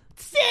 I'm like,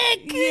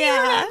 sick.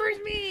 Yeah. He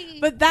remembers me.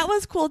 But that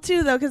was cool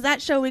too, though, because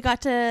that show we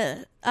got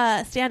to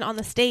stand on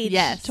the stage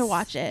to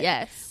watch it.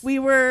 Yes.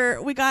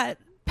 We got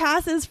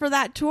passes for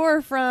that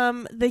tour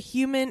from the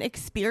Human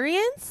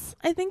Experience,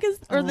 I think is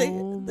the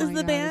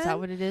band. Is that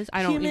what it is?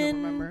 I don't even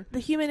remember. The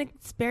Human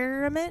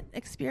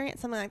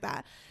Experience, something like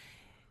that.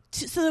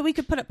 So that we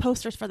could put up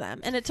posters for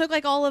them. And it took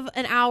like all of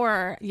an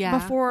hour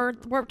before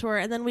the Warped Tour,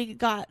 and then we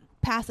got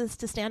passes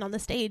to stand on the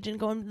stage and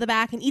go in the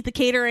back and eat the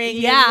catering.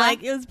 Yeah. And,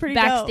 like, it was pretty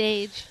dope.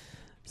 Backstage.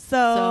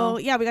 So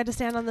yeah, we got to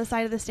stand on the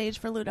side of the stage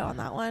for Ludo on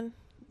that one.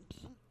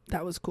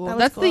 That was cool. That was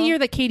That's cool. the year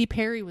that Katy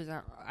Perry was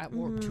at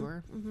Warped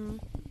Tour. Mm-hmm.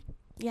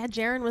 Yeah,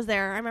 Jaren was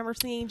there. I remember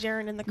seeing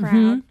Jaren in the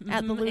crowd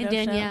at the Ludo and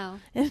Danielle.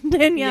 show. And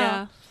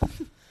Danielle. Yeah.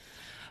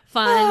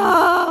 Fun.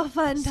 Oh,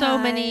 fun times. So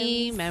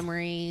many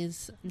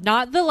memories.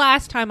 Not the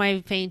last time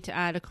I fainted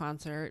at a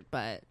concert,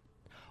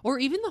 or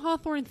even the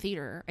Hawthorne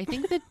Theater. I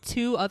think the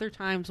 2 other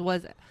times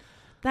was.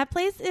 That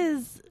place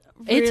is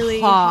really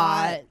It's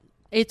hot.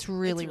 It's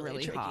really, It's really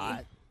really tricky.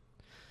 hot.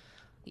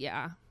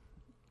 Yeah.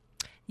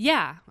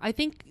 Yeah. I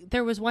think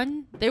there was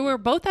one. They were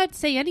both at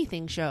Say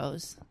Anything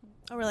shows.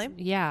 Oh, really?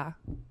 Yeah.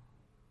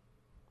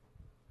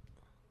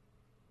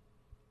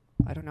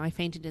 I don't know. I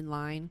fainted in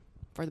line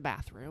for the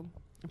bathroom.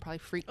 I probably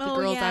freaked the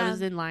girls I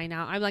was in line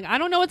out. I'm like, I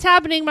don't know what's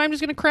happening, but I'm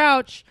just going to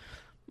crouch.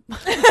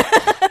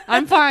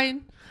 I'm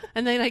fine.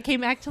 And then I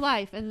came back to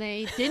life, and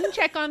they didn't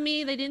check on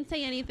me. They didn't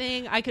say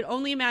anything. I could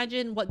only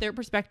imagine what their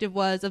perspective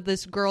was of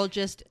this girl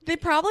just... They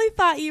probably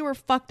thought you were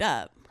fucked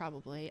up.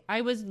 Probably.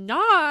 I was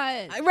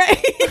not.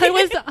 Right.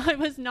 I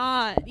was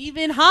not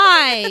even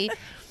high.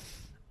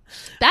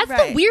 That's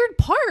the weird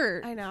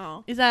part. I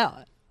know. Is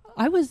that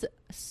I was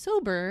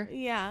sober,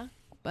 Yeah.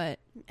 but...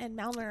 And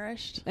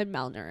malnourished. And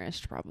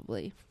malnourished,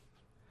 probably.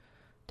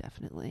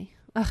 Definitely.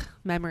 Ugh,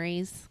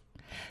 memories.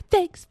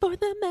 Thanks for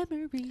the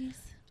memories.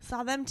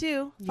 Saw them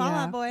too. Fall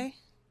Yeah. Out Boy.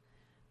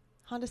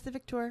 Honda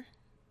Civic Tour.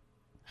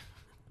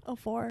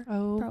 04.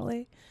 Oh.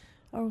 Probably.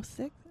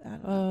 06. I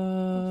don't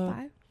know.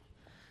 05.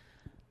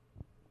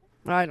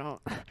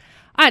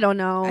 I don't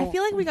know. I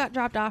feel like we got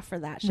dropped off for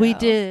that show. we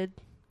did.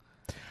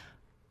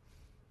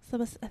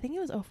 So I think it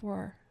was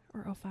 04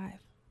 or 05.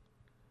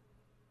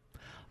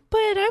 but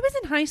I was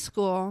in high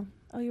school.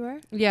 Oh, you were?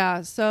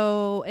 Yeah,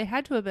 so it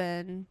had to have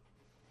been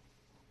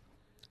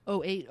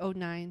 08,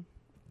 09,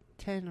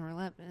 10, or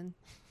 11.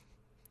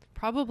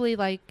 Probably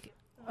like...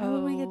 Why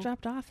would we get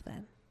dropped off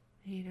then?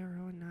 8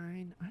 or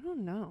 09. I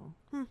don't know.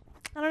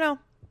 I don't know.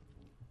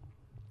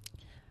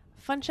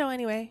 Fun show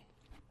anyway.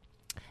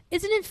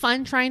 Isn't it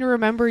fun trying to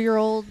remember your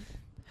old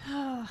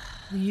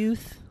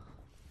youth?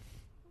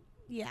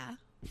 Yeah.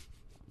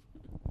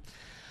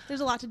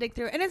 There's a lot to dig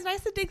through. And it's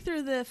nice to dig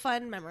through the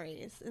fun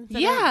memories.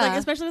 Instead of, like,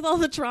 especially with all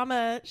the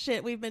trauma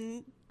shit we've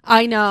been...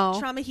 I know.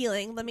 Trauma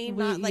healing. Let me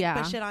not, like,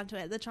 put shit onto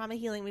it. The trauma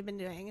healing we've been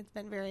doing. It's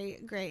been very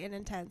great and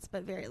intense,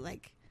 but very,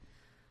 like...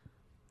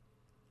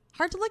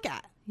 hard to look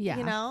at. Yeah.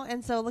 You know?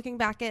 And so looking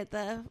back at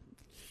the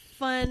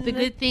fun... the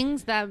good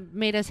things that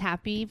made us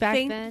happy back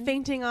then.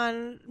 Fainting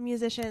on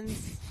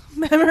musicians'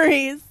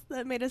 memories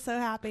that made us so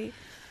happy.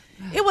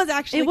 It was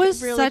actually really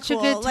such cool.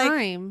 a good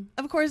time.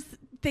 Like, of course,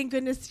 thank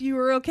goodness you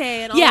were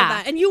okay and all of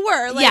that. And you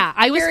were. Like,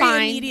 I was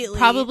fine. Immediately.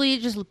 Probably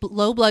just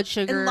low blood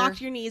sugar. And locked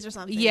your knees or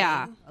something.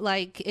 Yeah.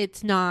 Like,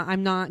 it's not...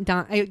 I'm not...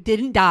 I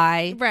didn't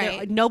die.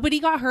 Right. Nobody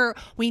got hurt.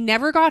 We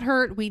never got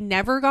hurt. We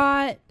never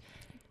got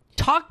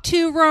talked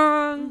to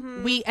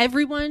wrong.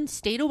 Everyone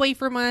stayed away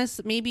from us.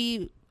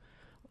 Maybe...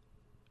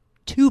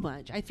 too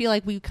much. I feel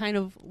like we kind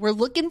of were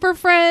looking for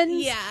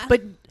friends. Yeah.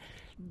 But...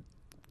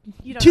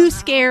 you don't too know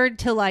scared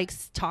to like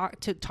talk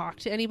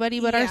to anybody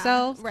but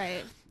ourselves.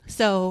 Right.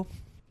 So,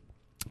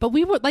 but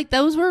we were like,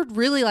 those were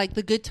really like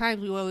the good times.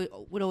 We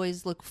would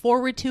always look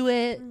forward to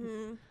it.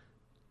 And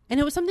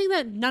it was something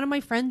that none of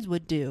my friends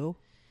would do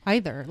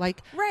either.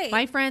 Like,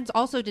 my friends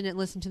also didn't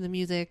listen to the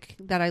music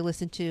that I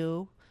listened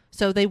to.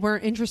 So they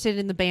weren't interested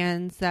in the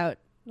bands that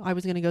I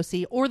was going to go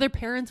see, or their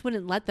parents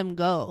wouldn't let them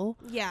go.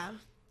 Yeah.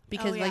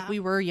 Because like we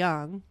were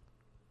young.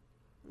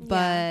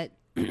 But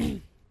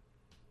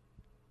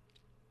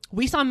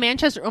we saw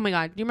Manchester. Oh my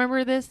God. Do you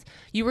remember this?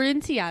 You were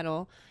in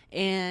Seattle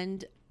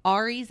and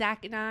Ari,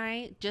 Zach, and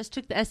I just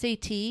took the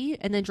SAT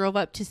and then drove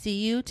up to see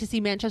you to see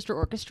Manchester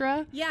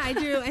Orchestra. Yeah, I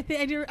do.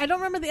 I do. I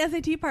don't remember the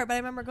SAT part, but I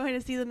remember going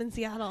to see them in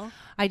Seattle.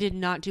 I did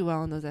not do well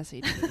on those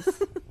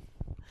SATs.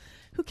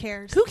 Who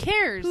cares? Who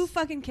cares? Who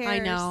fucking cares? I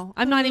know.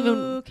 I'm not even.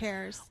 Who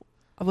cares?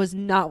 I was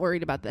not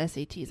worried about the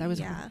SATs. I was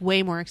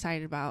way more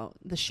excited about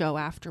the show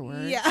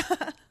afterwards. Yeah.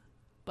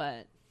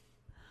 But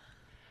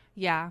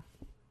yeah.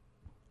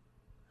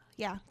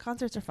 Yeah,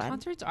 concerts are fun.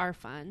 Concerts are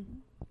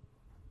fun.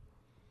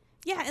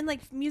 Yeah, and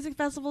like music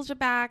festivals are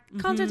back.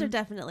 Concerts are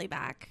definitely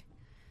back.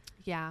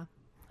 Yeah.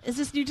 It's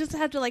just, you just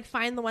have to like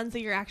find the ones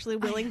that you're actually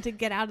willing to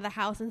get out of the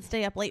house and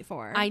stay up late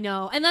for. I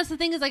know. And that's the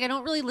thing is like, I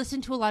don't really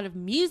listen to a lot of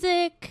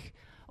music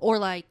or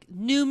like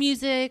new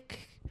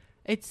music.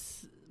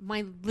 It's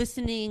my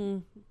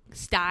listening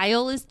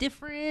style is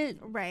different.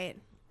 Right.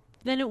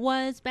 Than it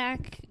was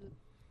back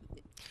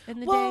in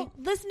the day. Well,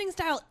 listening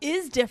style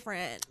is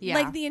different. Yeah.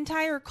 Like the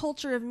entire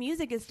culture of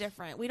music is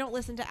different. We don't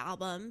listen to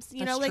albums.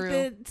 You know, like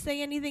the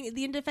Say Anything,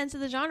 the In Defense of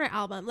the Genre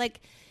album.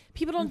 Like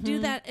people don't do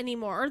that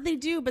anymore. Or they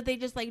do, but they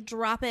just like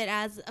drop it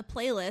as a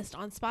playlist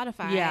on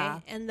Spotify. Yeah.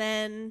 And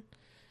then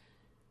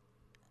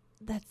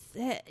that's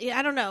it. Yeah,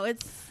 I don't know.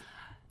 It's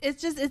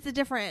a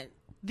different.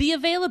 The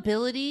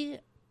availability,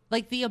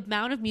 like the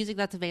amount of music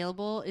that's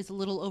available is a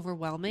little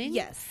overwhelming.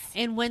 Yes.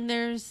 And when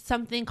there's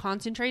something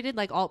concentrated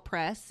like alt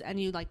press and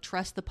you like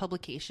trust the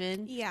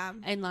publication. Yeah.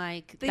 And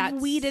like they've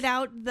weeded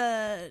out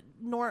the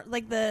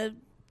the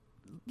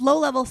low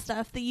level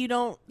stuff that you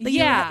don't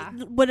you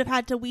would have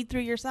had to weed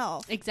through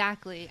yourself.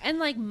 Exactly. And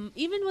like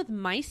even with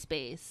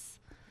MySpace,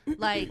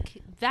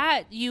 like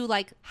that you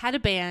like had a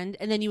band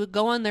and then you would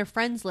go on their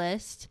friends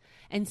list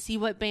and see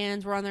what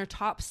bands were on their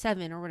top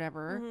 7 or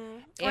whatever.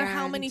 Or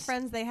how many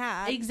friends they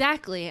had.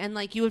 Exactly. And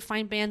like you would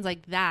find bands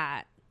like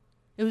that.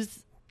 It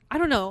was, I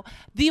don't know.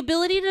 The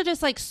ability to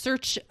just like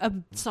search a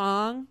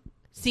song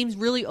seems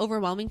really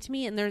overwhelming to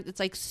me. And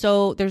it's like,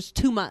 so there's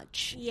too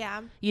much.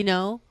 Yeah. You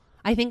know?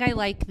 I think I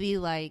like the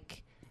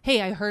like,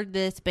 hey, I heard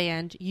this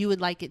band. You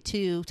would like it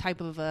too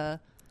type of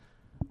a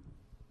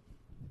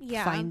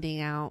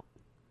finding out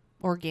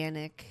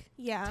organic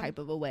type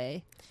of a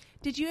way.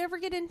 Did you ever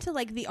get into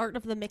like the art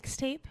of the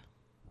mixtape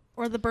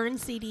or the burn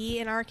CD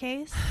in our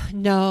case?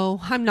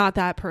 No, I'm not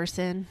that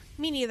person.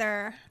 Me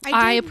neither.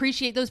 I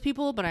appreciate those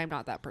people, but I'm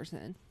not that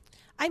person.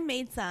 I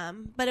made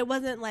some, but it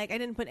wasn't like I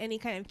didn't put any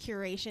kind of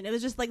curation. It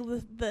was just like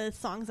the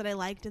songs that I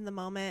liked in the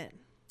moment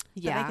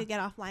that I could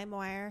get off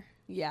LimeWire.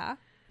 Yeah.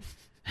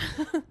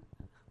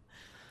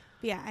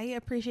 Yeah, I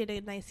appreciate a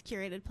nice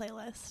curated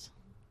playlist.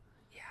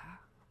 Yeah.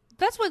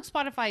 That's what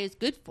Spotify is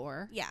good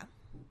for. Yeah.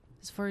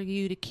 Is for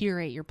you to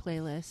curate your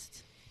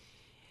playlist.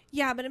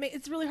 Yeah, but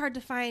it's really hard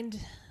to find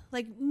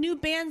like new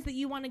bands that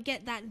you want to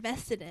get that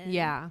invested in.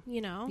 Yeah.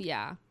 You know?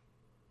 Yeah.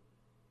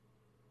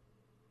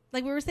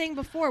 Like we were saying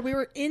before, we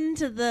were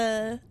into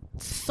the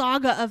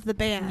saga of the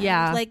band.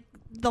 Yeah. Like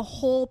the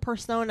whole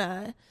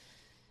persona.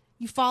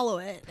 You follow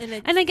it.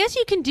 And I guess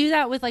you can do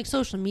that with like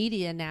social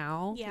media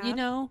now. Yeah. You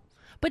know?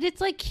 But it's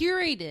like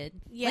curated.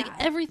 Yeah. Like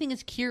everything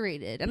is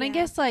curated. And I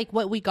guess like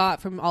what we got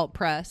from alt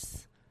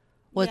press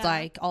was Yeah.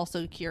 like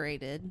also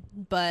curated,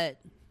 but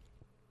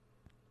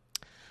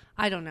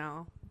I don't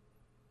know.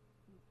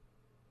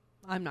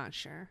 I'm not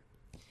sure.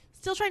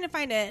 Still trying to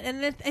find it,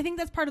 and I think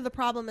that's part of the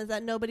problem is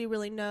that nobody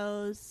really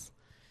knows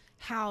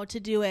how to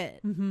do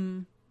it,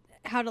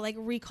 how to like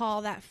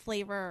recall that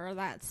flavor or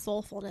that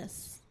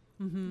soulfulness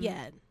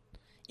yet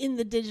in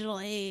the digital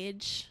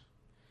age.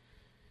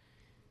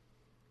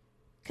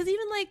 Because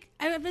even like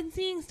I've been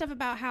seeing stuff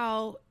about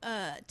how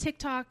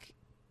TikTok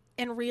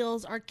and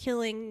Reels are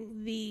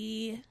killing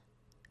the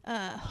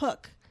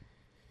hook.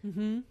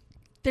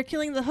 They're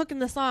killing the hook in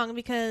the song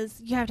because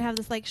you have to have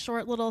this like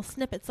short little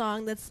snippet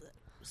song that's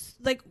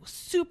like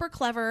super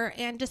clever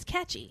and just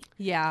catchy.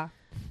 Yeah.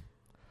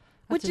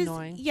 That's Which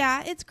annoying. is,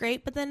 yeah, it's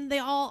great, but then they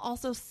all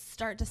also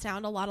start to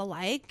sound a lot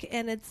alike,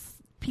 and it's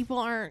people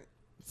aren't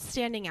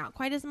standing out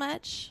quite as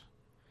much.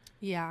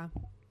 Yeah.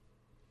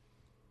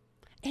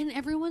 And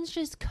everyone's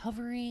just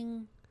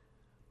covering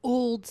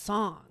old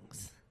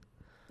songs.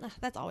 Ugh,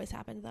 that's always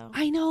happened though.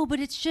 I know, but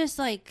it's just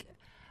like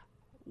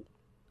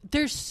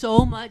there's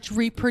so much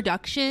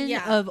reproduction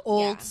Yeah. of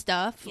old Yeah.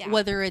 stuff, Yeah.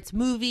 whether it's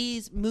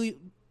movies,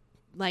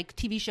 like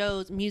TV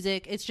shows,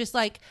 music. It's just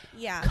like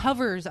Yeah.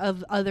 covers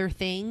of other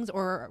things,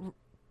 or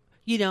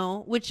you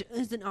know, which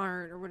is an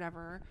art or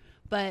whatever.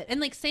 But and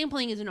like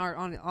sampling is an art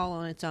all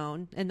on its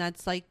own, and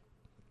that's like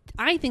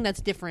I think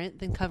that's different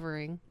than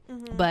covering.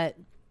 But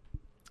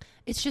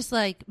it's just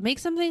like make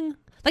something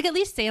like at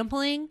least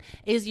sampling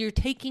is you're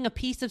taking a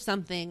piece of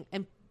something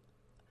and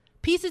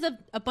pieces of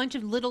a bunch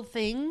of little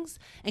things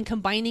and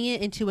combining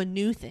it into a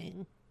new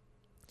thing.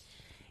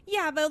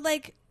 Yeah, but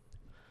like,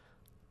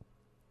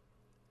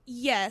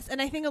 yes,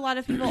 and I think a lot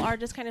of people are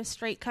just kind of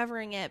straight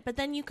covering it, but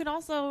then you could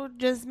also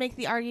just make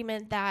the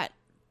argument that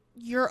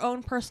your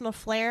own personal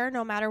flair,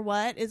 no matter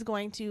what, is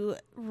going to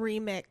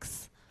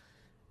remix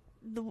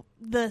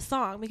the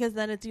song because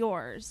then it's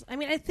yours. I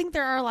mean, I think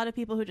there are a lot of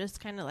people who just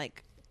kind of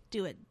like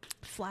do it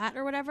flat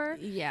or whatever.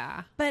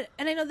 Yeah. But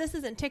and I know this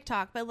isn't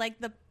TikTok, but like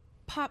the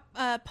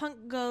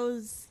Punk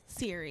Goes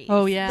series.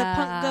 Oh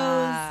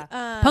yeah. The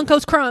Punk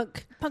Goes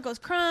Crunk. Punk Goes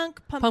Crunk.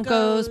 Punk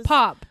Goes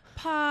Pop.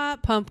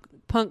 Pop.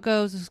 Punk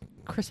Goes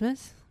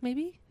Christmas,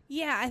 maybe?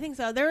 Yeah, I think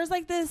so. There was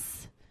like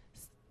this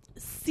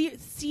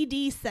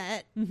CD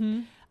set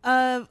Mm-hmm.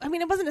 of, I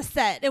mean, it wasn't a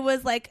set. It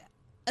was like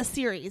a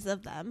series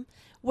of them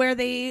where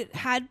they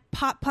had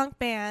pop punk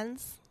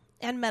bands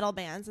and metal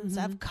bands and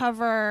stuff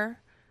cover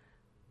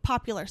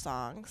popular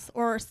songs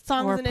or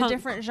songs Or in punk. a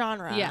different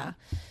genre. Yeah.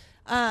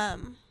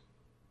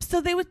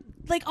 So they would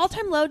like All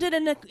Time Low did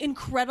an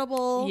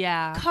incredible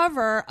Yeah.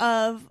 cover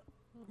of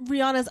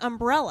Rihanna's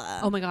Umbrella.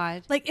 Oh my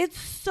God. Like it's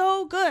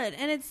so good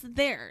and it's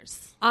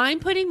theirs. I'm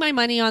putting my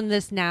money on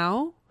this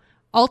now.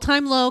 All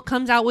Time Low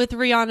comes out with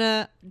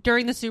Rihanna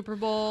during the Super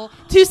Bowl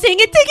to sing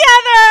it together.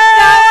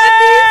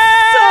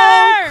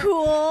 That would be so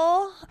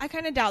cool. I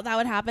kind of doubt that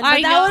would happen. But I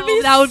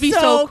know, that would be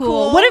so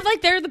cool. What if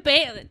like they're the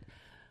band?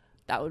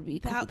 That would be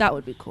cool. That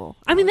would be cool.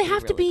 I mean, they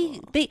have to be.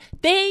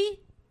 They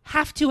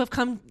have to have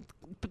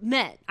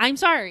met. I'm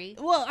sorry.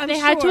 Well, I'm they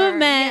had to have sure,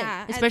 met,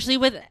 yeah, especially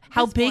with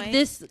how this big point.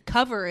 this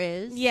cover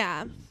is.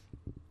 Yeah.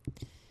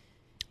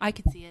 I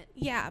could see it.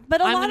 Yeah.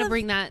 But I'm gonna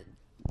bring that.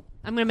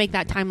 I'm gonna make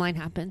that timeline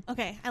happen.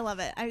 Okay, I love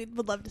it. I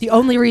would love to The see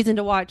only reason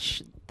to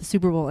watch the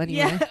Super Bowl anyway.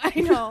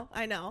 Yeah,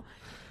 I know.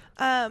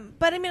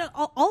 But I mean,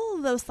 all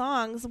of those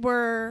songs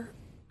were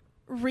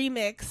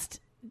remixed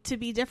to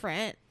be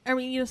different. I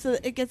mean, you know, so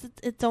it gets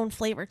its own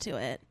flavor to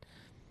it.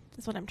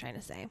 That's what I'm trying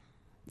to say.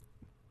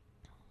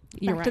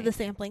 You're Back to right. the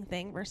sampling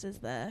thing versus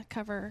the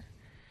cover.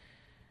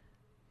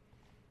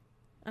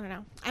 I don't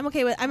know. I'm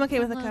okay with the Mama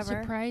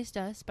cover. surprised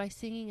us by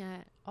singing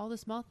at All the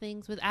Small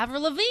Things with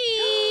Avril Lavigne.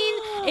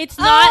 It's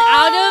not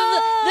out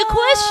of the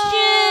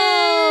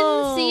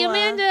question. See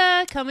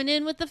Amanda coming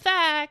in with the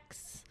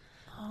facts.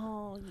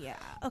 Oh yeah.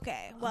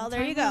 Okay. Well,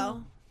 there you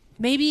go.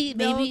 Maybe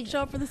They'll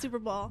show up for the Super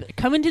Bowl.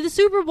 coming to the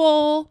Super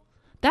Bowl.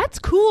 That's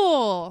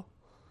cool.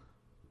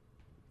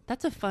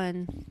 That's a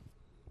fun.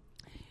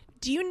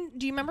 Do you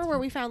remember where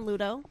we found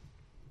Ludo?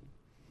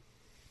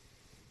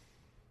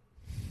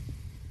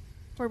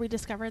 Where we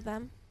discovered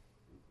them?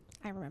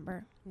 I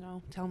remember.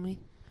 No, tell me.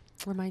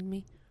 Remind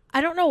me.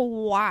 I don't know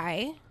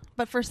why,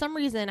 but for some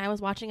reason I was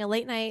watching a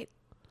late night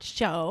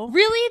show,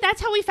 Really?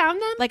 That's how we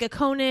found them? like a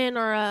Conan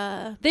or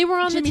a They were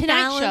on Jimmy the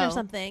Tonight Fallon Show or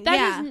something. That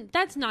Yeah. isn't-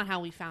 that's not how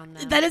we found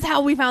them. That is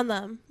how we found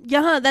them.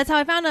 Yeah, that's how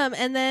I found them.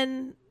 And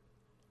then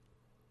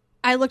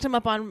I looked them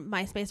up on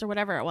MySpace or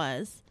whatever it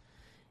was.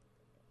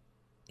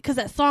 Because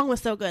that song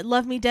was so good.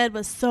 Love Me Dead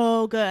was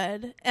so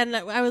good. And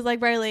I was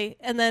like, Riley.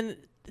 And then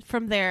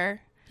from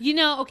there. You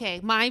know, okay,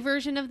 my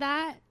version of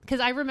that, because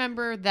I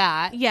remember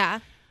that, Yeah.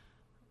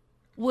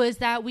 was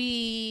that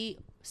we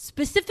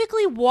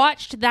specifically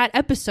watched that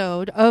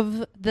episode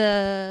of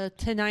the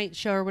Tonight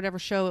Show or whatever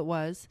show it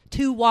was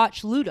to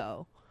watch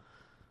Ludo.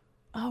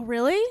 Oh,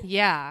 really?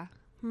 Yeah.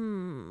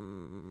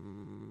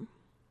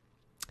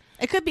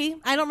 It could be.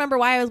 I don't remember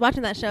why I was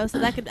watching that show, so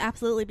that could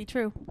absolutely be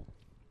true.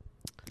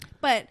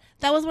 But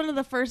that was one of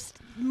the first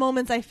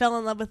moments I fell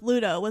in love with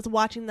Ludo, was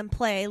watching them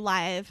play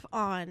live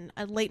on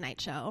a late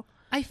night show.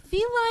 I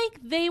feel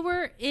like they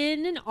were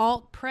in an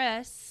alt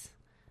press,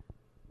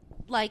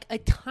 like a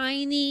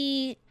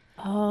tiny,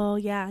 Oh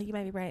yeah, you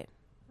might be right.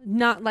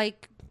 not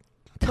like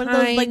One of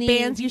those like tiny-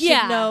 bands you should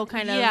Yeah, know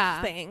kind yeah.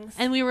 of things.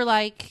 And we were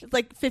like, It's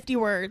like 50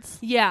 words.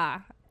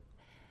 yeah.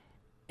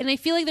 And I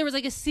feel like there was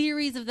like a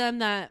series of them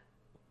that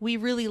we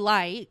really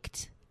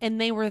liked, and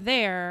they were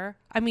there.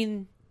 I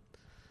mean,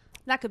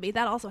 That could be.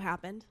 That also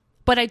happened.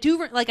 but I do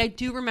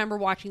remember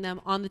watching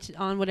them on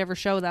on whatever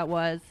show that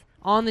was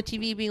on the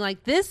TV, being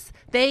like,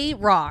 they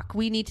rock.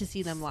 We need to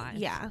see them live.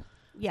 Yeah.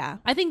 Yeah.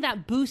 I think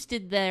that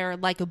boosted their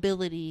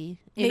likability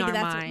in our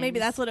minds. Maybe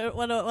that's what it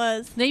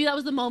was. Maybe that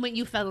was the moment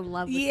you fell in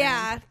love with them.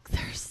 Yeah.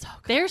 They're so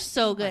good. They're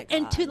so good. my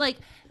And to God. like,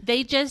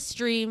 they just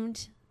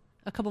streamed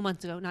a couple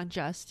months ago, not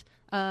just,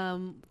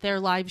 their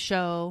live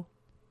show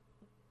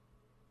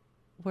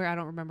where I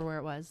don't remember where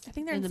it was. I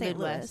think they're in the St.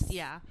 Midwest. Louis.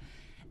 Yeah.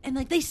 And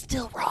like, they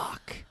still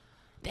rock.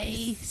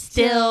 They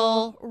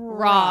still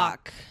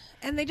rock.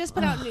 And they just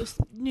put out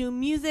new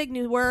music,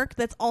 new work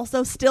that's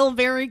also still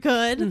very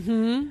good.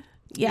 Mm-hmm.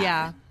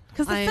 Yeah.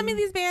 Because some of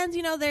these bands,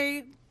 you know,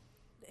 it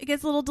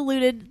gets a little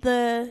diluted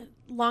the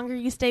longer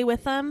you stay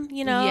with them,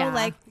 you know? Yeah.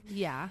 Like,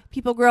 yeah.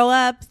 people grow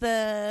up,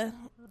 the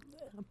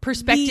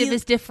Perspective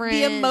is different.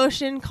 The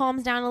emotion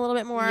calms down a little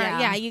bit more.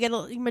 Yeah. Yeah,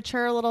 you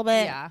mature a little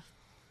bit. Yeah.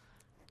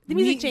 The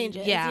music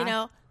changes, Yeah. you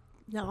know?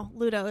 No,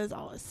 Ludo is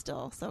always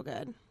still so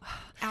good.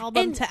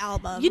 Album And to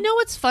album. You know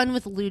what's fun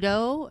with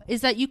Ludo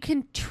is that you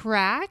can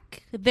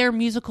track their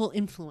musical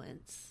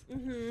influence.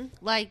 Mm-hmm.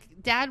 Like,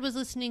 Dad was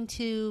listening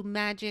to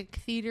Magic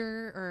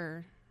Theater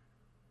or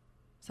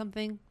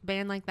something,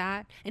 band like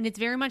that. And it's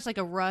very much like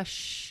a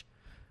Rush,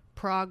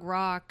 prog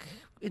rock,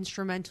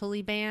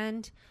 instrumentally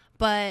band.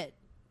 But,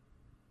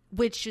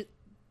 which,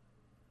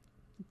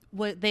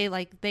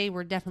 they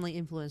were definitely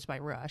influenced by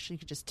Rush. You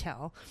could just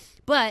tell.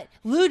 But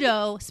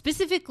Ludo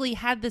specifically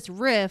had this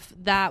riff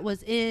that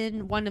was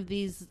in one of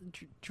these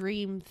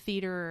Dream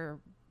Theater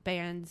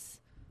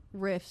bands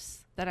riffs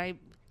that I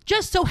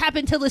just so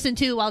happened to listen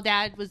to while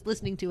Dad was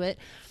listening to it.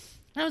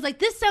 And I was like,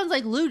 this sounds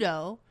like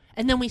Ludo.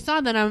 And then we saw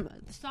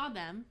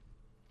them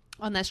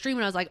on that stream,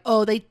 and I was like,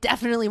 oh, they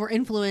definitely were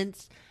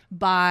influenced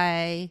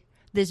by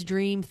this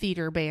Dream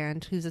Theater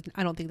band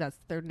I don't think that's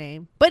their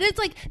name. But it's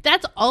like,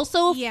 that's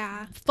also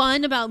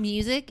fun about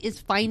music,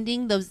 is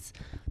finding the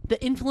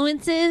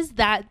influences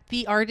that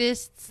the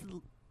artists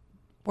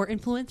were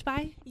influenced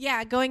by.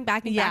 Yeah, going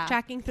back and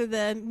backtracking through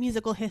the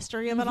musical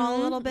history of it all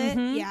a little bit.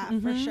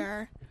 For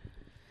sure.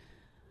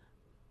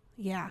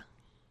 Yeah.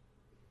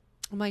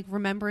 I'm like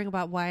remembering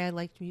about why I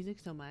liked music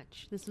so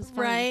much. This was fun.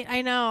 Right.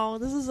 I know.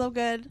 This is so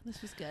good.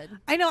 This was good.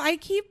 I know. I'm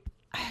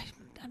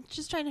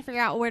just trying to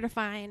figure out where to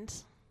find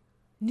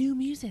New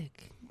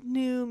music.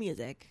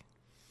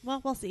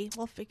 Well, we'll see.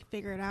 We'll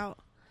figure it out.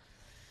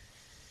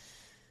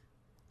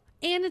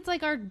 And it's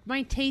like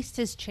my taste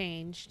has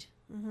changed.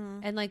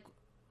 Mm-hmm. And like,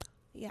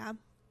 Yeah.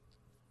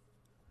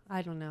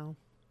 I don't know.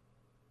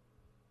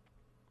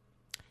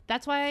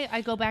 That's why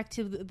I go back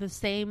to the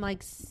same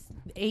like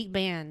 8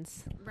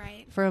 bands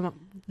Right.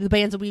 from the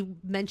bands that we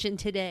mentioned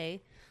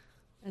today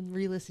and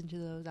re-listen to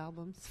those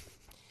albums.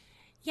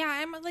 Yeah,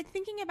 I'm like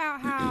thinking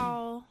about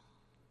how.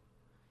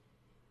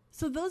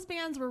 So those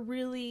bands were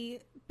really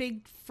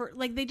big for,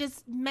 like, they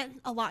just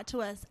meant a lot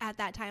to us at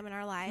that time in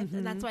our life,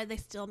 and that's why they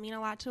still mean a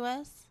lot to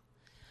us.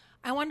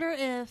 I wonder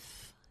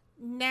if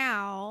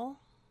now,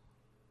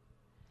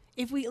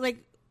 if we, like,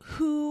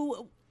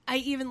 who I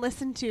even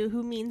listen to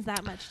who means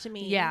that much to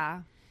me.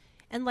 Yeah.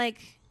 And, like,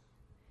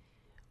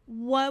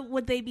 what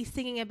would they be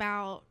singing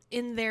about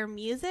in their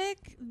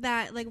music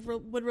that, like,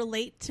 would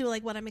relate to,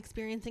 like, what I'm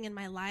experiencing in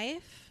my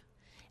life?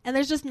 And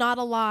there's just not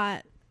a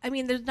lot. I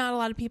mean, there's not a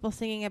lot of people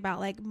singing about,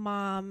 like,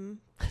 mom,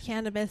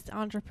 cannabis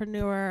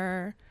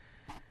entrepreneur,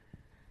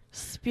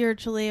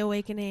 spiritually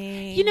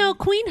awakening. You know,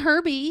 Queen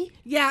Herbie.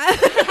 Yeah.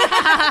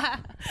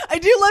 I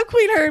do love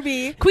Queen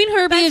Herbie. Queen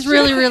Herbie is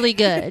really, really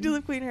I good. do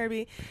love Queen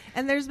Herbie.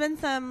 And there's been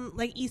some,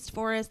 like, East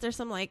Forest. There's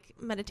some, like,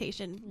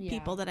 meditation Yeah.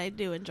 people that I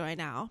do enjoy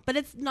now. But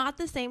it's not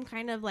the same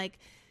kind of, like,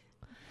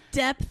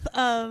 depth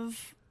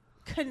of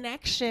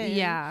connection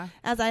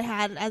as I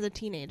had as a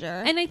teenager.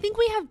 And I think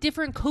we have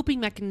different coping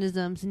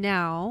mechanisms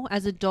now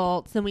as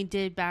adults than we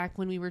did back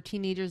when we were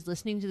teenagers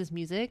listening to this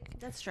music.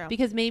 That's true.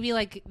 Because maybe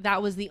like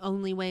that was the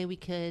only way we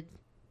could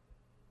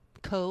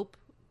cope,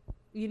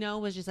 you know,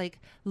 was just like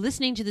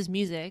listening to this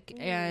music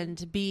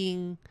and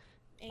being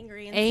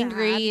angry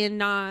sad. And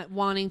not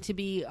wanting to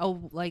be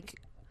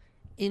like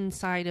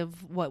inside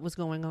of what was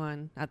going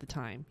on at the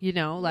time, you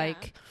know,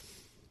 like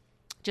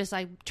just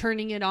like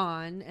turning it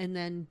on and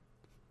then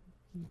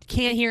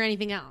can't hear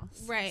anything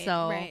else. Right.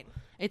 So right.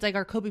 it's like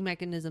our coping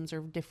mechanisms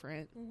are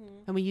different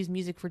and we use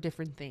music for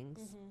different things.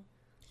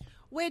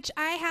 Which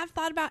I have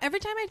thought about. Every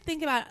time I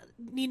think about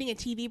needing a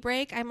TV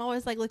break, I'm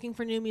always like looking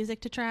for new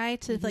music to try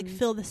to like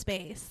fill the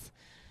space.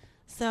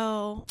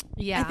 So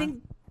Yeah. I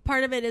think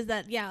part of it is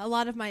that, a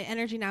lot of my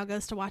energy now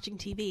goes to watching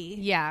TV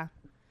Yeah.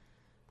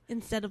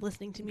 instead of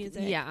listening to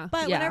music. Yeah.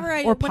 But Yeah. whenever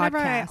I Or whenever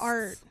I podcasts.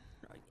 art,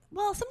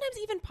 well, sometimes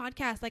even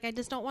podcasts, like I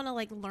just don't want to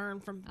like learn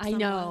from I someone,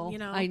 know. you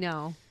know. I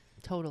know.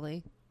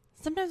 Totally.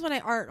 Sometimes when I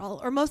art,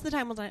 or most of the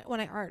time when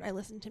I art, I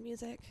listen to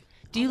music.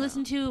 Do you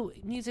listen to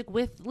music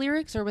with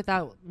lyrics or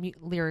without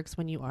lyrics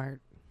when you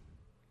art?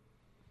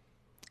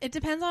 It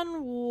depends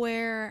on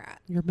where.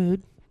 Your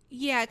mood?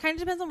 Yeah, it kind of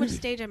depends on which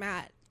stage I'm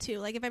at too.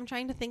 Like if I'm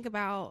trying to think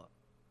about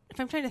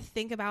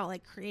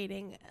like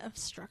creating a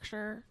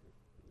structure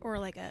or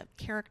like a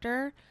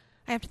character,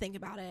 I have to think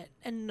about it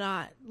and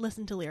not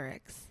listen to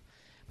lyrics.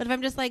 But if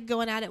I'm just like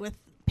going at it with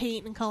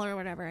paint and color or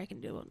whatever, I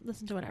can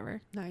listen to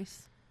whatever.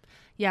 Nice.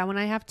 Yeah, when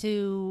I have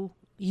to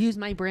use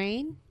my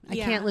brain, I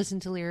can't listen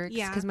to lyrics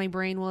because my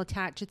brain will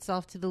attach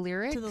itself to the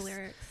lyrics.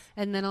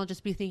 And then I'll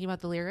just be thinking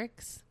about the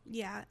lyrics.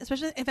 Yeah,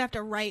 especially if I have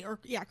to write or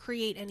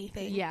create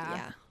anything.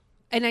 Yeah.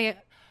 And I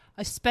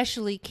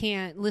especially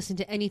can't listen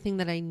to anything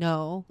that I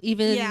know.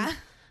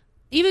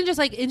 Even just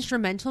like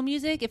instrumental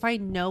music, if I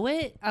know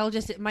it, I'll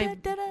just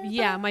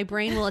my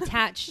brain will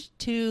attach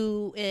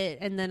to it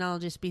and then I'll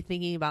just be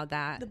thinking about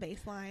that. The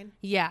bass line.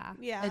 Yeah.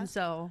 And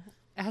so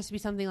it has to be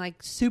something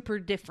like super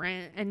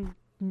different and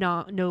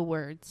no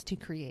words to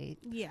create.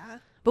 Yeah.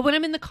 But when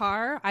I'm in the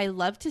car, I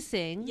love to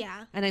sing.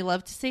 Yeah. And I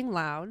love to sing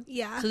loud.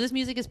 Yeah. So this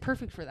music is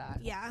perfect for that.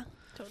 Yeah,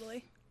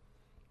 totally.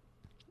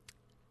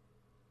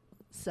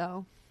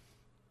 So,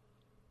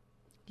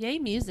 yay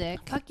music.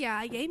 Fuck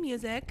yeah, yay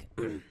music.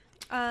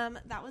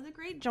 That was a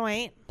great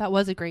joint. That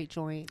was a great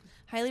joint.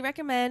 Highly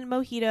recommend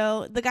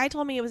Mojito. The guy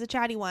told me it was a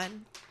chatty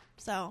one,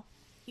 so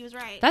he was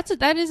right.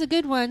 That is a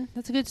good one.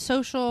 That's a good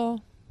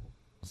social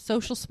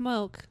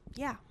smoke.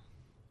 Yeah.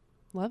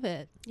 Love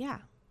it. Yeah.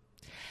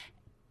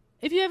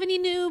 If you have any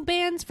new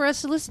bands for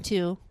us to listen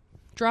to,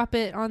 drop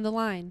it on the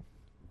line.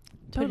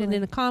 Totally. Put it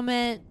in a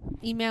comment.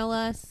 Email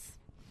us.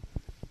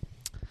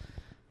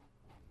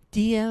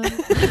 DM.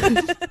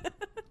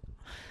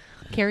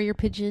 Carrier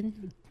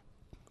pigeon.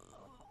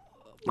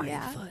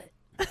 Yeah.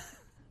 Foot.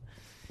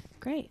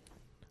 Great.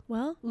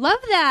 Well, love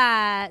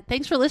that.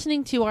 Thanks for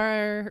listening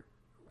to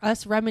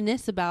us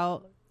reminisce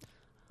about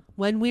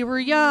when we were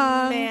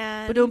young.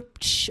 Man. But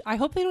I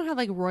hope they don't have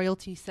like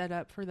royalty set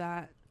up for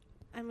that.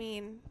 I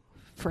mean,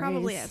 phrase.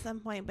 Probably at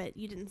some point, but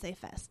you didn't say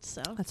fest,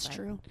 so that's fine.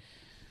 true.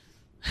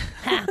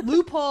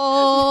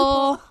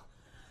 Loophole.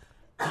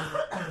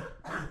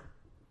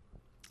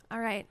 All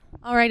right,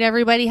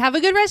 everybody. Have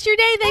a good rest of your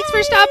day. Thanks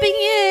for stopping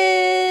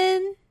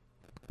in.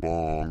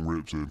 Bong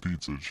rips and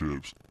pizza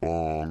chips.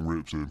 Bong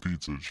rips and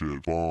pizza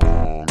chips.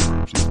 Bong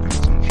rips and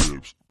pizza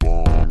chips.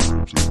 Bong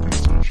rips and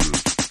pizza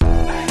chips.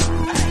 Bong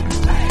rips and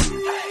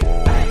pizza chips.